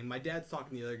doing anything. My dad's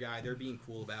talking to the other guy. They're being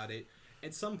cool about it.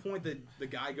 At some point, the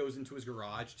guy goes into his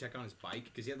garage to check on his bike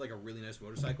because he had like a really nice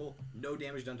motorcycle. No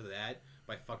damage done to that,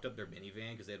 but I fucked up their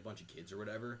minivan because they had a bunch of kids or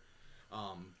whatever.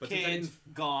 But since I Kids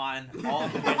didn't- gone. All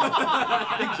the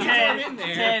the kids aren't in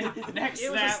there. Next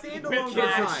It was snap. a standalone Kids were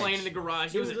garage. playing in the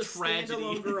garage. It was a tragedy.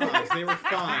 standalone garage. They were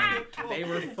fine. They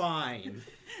were fine.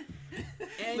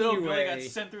 Little Billy got Anyway,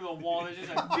 sent through the wall. There's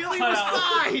just a Billy cut was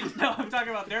out. fine. No, I'm talking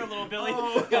about their little Billy.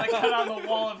 Oh. Got a cut on the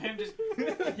wall of him just.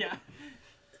 Yeah.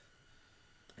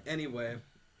 Anyway,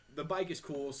 the bike is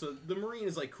cool. So the Marine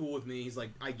is like cool with me. He's like,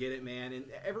 I get it, man. And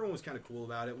everyone was kind of cool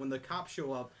about it. When the cops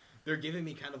show up, they're giving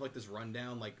me kind of like this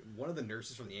rundown. Like one of the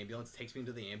nurses from the ambulance takes me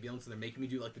into the ambulance and they're making me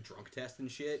do like the drunk test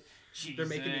and shit. They're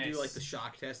making me do like the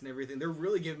shock test and everything. They're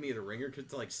really giving me the ringer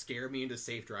to like scare me into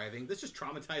safe driving. This just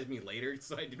traumatized me later,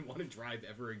 so I didn't want to drive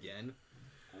ever again.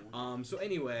 So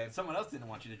anyway, Someone else didn't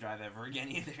want you to drive ever again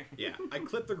either. yeah, I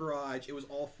clipped the garage. It was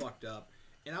all fucked up,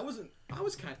 and I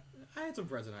had some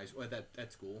friends in high school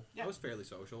at school. Yeah. I was fairly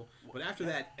social, but after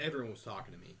that, everyone was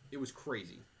talking to me. It was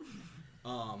crazy.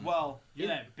 Well, You're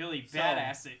that Billy So-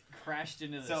 badass that crashed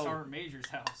into the so- Sergeant Major's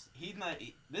house. he's not.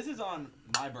 This is on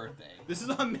my birthday. this is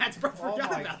on Matt's birthday. Oh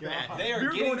Forgot my about God. that. They are we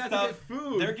were getting going out to stuff. get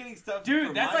food. They're getting stuff. Dude,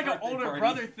 for that's my like an birthday older party.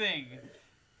 brother thing.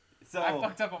 So I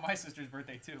fucked up on my sister's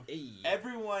birthday too. Hey.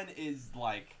 everyone is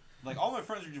like all my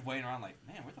friends are just waiting around like,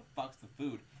 man, where the fuck's the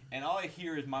food? And all I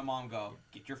hear is my mom go,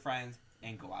 get your friends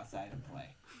and go outside and play.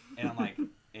 And I'm like,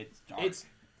 it's dark.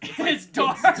 It's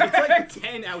dark. It's like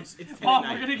 10 out. It's 10 Mom,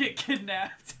 at we're night. gonna get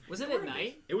kidnapped. Was it at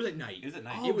night? It was at night. It was at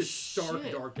night. Oh, It was stark,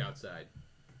 shit. dark outside.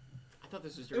 I thought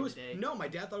this was It during was the day. no. My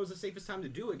dad thought it was the safest time to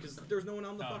do it because there was no one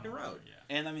on the Oh, fucking road.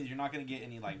 Yeah. And that means you're not gonna get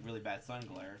any like really bad sun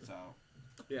glare. So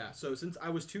Yeah, so since I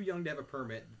was too young to have a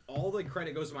permit, all the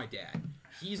credit goes to my dad.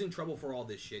 He's in trouble for all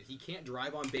this shit. He can't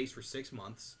drive on base for 6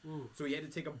 months, so he had to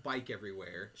take a bike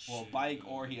everywhere, well, bike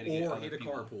or he had to get or other hit a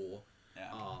people. carpool.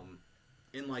 Yeah.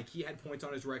 And like he had points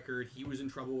on his record. He was in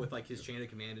trouble with like his chain of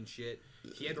command and shit.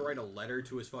 He had to write a letter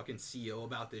to his fucking CO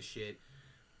about this shit.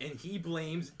 And he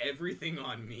blames everything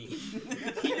on me.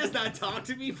 He does not talk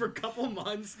to me for a couple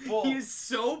months. Well, he is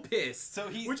so pissed. so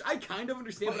he's- which I kind of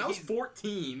understand. but But I was he's-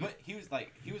 14. But he was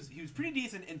like he was pretty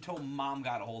decent until mom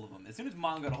got a hold of him. As soon as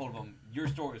mom got a hold of him, your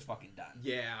story was fucking done.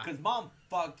 Yeah. Because mom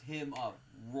fucked him up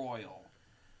royal.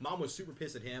 Mom was super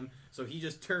pissed at him, so he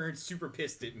just turned super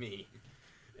pissed at me.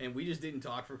 And we just didn't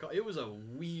talk for it was a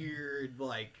weird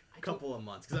like couple of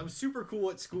months because I was super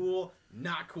cool at school,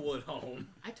 not cool at home.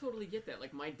 I totally get that.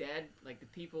 Like my dad, like the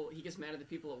people, he gets mad at the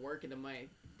people at work, and then my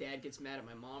dad gets mad at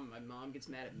my mom, and my mom gets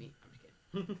mad at me.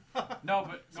 I'm just kidding. No,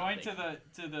 but going Something.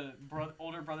 to the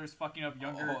older brothers fucking up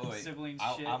younger wait. siblings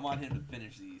shit. I want him to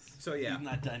finish these. So, yeah. He's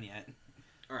not done yet.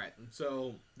 All right,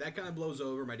 so that kind of blows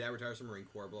over. My dad retires from Marine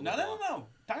Corps. Blah, blah, No. blah.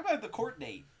 Talk about the court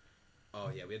date. Oh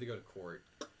yeah, we had to go to court.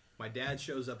 My dad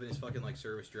shows up in his fucking like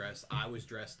service dress. I was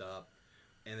dressed up,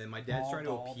 and then my dad's trying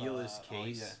to appeal his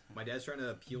case. yeah. My dad's trying to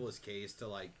appeal his case to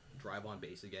like drive on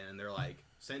base again, and they're like,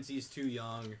 since he's too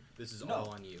young, this is all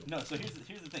on you. No, so here's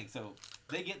the thing. So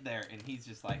they get there and he's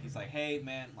like, hey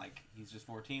man, like he's just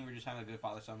 14. We're just having a good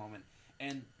father-son moment,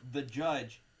 and the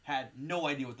judge had no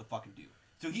idea what to fucking do.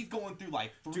 So he's going through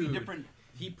like three Dude, different.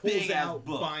 He pulls big-ass out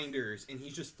books. binders and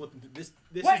he's just flipping through this.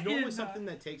 This What is normally in something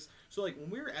that takes. So like when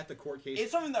we were at the court case,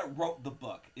 It's something that wrote the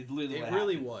book. It's literally it what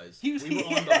really happened. was. He was. we were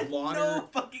he on the had blotter. no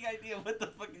fucking idea what to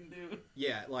fucking do.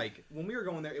 Yeah, like when we were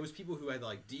going there, it was people who had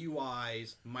like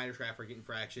DUIs, minor traffic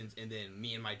infractions, and then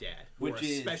me and my dad, who Which were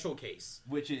a is- special case.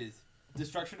 Which is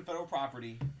destruction of federal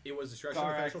property. It was destruction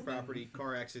Car of federal accident. property,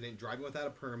 car accident, driving without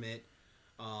a permit,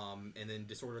 and then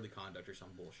disorderly conduct or some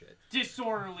bullshit.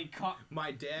 Disorderly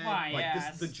My dad, My like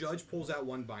ass. the judge pulls out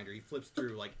one binder. He flips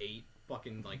through like 8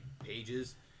 fucking like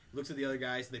pages. Looks at the other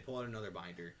guys. They pull out another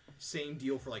binder. Same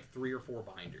deal for like 3 or 4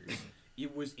 binders.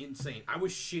 It was insane. I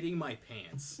was shitting my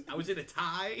pants. I was in a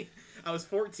tie. I was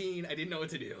 14. I didn't know what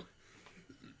to do.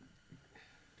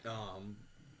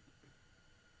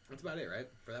 That's about it, right?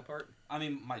 For that part? I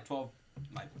mean, my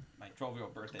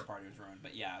 12-year-old birthday party was ruined,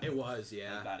 but yeah, It was, that's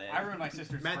yeah. about it. I ruined my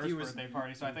sister's Matthew first birthday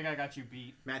party, so I think I got you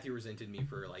beat. Matthew resented me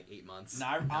for like 8 months. No,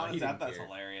 I he honestly, didn't that's care.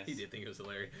 hilarious. He did think it was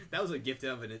hilarious. That was a gift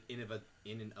of in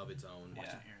and of its own. Yeah.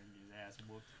 Watching Aaron get his ass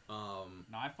whooped.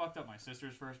 No, I fucked up my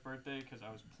sister's first birthday because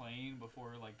I was playing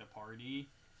before like the party,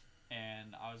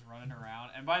 and I was running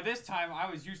around. And by this time,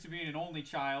 I was used to being an only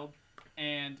child,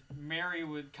 and Mary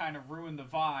would kind of ruin the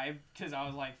vibe because I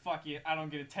was like, fuck it, I don't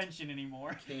get attention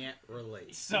anymore. Can't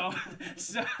relate. So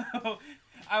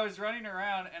I was running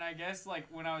around, and I guess like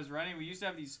when I was running, we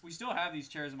still have these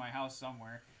chairs in my house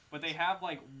somewhere, but they have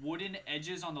like wooden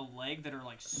edges on the leg that are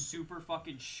like super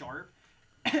fucking sharp.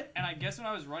 And I guess when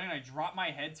I was running, I dropped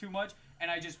my head too much, and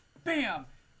I just bam,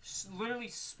 literally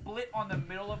split on the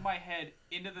middle of my head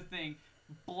into the thing.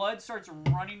 Blood starts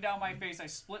running down my face. I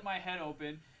split my head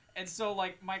open. And so,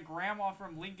 like, my grandma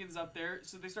from Lincoln's up there,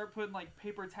 so they start putting, like,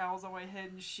 paper towels on my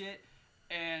head and shit.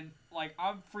 And, like,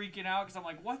 I'm freaking out because I'm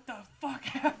like, what the fuck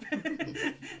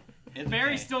happened?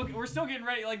 Mary's we're still getting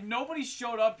ready. Like, nobody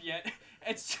showed up yet.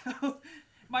 And so,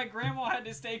 my grandma had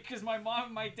to stay because my mom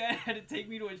and my dad had to take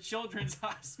me to a children's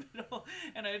hospital.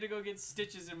 And I had to go get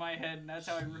stitches in my head. And that's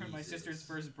how I ruined my sister's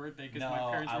first birthday because my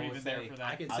parents were even there for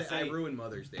that. I can say I ruined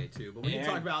Mother's Day, too. But we can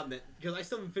talk about that because I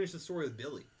still haven't finished the story with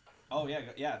Billy. Oh yeah,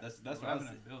 that's what I was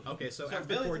saying. Okay, so So after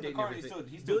Billy's coordinating in the car, everything,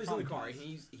 he's still Billy's in the car, and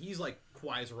traumatized. he's like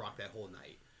quiet as a rock that whole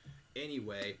night.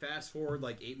 Anyway, fast forward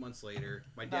like 8 months later,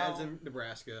 my dad's in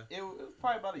Nebraska. It was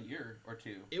probably about a year or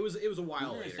two. It was a while We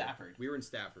were in later. Stafford. We were in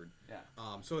Stafford. Yeah.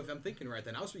 So if I'm thinking right,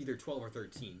 then I was either 12 or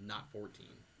 13, not 14.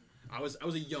 I was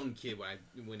a young kid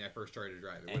when I first started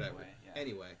driving. Whatever.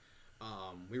 Anyway,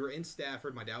 we were in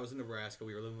Stafford. My dad was in Nebraska.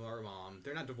 We were living with our mom.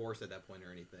 They're not divorced at that point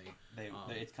or anything.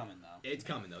 It's coming though. It's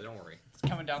coming though. Don't worry. It's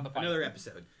coming down the pipe. Another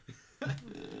episode.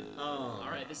 All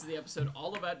right, this is the episode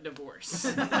all about divorce.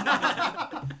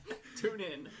 Tune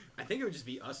in. I think it would just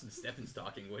be us and Steffens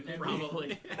talking, wouldn't it?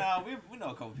 Probably. No, we know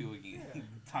a couple people we can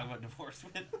talk about divorce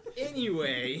with.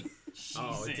 Anyway. Jesus,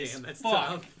 Oh, damn, that's fuck.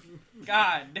 tough.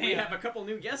 God damn. We have a couple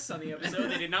new guests on the episode.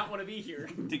 They did not want to be here.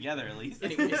 Together at least.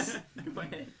 Anyways, go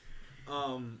ahead.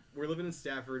 We're living in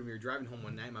Stafford. We were driving home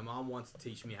one night. My mom wants to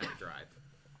teach me how to drive.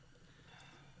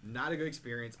 Not a good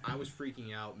experience. I was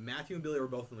freaking out. Matthew and Billy were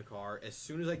both in the car. As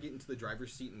soon as I get into the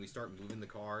driver's seat and we start moving the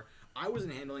car, I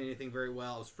wasn't handling anything very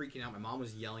well. I was freaking out. My mom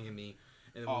was yelling at me.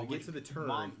 And then when we get to the turn,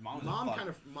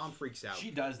 mom freaks out.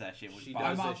 She does that shit. When She she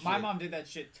does does My mom did that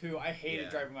shit too. I hated Yeah.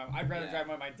 driving my mom. I'd rather Yeah. drive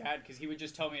with my dad because he would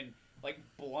just tell me in like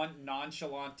blunt,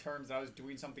 nonchalant terms that I was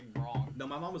doing something wrong. No,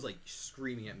 my mom was like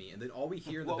screaming at me, and then all we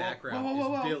hear in the Whoa, whoa, background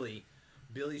whoa, is whoa. Billy.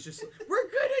 Billy's just like, "We're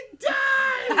gonna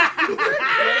die! We're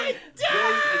gonna Billy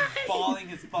die!" is bawling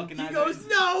his fucking He eyes goes, out.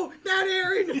 "No, not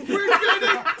Aaron! We're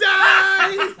gonna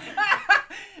die!"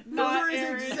 Not Those are his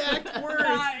Aaron. exact words.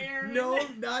 Not Aaron. No,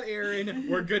 not Aaron.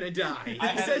 We're gonna die. I He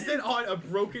had says that on a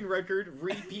broken record,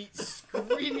 repeat,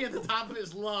 screaming at the top of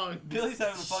his lungs. Billy's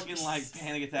having a fucking like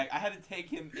panic attack. I had to take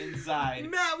him inside.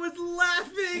 Matt was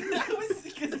laughing. That was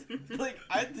because like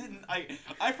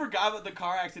I forgot about the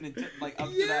car accident like up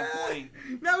to that point.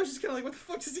 Matt was just kind of like, "What the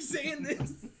fuck is he saying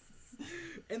this?"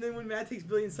 And then when Matt takes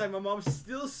Billy inside, my mom's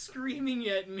still screaming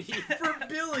at me for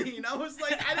Billy, and I was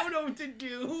like, "I don't know what to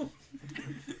do."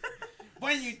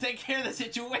 Why didn't you take care of the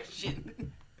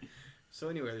situation? So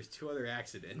anyway, there's 2 other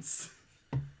accidents.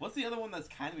 What's the other one that's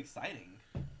kind of exciting?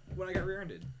 When I got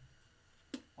rear-ended.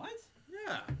 What?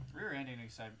 Yeah. Rear-ending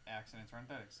accidents aren't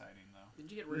that exciting though.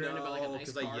 Did you get rear-ended by like a nice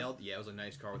because car? I yelled. Yeah, it was a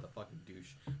nice car with a fucking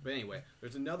douche. But anyway,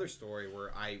 there's another story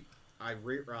where I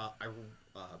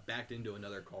backed into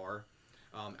another car.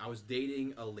 I was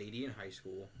dating a lady in high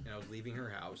school, and I was leaving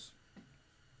her house,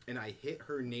 and I hit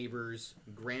her neighbor's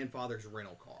grandfather's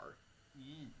rental car.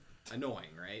 Annoying,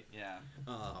 right? Yeah.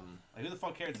 Like who the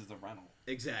fuck cares? It's a rental.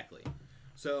 Exactly.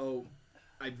 So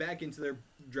I back into their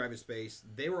driver's space.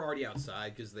 They were already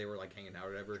outside because they were like hanging out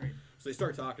or whatever. So they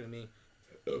start talking to me.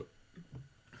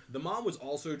 The mom was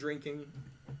also drinking.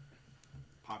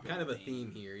 Popular Kind of a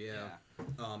theme here, yeah.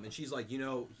 Yeah. And she's like,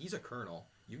 he's a colonel.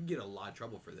 You can get a lot of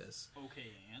trouble for this.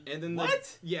 Okay, And then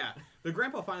What? the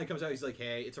grandpa finally comes out. He's like,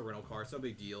 "Hey, it's a rental car. It's no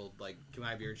big deal. Like, can I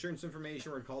have your insurance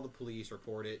information? We're gonna call the police,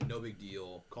 report it. No big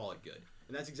deal. Call it good."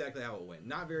 And that's exactly how it went.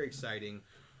 Not very exciting.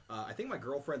 I think my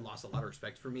girlfriend lost a lot of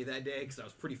respect for me that day because I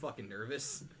was pretty fucking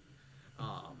nervous.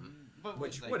 But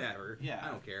Which, like, whatever. Yeah. I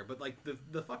don't care. But like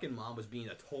the fucking mom was being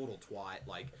a total twat.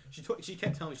 Like she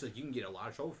kept telling me, she's like, "You can get a lot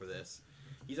of trouble for this.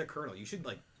 He's a colonel. You should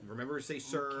like remember to say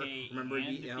sir. Okay, Remember to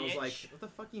be." And I was bitch. like, "What the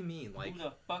fuck do you mean?" Like, Who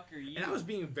the fuck are you? and I was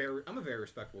I'm a very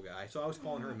respectful guy, so I was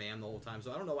calling her ma'am the whole time.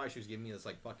 So I don't know why she was giving me this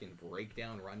like fucking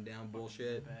breakdown, rundown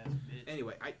bullshit. Ass bitch.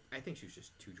 Anyway, I think she was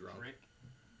just too drunk. Brick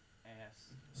ass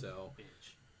So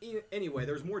bitch. anyway,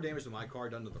 there was more damage to my car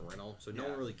done to the rental, so no Yeah.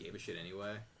 one really gave a shit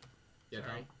anyway. Yeah,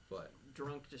 Sorry. Tom? What?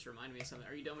 Drunk just reminded me of something.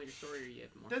 Are you done with your story or you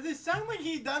have more? Does it sound like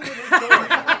he's done with his story?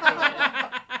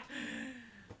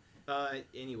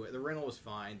 Anyway, the rental was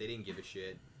fine. They didn't give a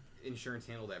shit. Insurance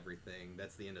handled everything.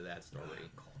 That's the end of that story.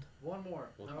 One more.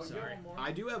 Well, No, I'm you sorry. have one more?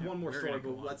 I do have one more We're story, gonna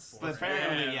go but on let's. for- let's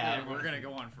apparently, yeah. We're gonna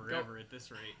go on forever at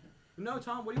this rate. No,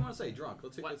 Tom. What do you want to say? Drunk.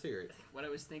 Let's What? hear it. What I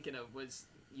was thinking of was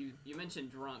you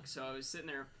mentioned drunk, so I was sitting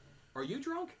there. Are you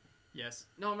drunk? Yes.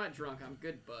 No, I'm not drunk. I'm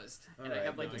good buzzed, and I Alright,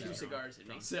 have like no, 2 no. cigars in me.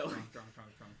 Drunk, So drunk.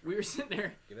 we were sitting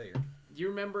there. Give it here. Do you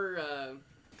remember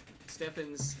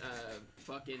Stefan's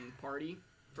fucking party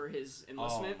for his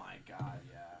enlistment? Oh my god,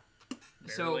 yeah.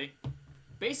 So Barely.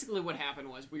 basically what happened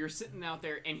was we were sitting out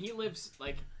there, and he lives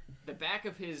like the back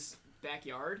of his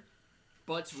backyard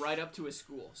butts right up to his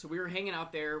school. So we were hanging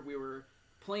out there, we were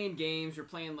playing games, we were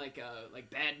playing like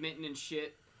badminton and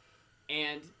shit.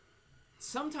 And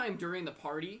sometime during the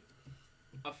party,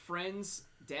 a friend's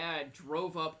dad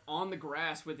drove up on the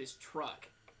grass with his truck.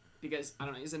 Because, I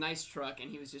don't know, it was a nice truck,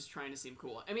 and he was just trying to seem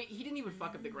cool. I mean, he didn't even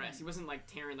fuck up the grass. He wasn't, like,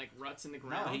 tearing, like, ruts in the No,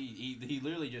 ground. he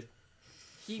literally just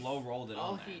He- slow rolled it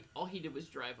on there. All he did was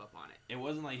drive up on it. It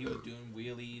wasn't like he was doing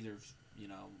wheelies or,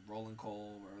 rolling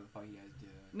coal, whatever the fuck you guys do.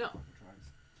 No. For drugs.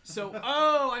 So,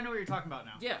 Oh, I know what you're talking about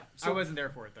now. yeah. I So, wasn't there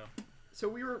for it though. so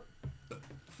we were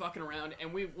fucking around,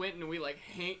 and we went and we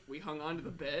hung onto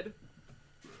the bed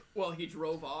while he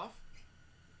drove off.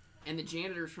 And the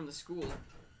janitors from the school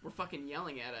were fucking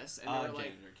yelling at us, and they were like,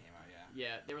 Janitor came out, yeah.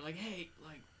 yeah, they were like, hey,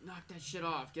 like, knock that shit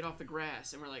off, get off the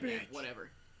grass, and we're like, yeah, whatever.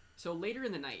 So later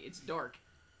in the night, it's dark,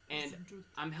 and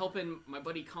I'm helping my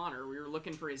buddy Connor. We were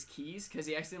looking for his keys because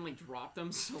he accidentally dropped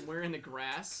them somewhere in the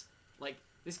grass. Like,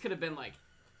 this could have been like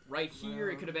right here.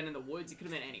 It could have been in the woods. It could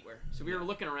have been anywhere. So we were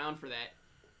looking around for that,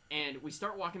 and we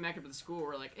start walking back up to the school.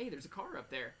 We're like, hey, there's a car up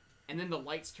there, and then the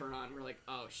lights turn on. We're like,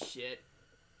 oh shit.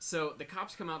 So the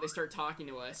cops come out. They start talking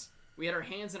to us. We had our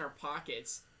hands in our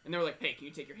pockets, and they were like, hey, can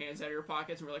you take your hands out of your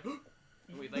pockets? And we're like,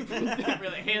 and we like, we're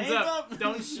like, hands up,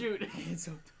 don't shoot. Hands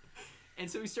up. And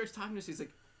so he starts talking to us. He's like,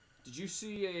 did you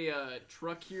see a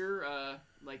truck here,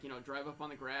 drive up on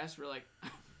the grass? We're like,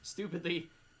 stupidly.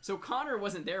 So Connor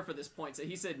wasn't there for this point, so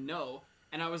he said no.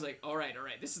 And I was like, all right,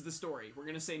 this is the story. We're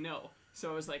going to say no.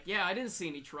 So I was like, yeah, I didn't see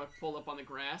any truck pull up on the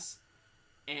grass.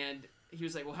 And he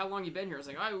was like, well, how long you been here? I was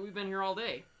like, oh, we've been here all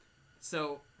day.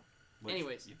 So, Which,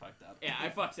 anyways. you fucked up. Yeah, I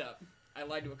fucked up. I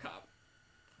lied to a cop.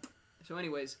 So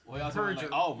anyways. Well, you also were like,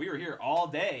 oh, we were here all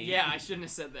day. Yeah, I shouldn't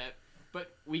have said that.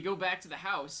 But we go back to the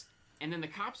house, and then the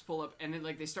cops pull up, and then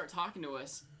like they start talking to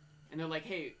us, and they're like,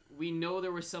 "Hey, we know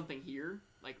there was something here.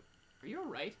 Like, are you all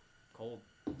right? Cold.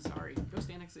 Sorry, go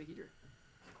stand next to the heater."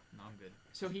 No, I'm good.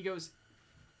 So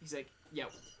he's like, "Yeah."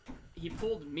 He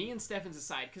pulled me and Stephens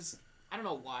aside because I don't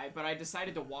know why, but I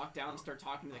decided to walk down and start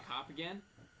talking to the cop again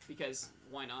because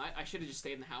why not? I should have just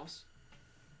stayed in the house.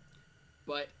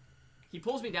 But he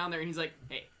pulls me down there, and he's like,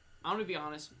 "Hey, I'm gonna be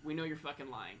honest. We know you're fucking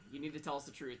lying. You need to tell us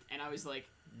the truth." And I was like,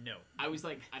 No. I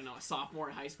don't know, a sophomore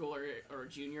in high school or a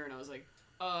junior, and I was like,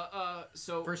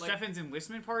 so For like, Stefan's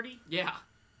enlistment party? yeah,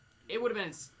 it would have been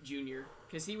his junior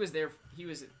because he was there. He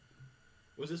was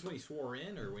Was this when he swore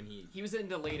in, or when he? in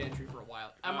the late entry for a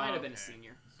while. I might have been a okay.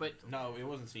 senior, but No, it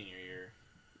wasn't senior year.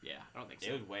 yeah, I don't think It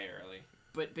so. was way early.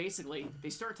 But basically, they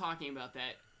start talking about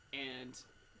that, and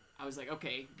I was like,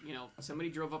 okay, somebody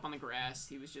drove up on the grass.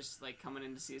 He was just like coming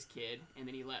in to see his kid, and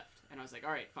then he left. And I was like,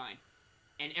 all right, fine.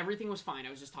 And everything was fine. I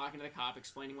was just talking to the cop,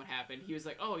 explaining what happened. He was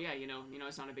like, oh yeah,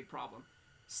 it's not a big problem.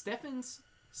 Stefan's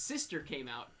sister came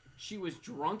out. She was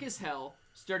drunk as hell.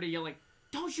 Started yelling,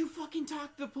 "Don't you fucking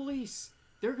talk to the police!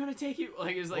 They're gonna take you."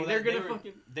 Like it was like Well, they're gonna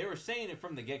fucking. They were saying it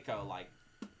from the get go, like,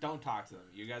 don't talk to them.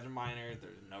 You guys are minors.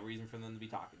 There's no reason for them to be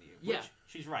talking to you. Yeah. Which,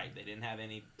 she's right. They didn't have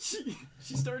any.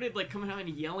 She started like coming out and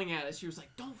yelling at us. She was like,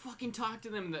 "Don't fucking talk to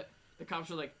them." The cops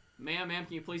were like, ma'am,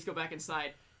 can you please go back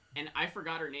inside?" And I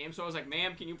forgot her name, so I was like,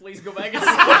 "Ma'am, can you please go back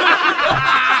inside?"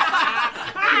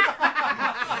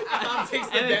 Tom takes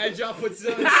the And then- badge off, puts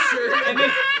it on his shirt, And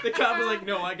then the cop was like,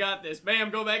 "No, I got this. Ma'am,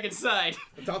 go back inside."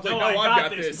 and Tom's like, No, "No, I I've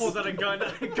got this. this." Pulls out a gun.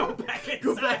 Go back inside.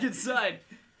 Go back inside.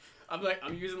 I'm like,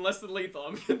 I'm using less than lethal.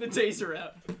 I'm getting the taser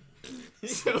out.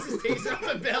 So, Takes off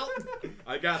the belt.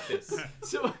 I got this.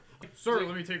 so Sir,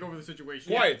 let me take over the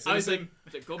situation. Quiet, I was citizen.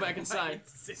 like, "Go back inside."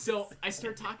 So I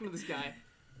start talking to this guy,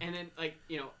 and then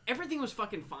everything was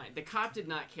fucking fine. The cop did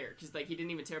not care because he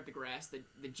didn't even tear up the grass.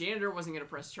 The janitor wasn't gonna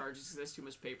press charges because that's too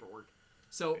much paperwork.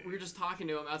 So we were just talking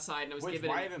to him outside, and I was Which, giving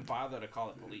why him even bother to call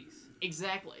the police?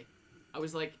 exactly. I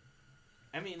was like,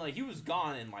 I mean, like, he was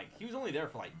gone and, like, he was only there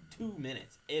for, like, 2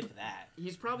 minutes, if that.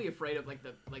 he's probably afraid of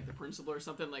the principal or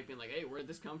something, like being like, "Hey, where'd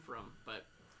this come from?" But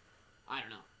I don't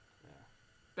know. Yeah.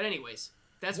 But anyways,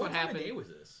 that's what what time happened. of day was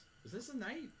this? Was this a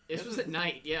night? This was at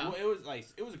night, yeah. Well,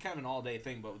 it was kind of an all-day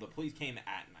thing, but the police came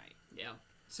at night. Yeah.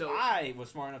 So I was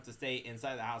smart enough to stay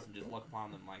inside the house and just look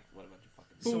upon them like, what a bunch of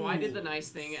fucking... I did the nice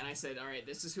thing, and I said, "All right,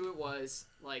 this is who it was.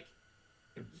 Like,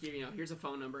 here, you know, here's a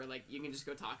phone number. Like, you can just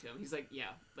go talk to him. He's like, yeah,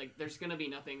 like, there's gonna be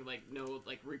nothing, like, no,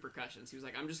 like, repercussions. He was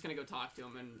like, I'm just gonna go talk to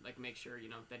him and, like, make sure, you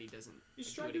know, that he doesn't You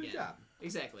just do try it to do his again. job.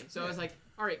 Exactly. So I Yeah. was like,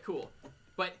 all right, cool.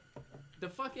 But the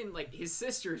fucking, like, his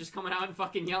sister just coming out and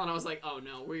fucking yelling. I was like, oh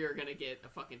no, we are gonna get a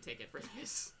fucking ticket for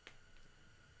this.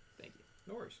 Thank you.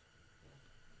 No worries.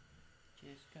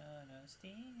 Just gonna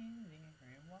stand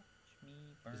there and watch me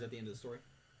burn. Is that the end of the story?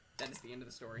 That is the end of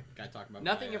the story. Can I talk about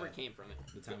Nothing my, ever came from it.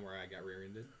 the time where I got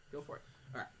rear-ended? Go for it.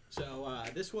 All right. So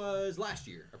this was last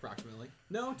year, approximately.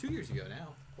 No, 2 years ago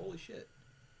now. Holy shit.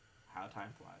 How time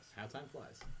flies. How time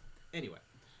flies. Anyway,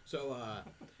 so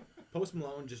Post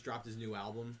Malone just dropped his new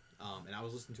album, and I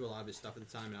was listening to a lot of his stuff at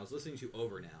the time, and I was listening to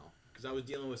Over Now, because I was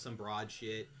dealing with some broad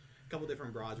shit. A couple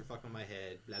different broads were fucking with my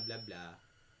head, blah, blah, blah.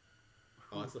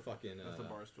 Oh, that's the fucking... That's the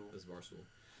bar stool. That's the bar stool.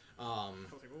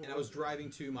 And I was driving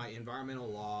to my environmental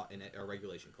law and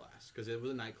regulation class, because it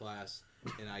was a night class,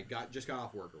 and I just got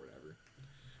off work or whatever.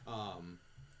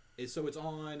 So it's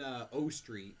on O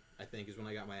Street, I think, is when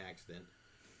I got my accident.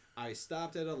 I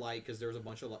stopped at a light because there was a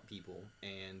bunch of people,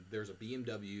 and there's a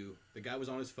BMW. The guy was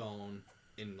on his phone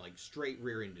and, like, straight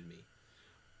rear-ended me.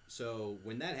 So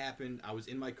when that happened, I was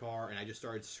in my car, and I just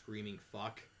started screaming,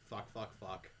 fuck, fuck, fuck,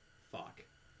 fuck, fuck.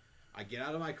 I get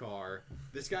out of my car.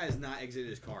 This guy has not exited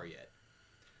his car yet.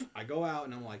 I go out,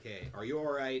 and I'm like, hey, are you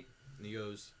all right? And he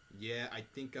goes, yeah, I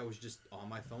think I was just on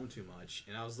my phone too much.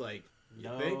 And I was like, you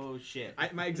think? No shit.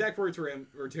 My exact words to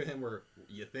him were,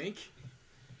 you think?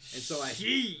 And so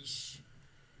Sheesh.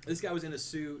 this guy was in a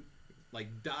suit, like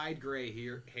dyed gray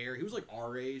hair. He was like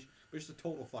our age, but just a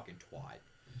total fucking twat.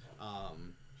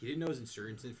 He didn't know his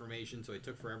insurance information, so it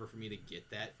took forever for me to get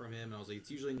that from him. And I was like, it's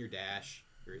usually in your dash,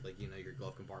 or like, you know, your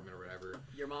glove compartment or whatever.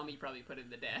 Your mommy probably put it in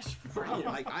the dash for you.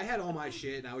 Like, I had all my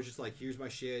shit, and I was just like, here's my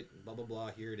shit, blah, blah, blah,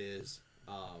 here it is.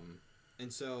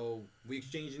 And so we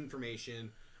exchanged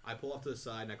information. I pull off to the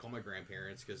side, and I call my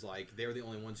grandparents, because, like, they were the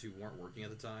only ones who weren't working at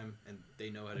the time, and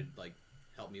they know how to, like,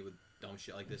 help me with dumb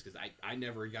shit like this, because I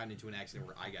never gotten into an accident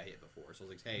where I got hit before. So I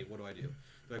was like, hey, what do I do?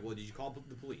 They're like, well, did you call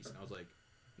the police? And I was like,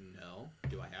 no.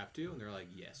 Do I have to? And they're like,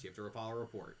 yes, you have to file a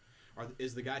report.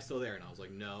 Is the guy still there? And I was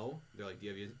like, no. They're like, do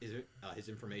you have his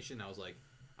information? And I was like,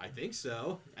 I think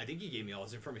so. I think he gave me all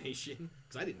his information,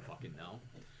 because I didn't fucking know.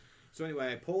 So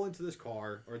anyway, I pull into this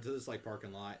car, or into this, like,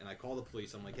 parking lot, and I call the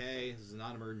police. I'm like, hey, this is not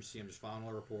an emergency. I'm just filing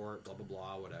a report, blah, blah,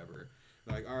 blah, whatever.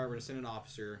 They're like, all right, we're going to send an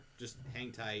officer. Just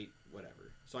hang tight,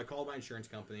 whatever. So I call my insurance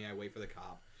company. I wait for the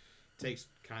cop. It takes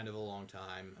kind of a long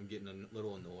time. I'm getting a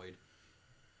little annoyed.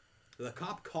 The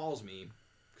cop calls me,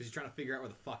 because he's trying to figure out where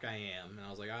the fuck I am. And I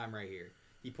was like, I'm right here.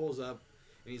 He pulls up,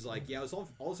 and he's like, yeah,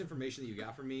 all this information that you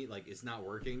got from me, like, it's not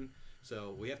working.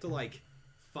 So we have to, like,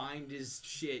 find his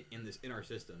shit in our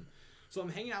system. So I'm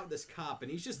hanging out with this cop,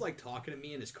 and he's just, like, talking to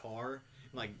me in his car,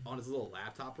 like, on his little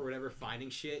laptop or whatever, finding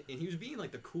shit. And he was being,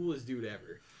 like, the coolest dude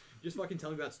ever. Just fucking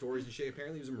telling me about stories and shit.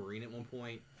 Apparently he was a Marine at one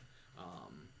point.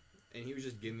 And he was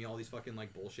just giving me all these fucking,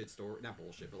 like, bullshit stories. Not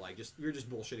bullshit, but, like, we were just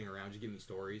bullshitting around, just giving me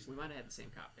stories. We might have had the same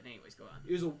cop, but anyways, go on.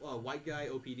 He was a white guy,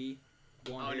 OPD.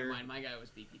 Blonde Oh, hair. never mind. My guy was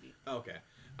BPD. Okay.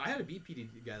 I had a BPD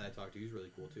guy that I talked to. He was really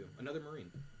cool, too. Another Marine.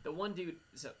 The one dude...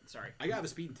 So, sorry. I got a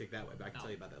speeding tick that way, but I can Oh.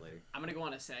 tell you about that later. I'm going to go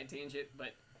on a side tangent,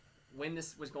 but when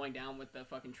this was going down with the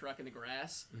fucking truck in the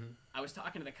grass, Mhm. I was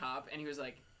talking to the cop, and I was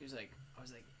like,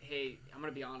 hey, I'm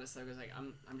going to be honest. I was like,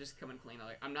 I'm just coming clean.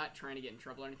 I'm not trying to get in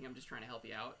trouble or anything. I'm just trying to help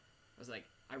you out. I was like,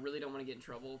 I really don't want to get in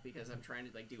trouble because I'm trying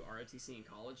to, like, do ROTC in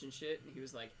college and shit. And he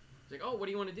was like, oh, what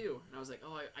do you want to do? And I was like,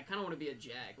 oh, I kind of want to be a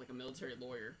JAG, like a military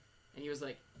lawyer. And he was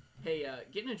like, hey,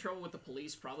 getting in trouble with the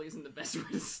police probably isn't the best way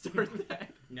to start that.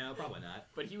 No, probably not.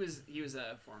 But he was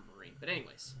a former Marine. But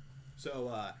anyways.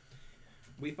 So,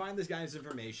 we find this guy's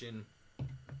information,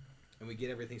 and we get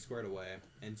everything squared away.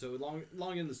 And so,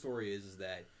 long end of the story is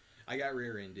that I got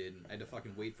rear-ended. I had to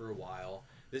fucking wait for a while.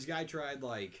 This guy tried,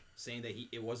 like, saying that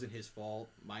it wasn't his fault.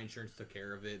 My insurance took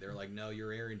care of it. They're like, no, you're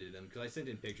rear-ended him. Because I sent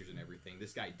in pictures and everything.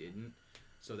 This guy didn't.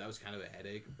 So that was kind of a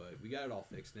headache. But we got it all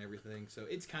fixed and everything. So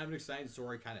it's kind of an exciting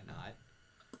story, kind of not.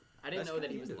 I didn't That's know that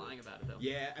kinda he was into it. lying about it, though.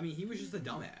 Yeah, I mean, he was just a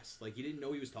dumbass. Like, he didn't know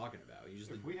what he was talking about. He just...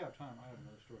 If we have time, I have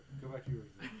another story. Go back to yours.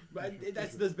 But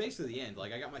that's basically the end.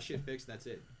 Like, I got my shit fixed, and that's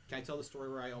it. Can I tell the story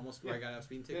where I got out of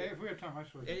speeding Yeah, ticket? if we have time, I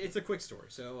swear. It's a quick story.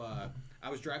 So, I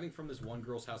was driving from this one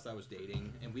girl's house that I was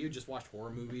dating, and we had just watched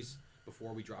horror movies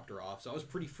before we dropped her off. So I was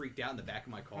pretty freaked out in the back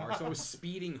of my car. So I was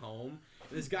speeding home,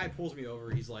 and this guy pulls me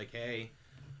over. He's like, hey,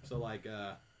 so, like,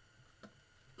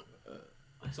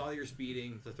 I saw that you're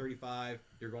speeding. It's a 35.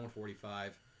 You're going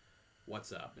 45.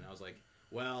 What's up? And I was like,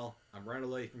 well, I'm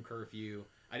running late from curfew.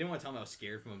 I didn't want to tell him I was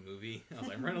scared from a movie. I was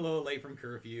like, I'm running a little late from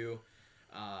curfew.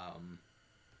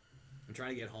 I'm trying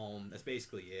to get home. That's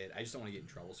basically it. I just don't want to get in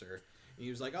trouble, sir. And he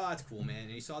was like, oh, that's cool, man.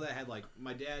 And he saw that I had, like,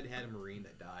 my dad had a Marine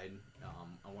that died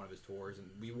on one of his tours, and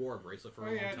we wore a bracelet for a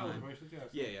long I know the time. bracelet, yes.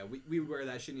 Yeah, we would wear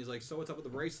that shit, and he's like, so what's up with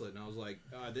the bracelet? And I was like,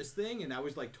 this thing? And I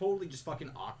was, like, totally just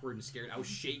fucking awkward and scared. I was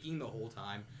shaking the whole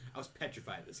time. I was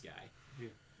petrified of this guy. Yeah.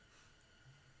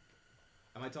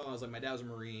 And I told him, I was like, my dad was a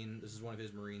Marine. This is one of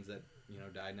his Marines that, you know,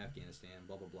 died in Afghanistan,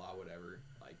 blah, blah, blah, whatever.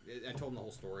 Like, I told him the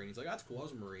whole story, and he's like, that's cool, I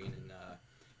was a Marine, and,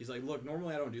 he's like, look,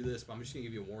 normally I don't do this, but I'm just going to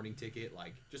give you a warning ticket.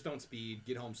 Like, just don't speed,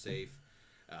 get home safe,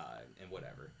 and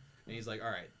whatever. And he's like,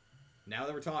 all right, now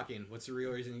that we're talking, what's the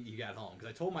real reason you got home? Because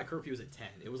I told him my curfew was at 10.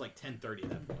 It was like 10:30 at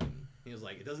that point. And he was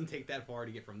like, it doesn't take that far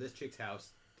to get from this chick's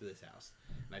house to this house.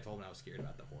 And I told him I was scared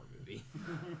about the horror movie.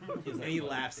 And he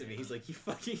laughs at me. He's like, you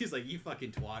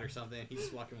fucking twat or something. He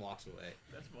just fucking walks away.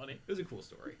 That's funny. It was a cool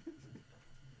story.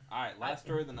 All right, last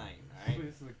story of the night. All right.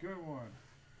 This is a good one.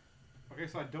 Okay,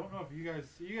 so I don't know if you guys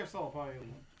saw it probably.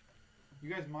 You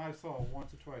guys might have saw it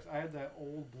once or twice. I had that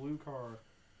old blue car.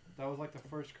 That was like the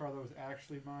first car that was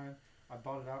actually mine. I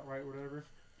bought it outright, whatever.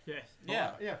 Yes.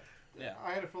 Yeah. Yeah.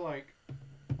 I had it for like.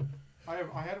 I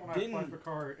had it when I applied for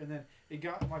car, and then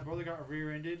my brother got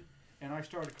rear-ended, and I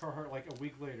started Carhartt like a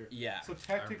week later. Yeah. So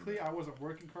technically, I wasn't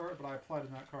working Carhartt, but I applied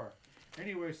in that car.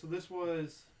 Anyway, so this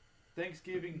was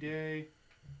Thanksgiving Day.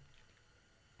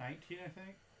 19, I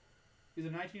think. Is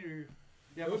it 19 or?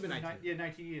 Yeah, it would be 19.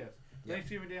 19. Yes. Yeah.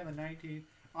 Thanksgiving Day on the 19th.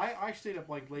 I stayed up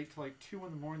like late till like 2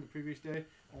 in the morning the previous day,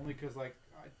 only because like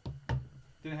I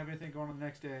didn't have anything going on the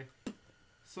next day.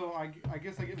 So I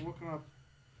guess I get woken up.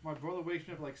 My brother wakes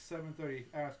me up at like 7:30.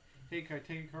 Asks, "Hey, can I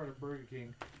take a car to Burger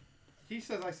King?" He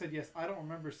says I said yes. I don't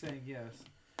remember saying yes.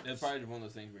 It's probably one of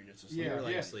those things where you're just asleep. Yeah,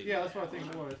 like yeah, asleep. yeah. That's what I think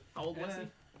it was. How old was And he?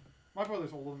 then my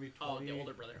brother's older than me. 20. Oh, the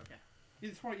older brother. Okay.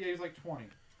 He's 20. Yeah, he's like 20.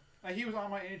 He was on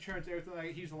my insurance, everything.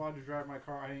 Like, he's allowed to drive my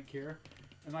car. I didn't care.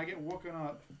 And I get woken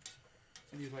up,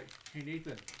 and he's like, "Hey,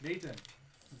 Nathan." I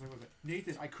was like, "What's it?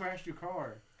 Nathan, I crashed your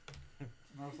car." And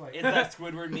I was like, It's that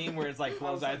Squidward meme where it's like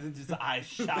closed eyes and just the eyes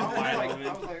shot wide I open. was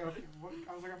like, okay, what?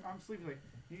 I was like, I'm sleeping. Like,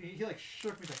 he like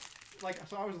shook me like,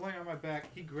 so I was laying on my back.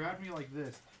 He grabbed me like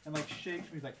this and like shakes me.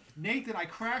 He's like, "Nathan, I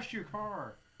crashed your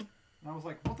car." And I was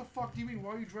like, "What the fuck do you mean?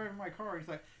 Why are you driving my car?" He's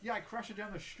like, "Yeah, I crashed it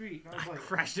down the street." And I was like,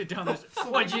 Crashed it down the. So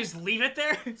What? like- Did you just leave it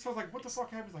there? So I was like, "What the fuck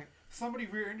happened?" He's like, somebody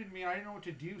rear-ended me and I didn't know what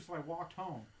to do, so I walked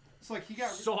home. So like he got.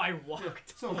 So I yeah,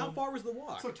 walked. So How far was the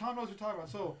walk? So Tom knows what you're talking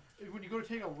about. So when you go to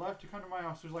take a left to come to my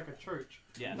house, there's like a church.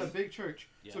 Yes. A big church.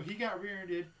 Yeah. So he got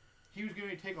rear-ended. He was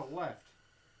going to take a left,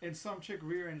 and some chick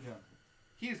rear-ended him.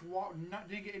 He just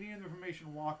didn't get any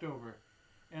information, walked over.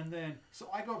 And then, so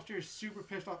I go upstairs super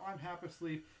pissed off. I'm half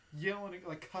asleep, yelling,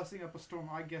 like cussing up a storm.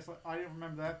 I guess I didn't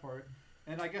remember that part.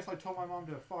 And I guess I told my mom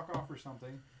to fuck off or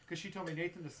something. Because she told me,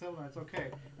 "Nathan, to settle down, it's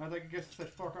okay." And I was like, I guess I said,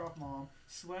 "Fuck off, Mom."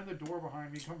 Slammed the door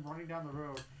behind me, come running down the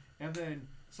road. And then,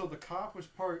 so the cop was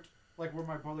parked, like where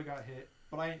my brother got hit.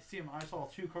 But I didn't see him. I saw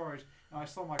 2 cars, and I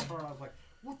saw my car, and I was like,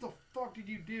 "What the fuck did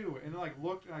you do?" And then, like,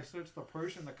 looked, and I stood to the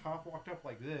person, the cop walked up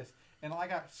like this. And I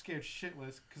got scared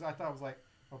shitless, because I thought I was like,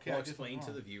 okay, Well, I just went explain to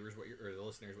wrong. the viewers or the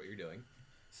listeners what you're doing.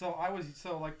 So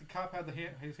like the cop had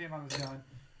his hand on his gun.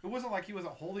 It wasn't like he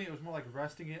wasn't holding it. It was more like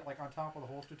resting it, like on top of the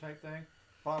holster type thing.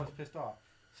 But I was pissed off.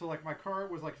 So like my car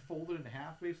was like folded in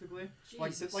half basically.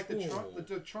 Jesus. Like the trunk, Ooh.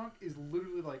 the trunk is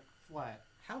literally like flat.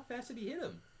 How fast did he hit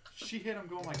him? She hit him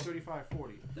going like 35,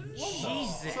 40.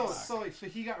 Jesus. So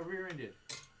he got rear-ended.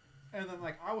 And then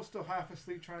like I was still half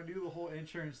asleep trying to do the whole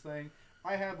insurance thing.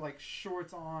 I had like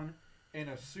shorts on and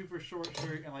a super short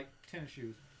shirt and like tennis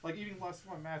shoes. Like even less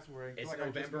than what Matt's wearing. It's like, I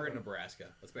just November got in up. Nebraska.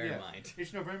 Let's bear in mind.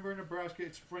 It's November in Nebraska.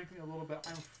 It's sprinkling a little bit.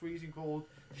 I'm freezing cold,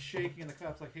 shaking. And the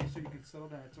cop's like, "Hey, so you can settle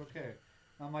down. It's okay."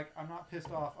 And I'm like, "I'm not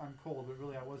pissed off. I'm cold." But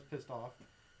really, I was pissed off.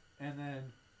 And then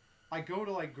I go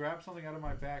to like grab something out of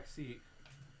my back seat.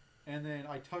 And then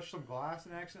I touch some glass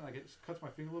in accident. Like it cuts my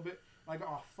finger a little bit. I go,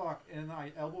 "Oh, fuck." And then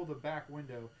I elbow the back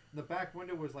window. And the back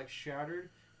window was like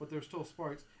shattered, but there's still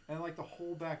sparks. And like the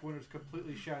whole back window is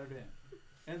completely shattered in.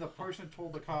 And the person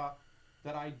told the cop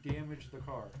that I damaged the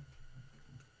car.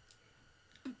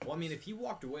 Well, I mean, if he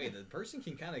walked away, the person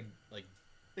can kind of like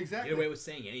Exactly. get away with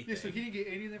saying anything. Yeah, so he didn't get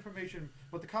any of the information,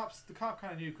 but the cop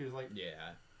kind of knew because like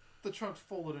Yeah. the trunk's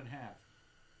folded in half.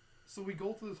 So we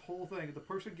go through this whole thing. The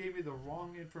person gave me the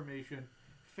wrong information,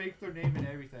 faked their name and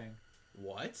everything.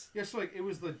 What? Yeah, so like it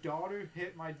was the daughter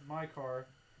hit my car,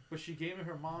 but she gave me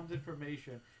her mom's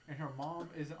information, and her mom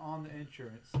isn't on the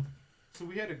insurance. So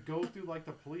we had to go through like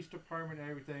the police department and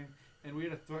everything, and we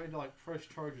had to threaten to like press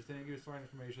charges. They didn't give us the right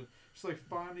information. So like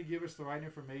finally give us the right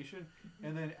information,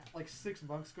 and then like 6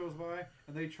 months goes by,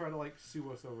 and they try to like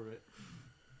sue us over it.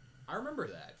 I remember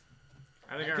that.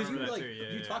 I think I Because you remember were that like, too. Yeah,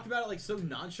 you yeah. talked about it like so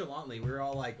nonchalantly. We were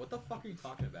all like, "What the fuck are you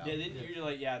talking about?" Yeah, then you're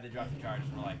like, yeah, they dropped the charges.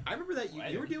 And we're like, I remember that you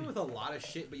were What? dealing with a lot of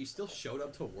shit, but you still showed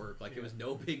up to work like it was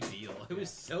no big deal. It was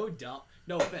so dumb.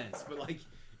 No offense, but like,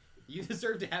 you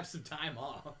deserve to have some time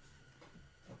off.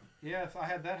 Yes, I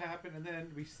had that happen, and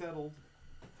then we settled.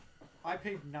 I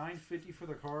paid $950 for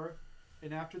the car,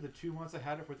 and after the 2 months I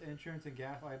had it with insurance and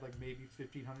gas, I had like maybe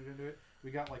 $1,500 into it.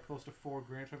 We got like close to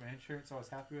 $4,000 from insurance, so I was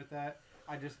happy with that.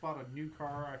 I just bought a new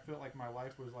car. I felt like my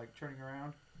life was like turning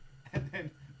around, and then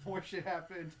more shit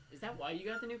happened. Is that why you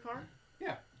got the new car?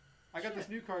 I got this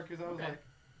new car because I was Okay. like,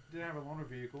 didn't have a loaner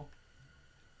vehicle,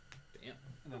 Damn.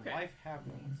 and then Okay. life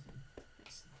happens.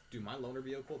 Dude, my loaner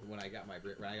vehicle when I got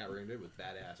rented was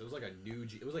badass. It was like a new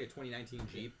Jeep. It was like a 2019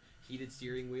 Jeep, heated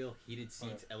steering wheel, heated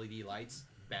seats, LED lights,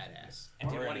 badass. And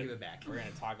Didn't we're want to gonna- give it back. we're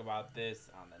gonna talk about this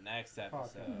on the next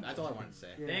episode. That's all I wanted to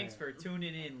say. Yeah. Thanks for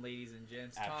tuning in, ladies and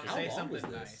gents. Tom, Absolutely. say How long was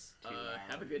something this? nice. Too long.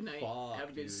 Have a good night. Fuck, have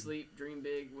a good dude. sleep. Dream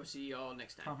big. We'll see y'all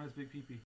next time. Tom has big pee pee.